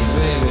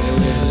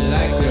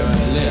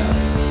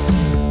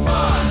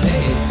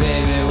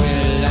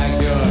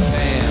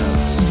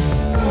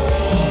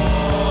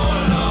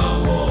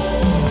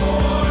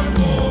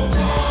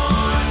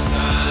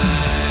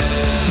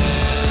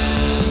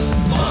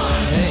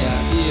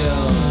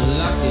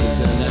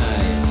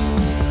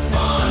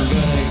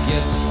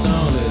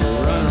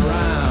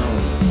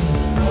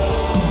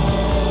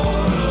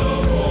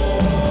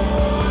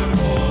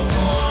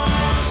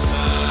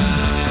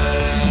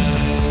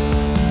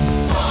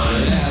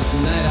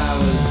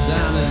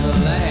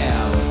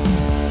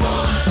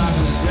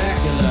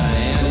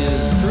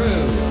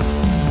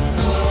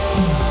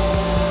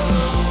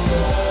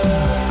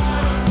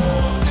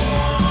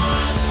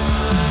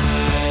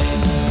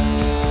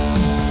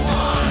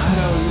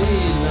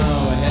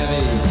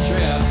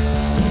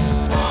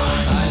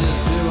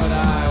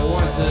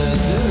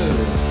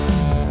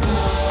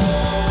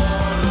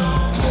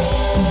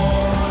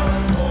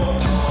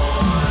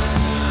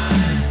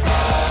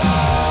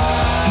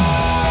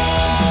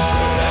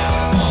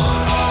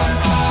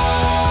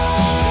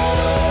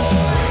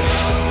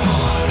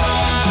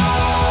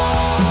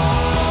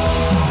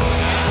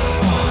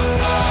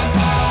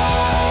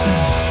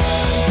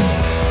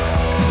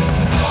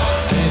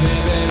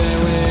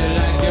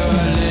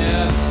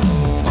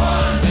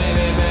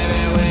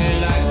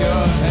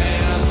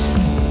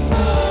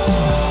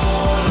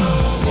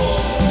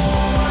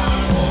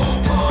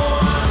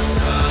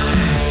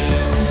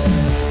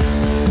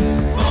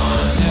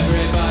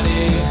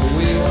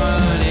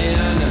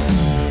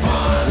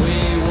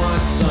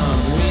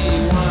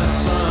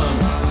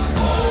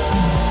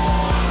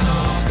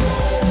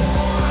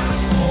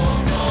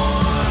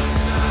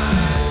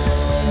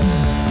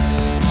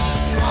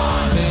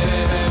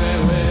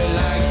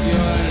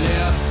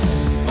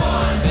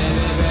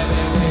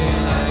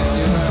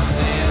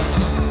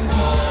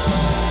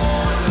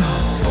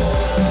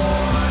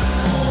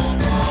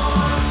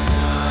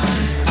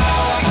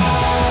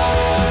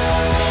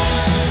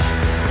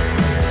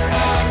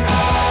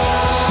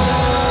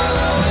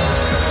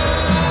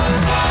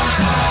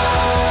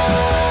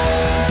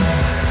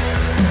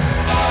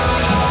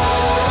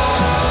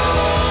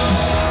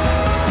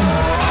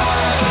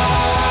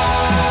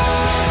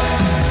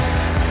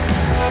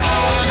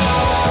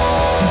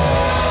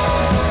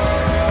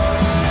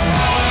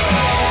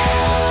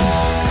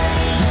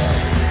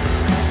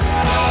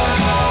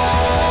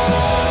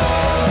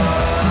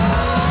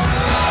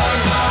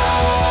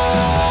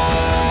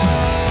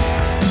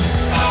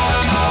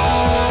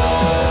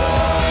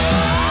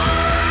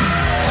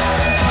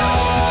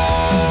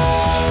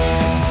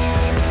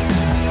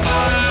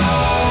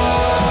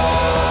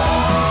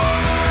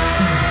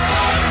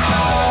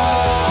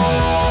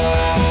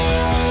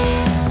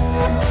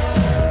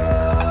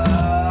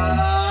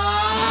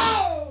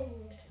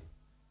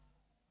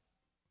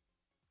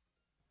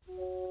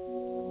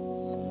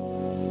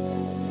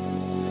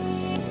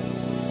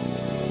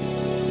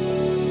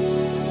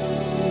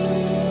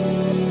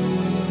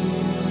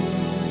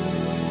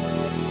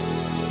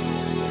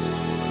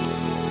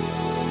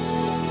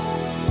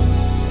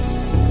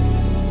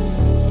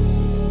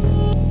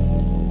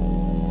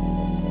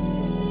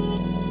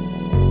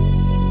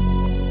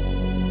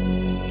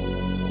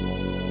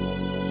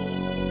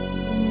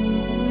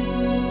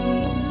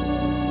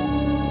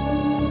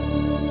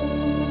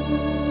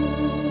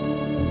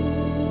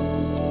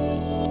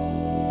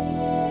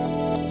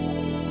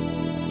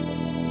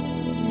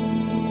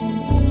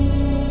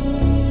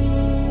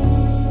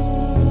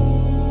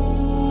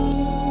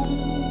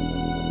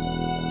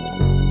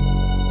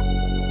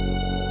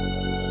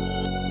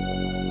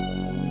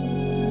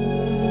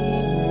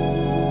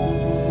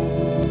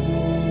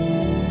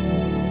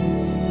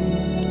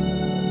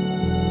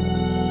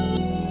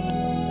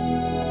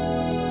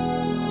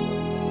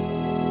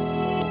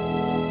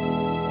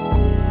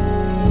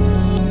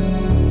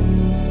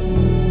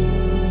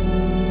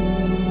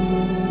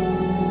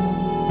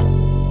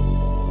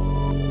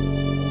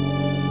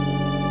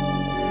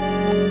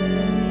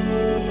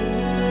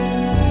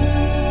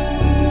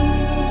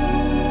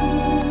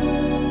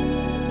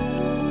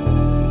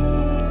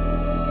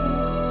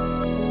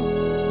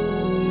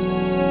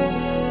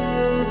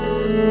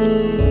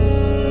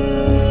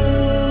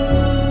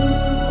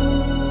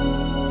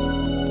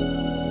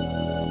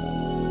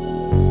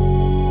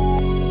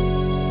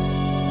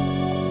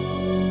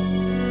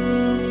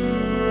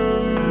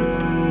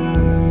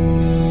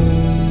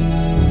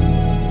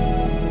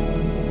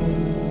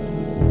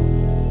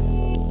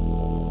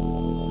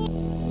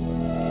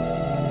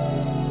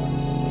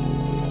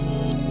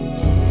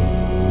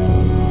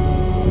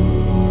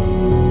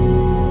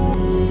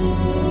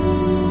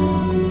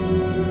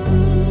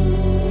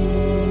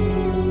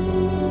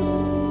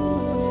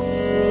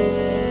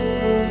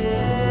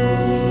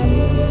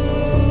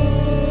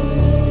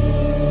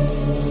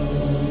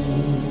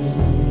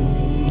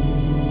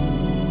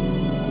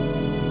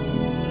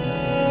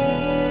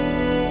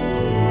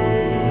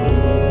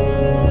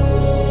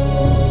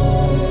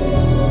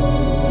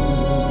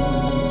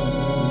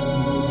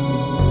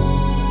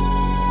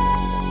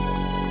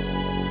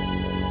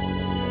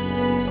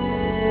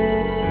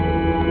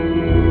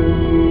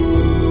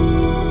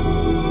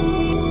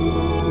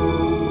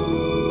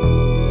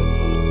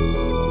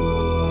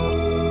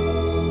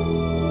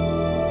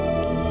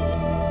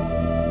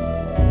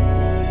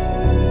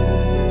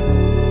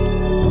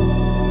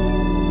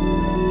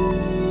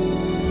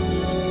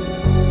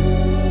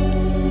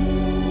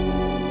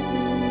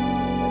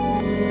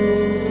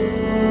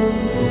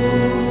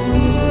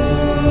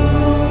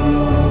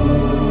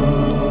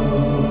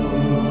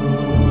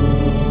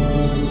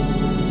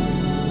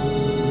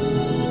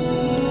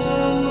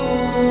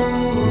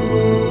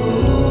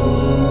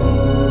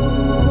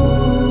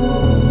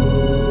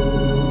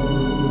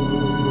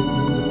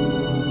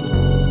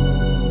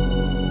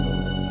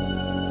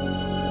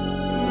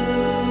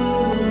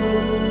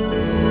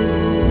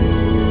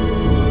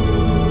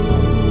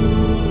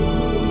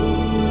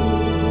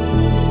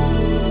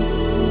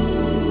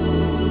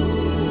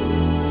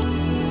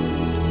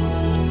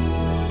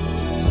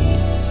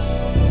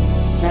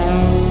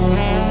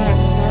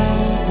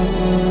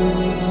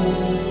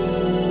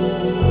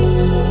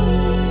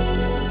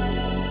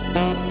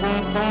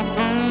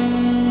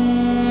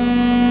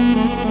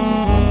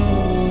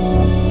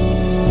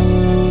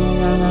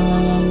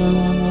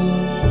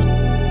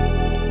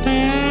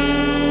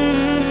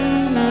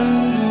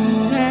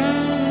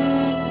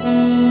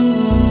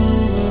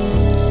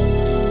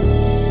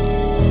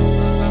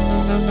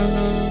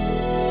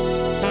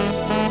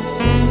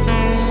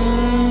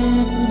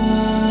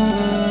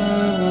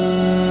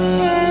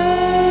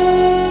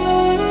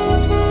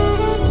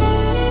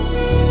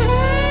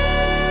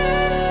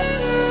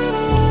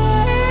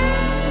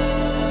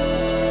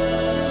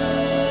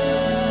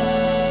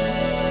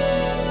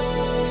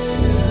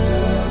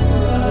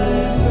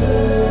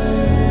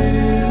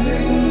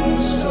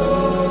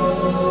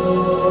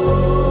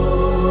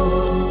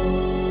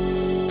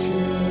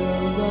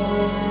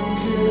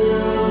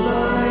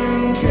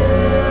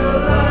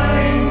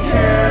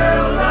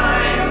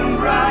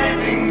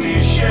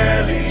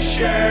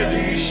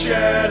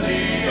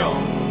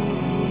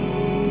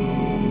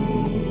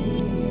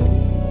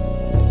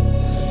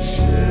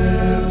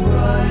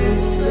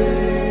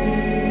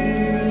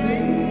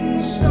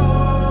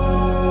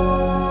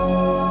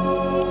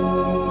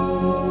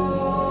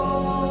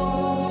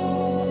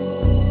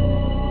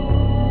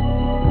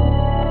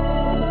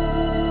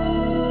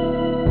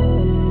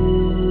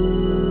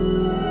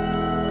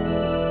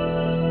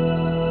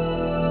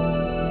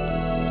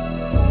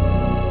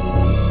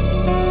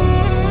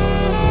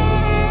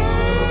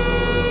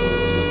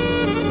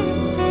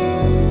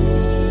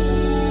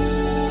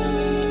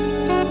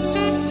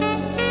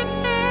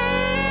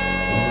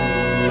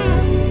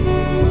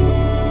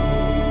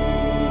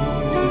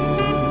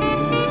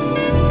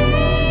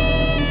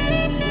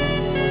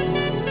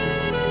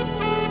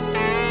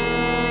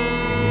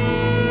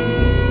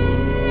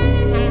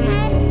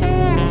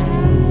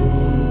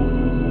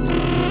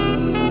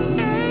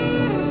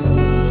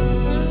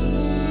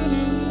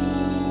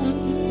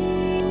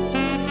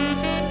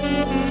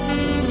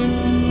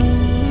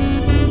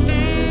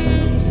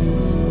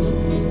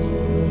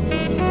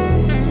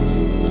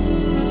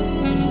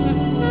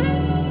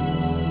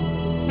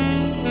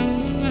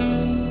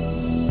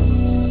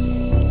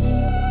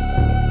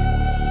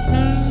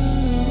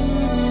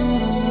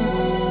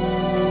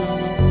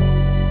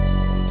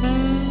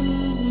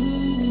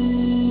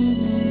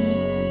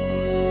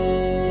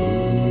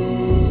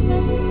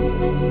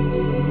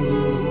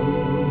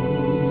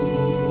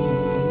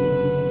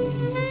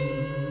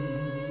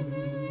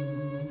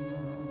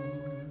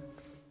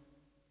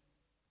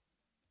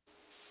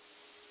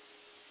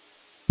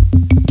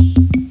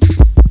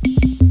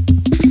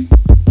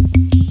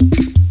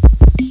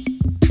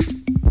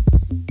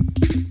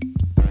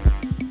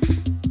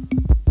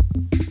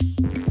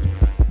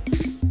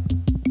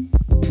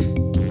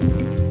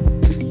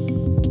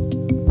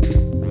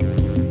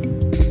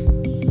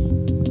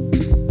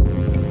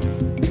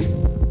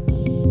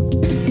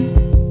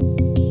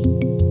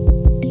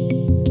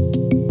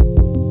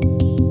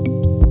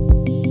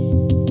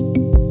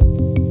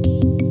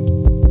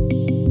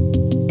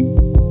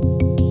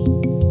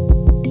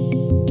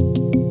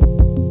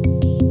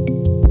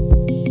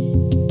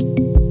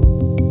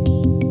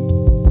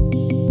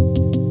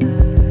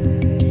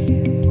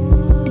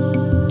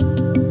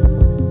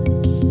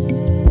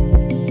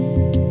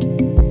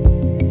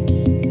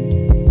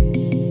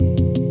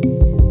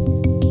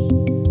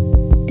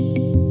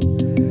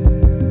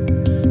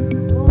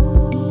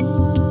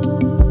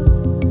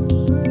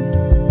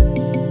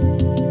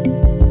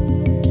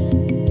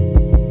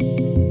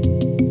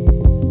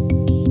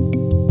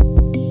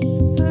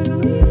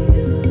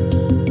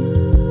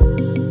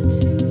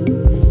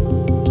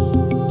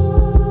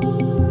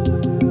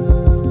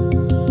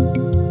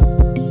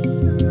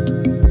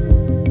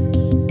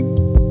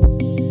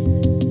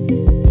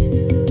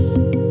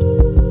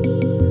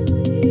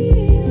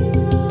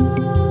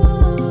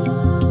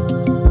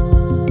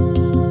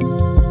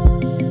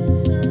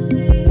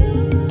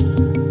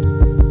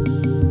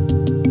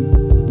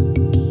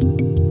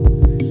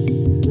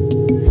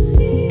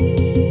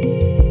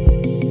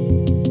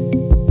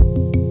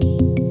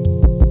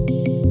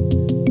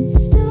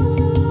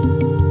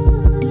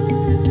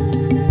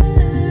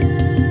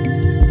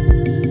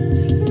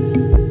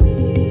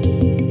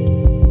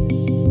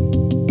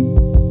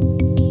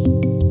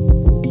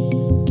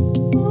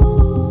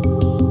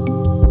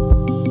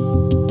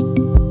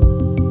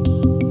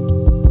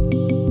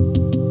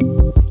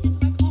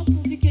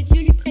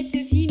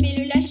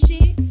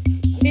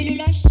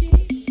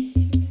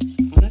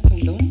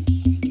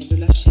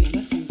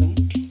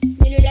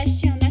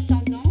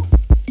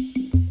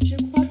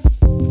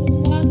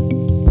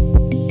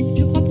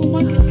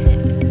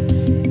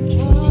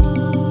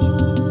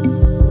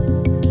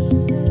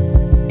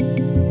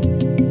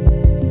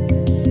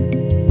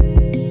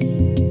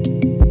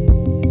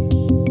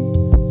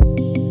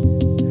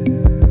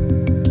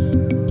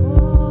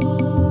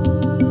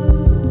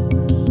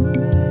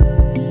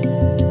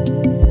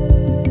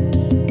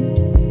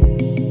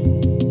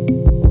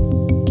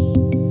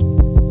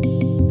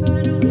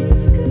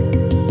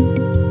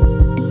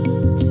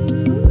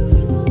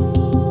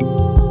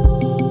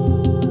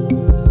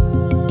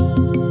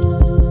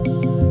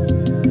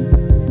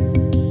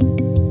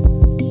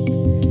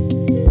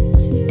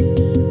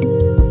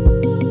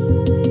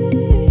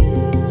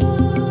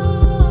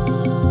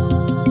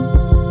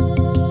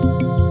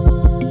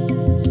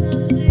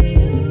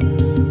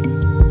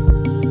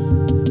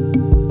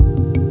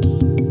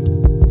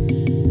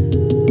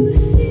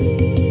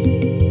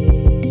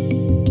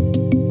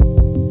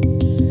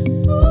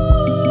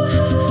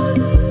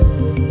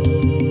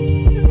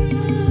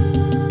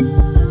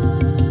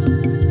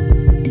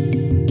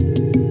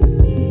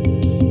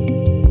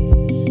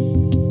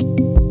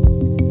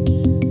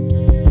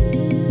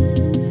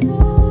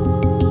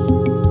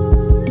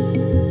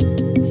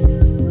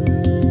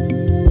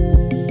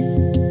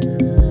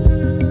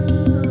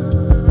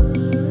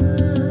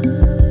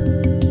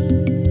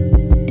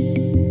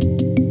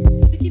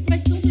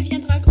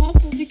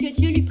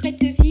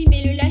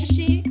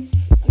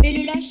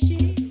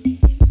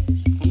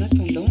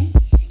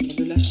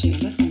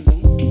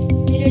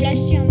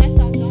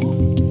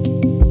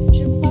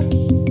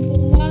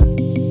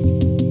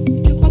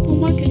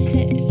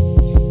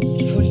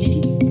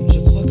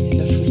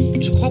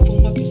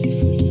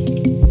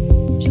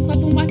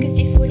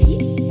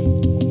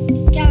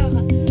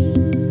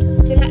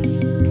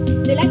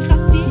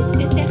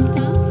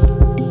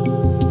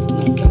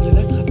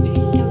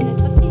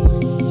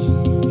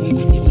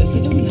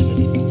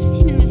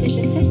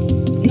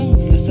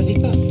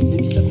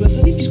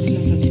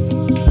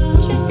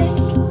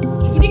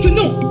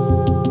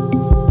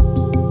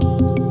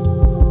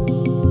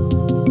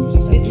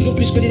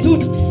 plus que les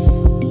autres.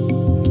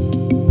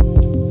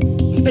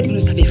 En fait, vous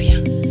ne savez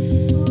rien.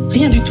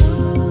 Rien du tout.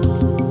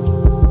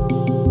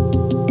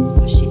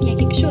 Moi, je sais bien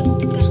quelque chose en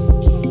tout cas.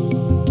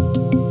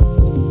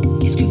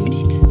 Qu'est-ce que vous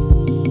dites?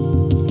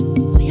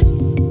 Rien.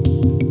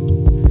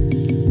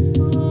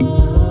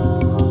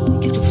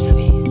 Qu'est-ce que vous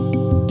savez?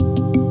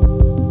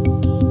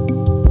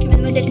 Que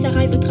mademoiselle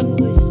Sarah est votre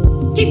amoureuse.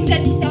 Qui vous a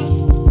dit ça?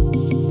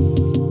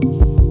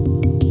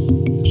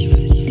 Qui vous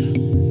a dit ça?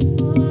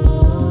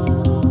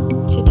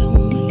 C'est un mot,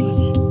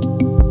 mademoiselle.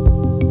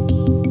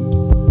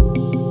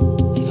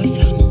 C'est votre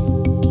serment.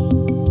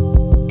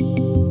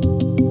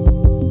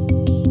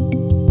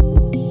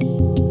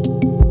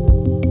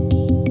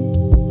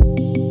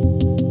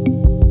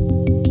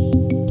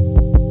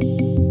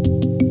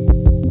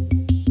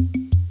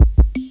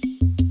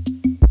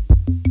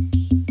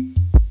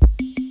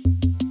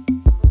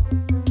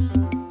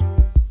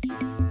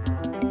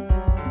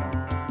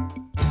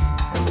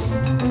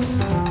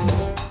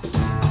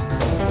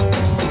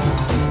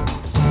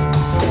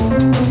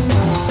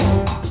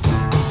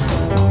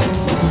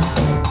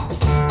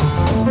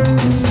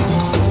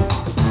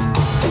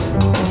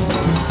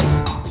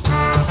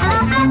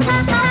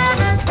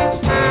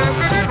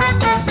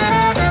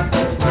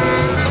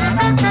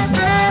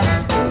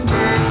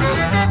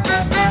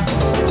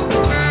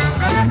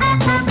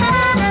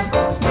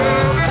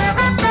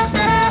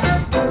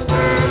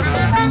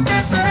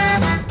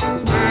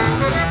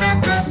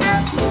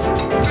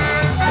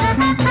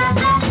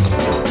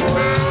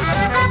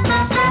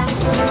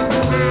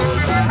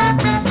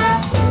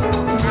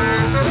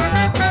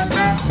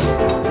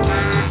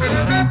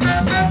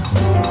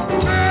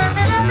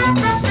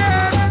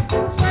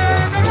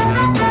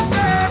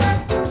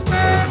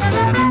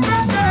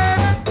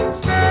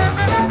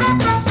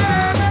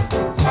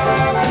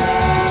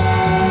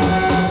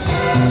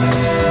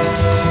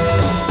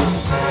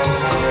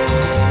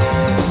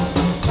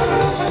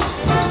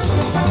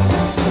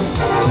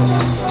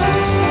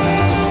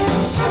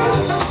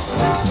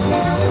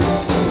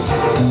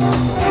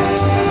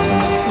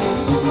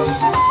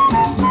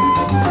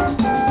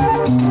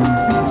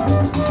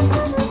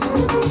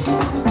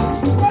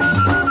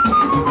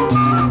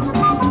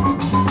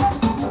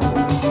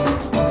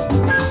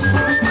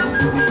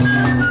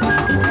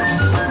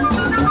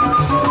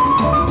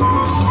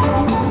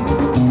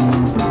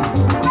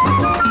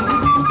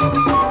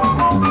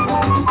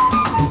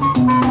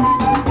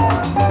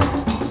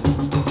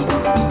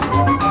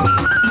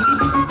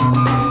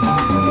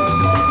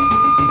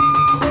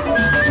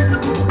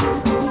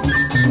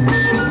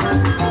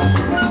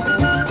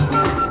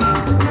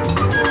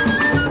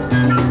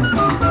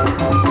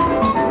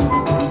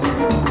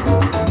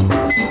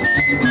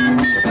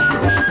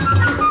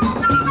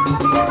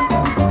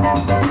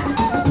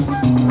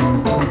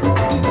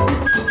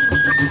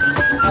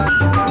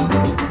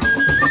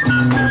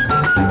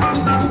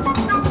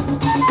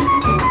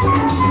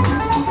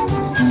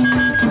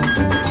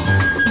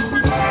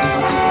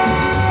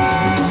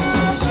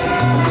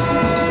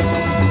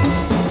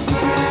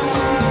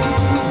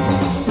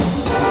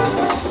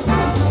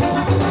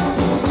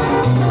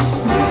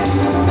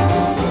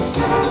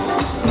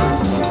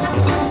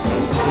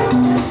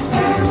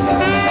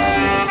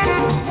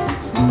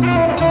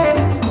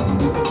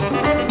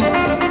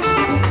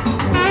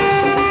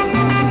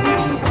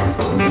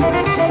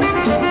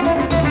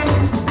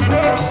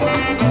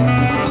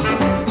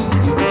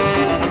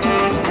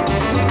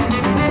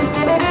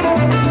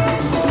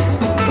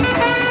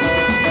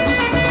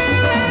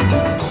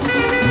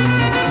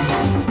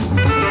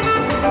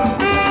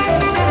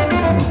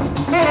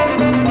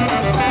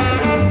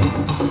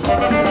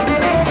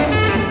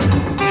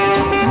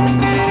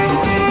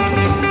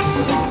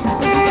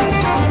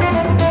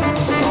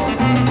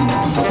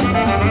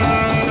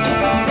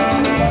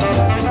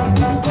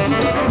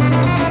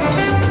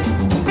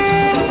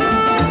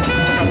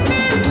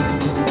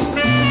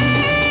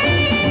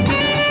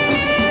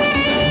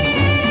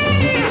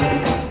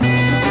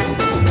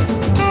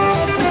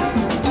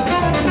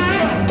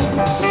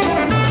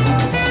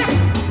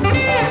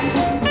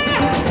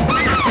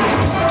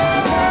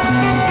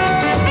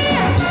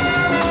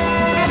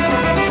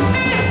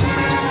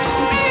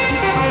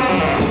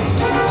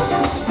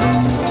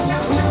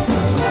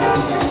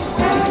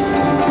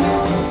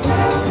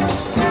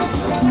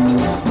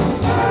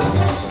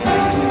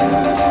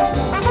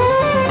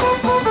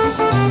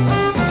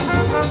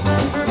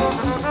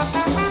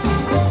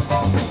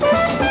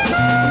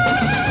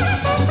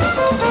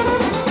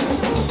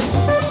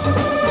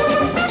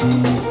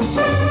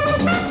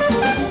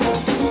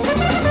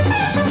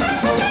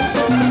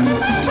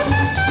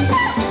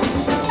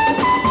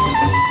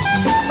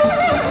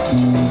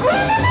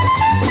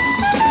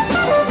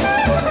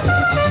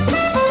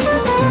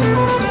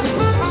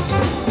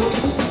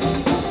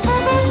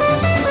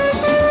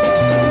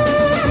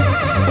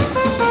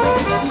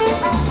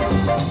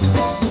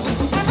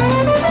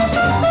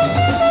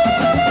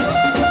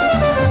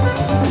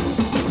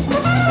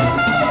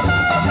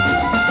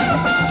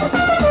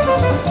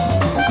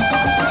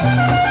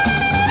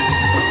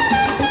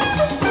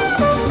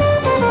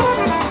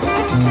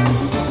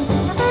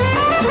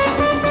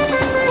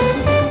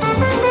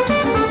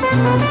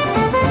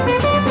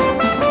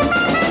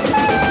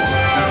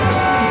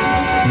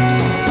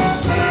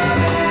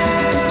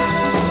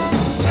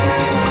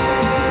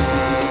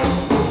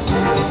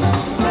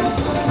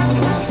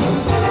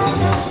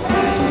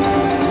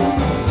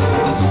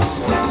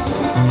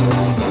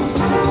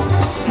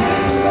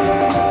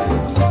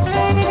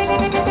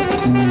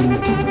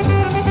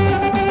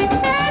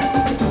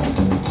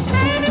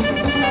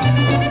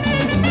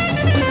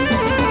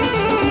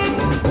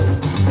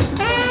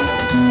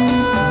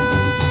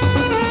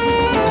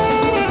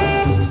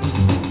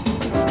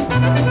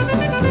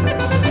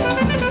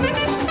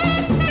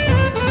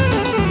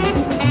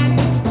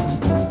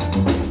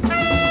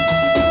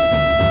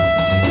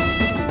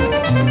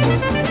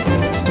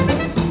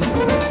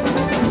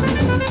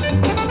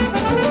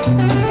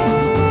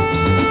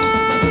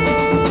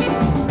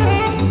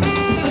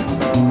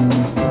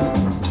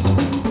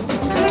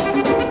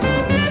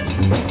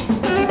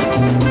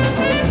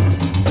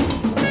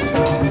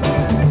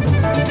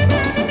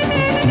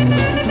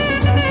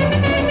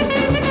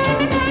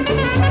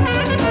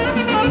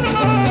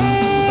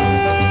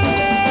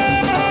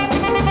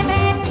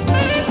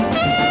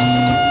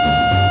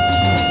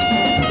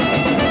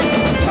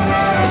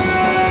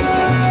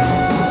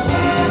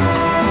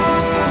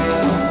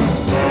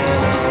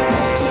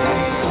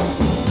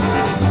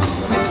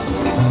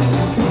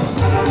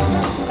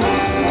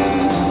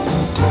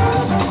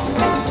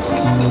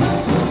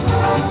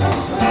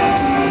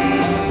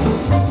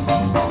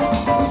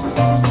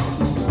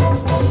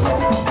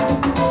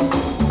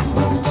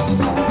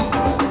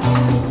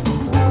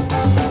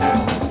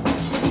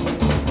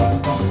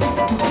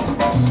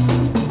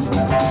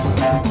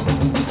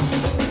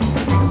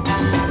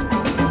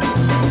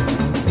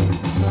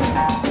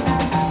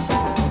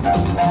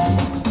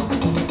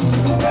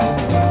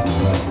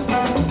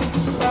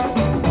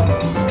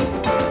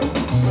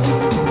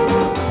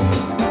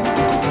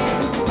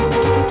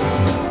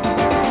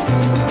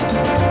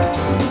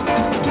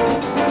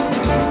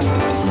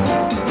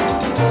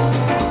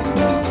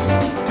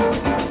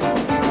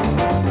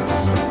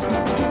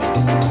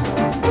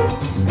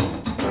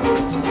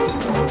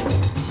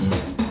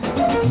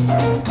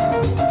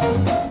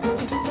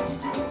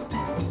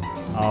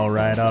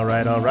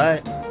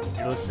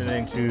 You're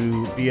listening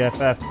to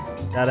BFF.FM,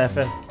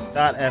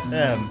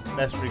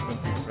 best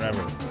frequencies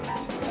forever.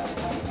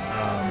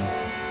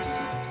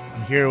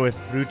 I'm here with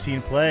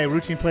Routine Play.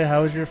 Routine Play,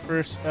 how was your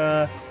first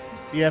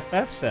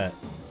BFF set?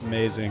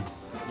 Amazing.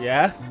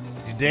 Yeah?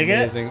 Did you dig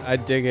Amazing. I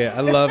dig it.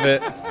 I love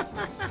it.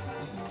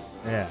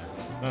 Yeah.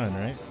 Fun,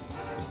 right?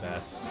 The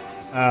best.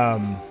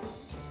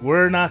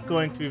 We're not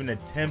going to even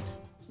attempt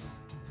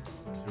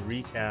to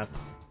recap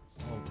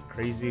all the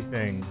crazy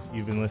things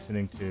you've been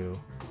listening to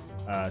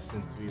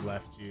since we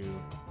left you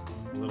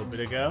a little bit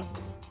ago.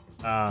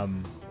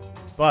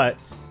 But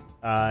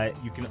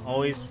you can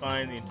always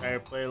find the entire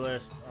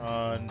playlist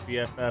on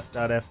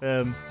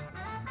BFF.FM.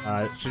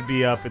 It should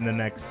be up in the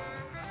next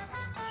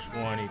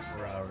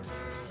 24 hours or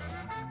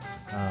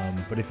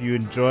so. But if you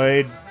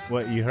enjoyed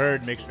what you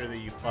heard, make sure that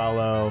you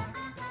follow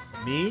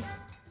me,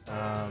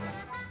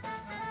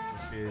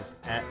 which is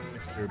at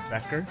Mr.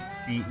 Becker,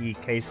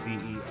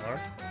 BEKCER.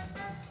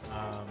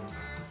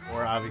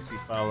 Or obviously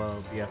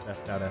follow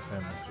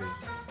BFF.FM, which is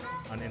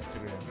on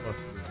Instagram, both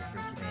of those are for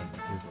Instagram,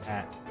 which is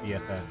at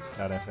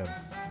BFF.FM. Do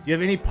you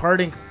have any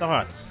parting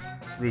thoughts,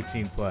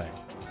 Routine Play?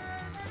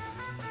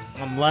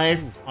 On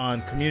life,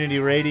 on community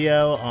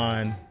radio,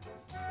 on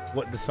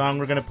what the song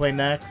we're going to play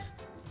next?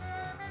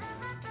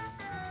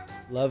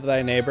 Love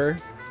thy neighbor.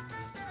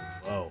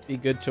 Whoa. Be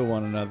good to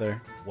one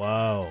another.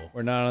 Whoa.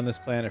 We're not on this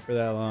planet for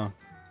that long.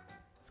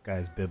 This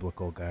guy's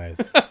biblical, guys.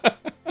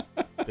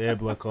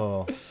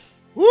 Biblical.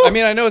 Woo! I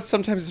mean, I know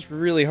sometimes it's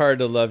really hard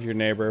to love your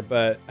neighbor,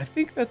 but I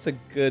think that's a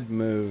good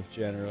move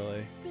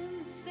generally.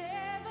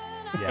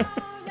 Yeah.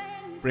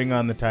 Bring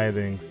on the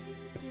tithings.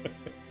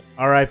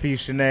 R.I.P.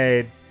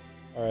 Sinead.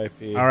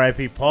 R.I.P.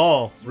 R.I.P.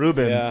 Paul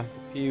Rubens. Yeah,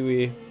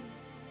 Pee-wee.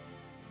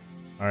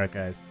 All right,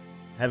 guys.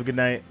 Have a good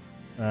night.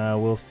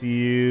 We'll see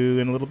you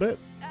in a little bit.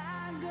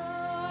 I go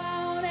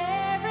out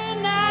every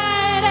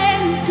night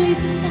and sleep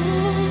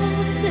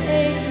all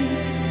day.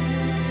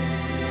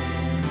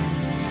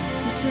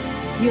 Since you took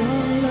your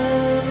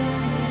love away,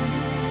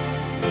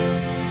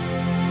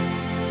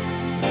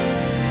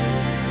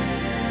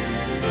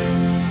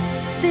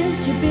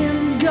 since you've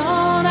been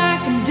gone, I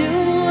can do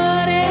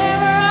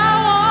whatever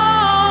I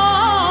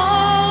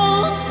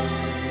want.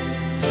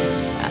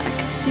 I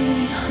can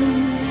see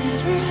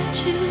whomever I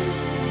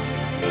choose.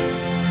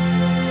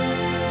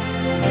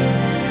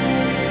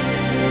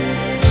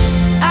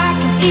 I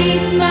can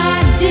eat my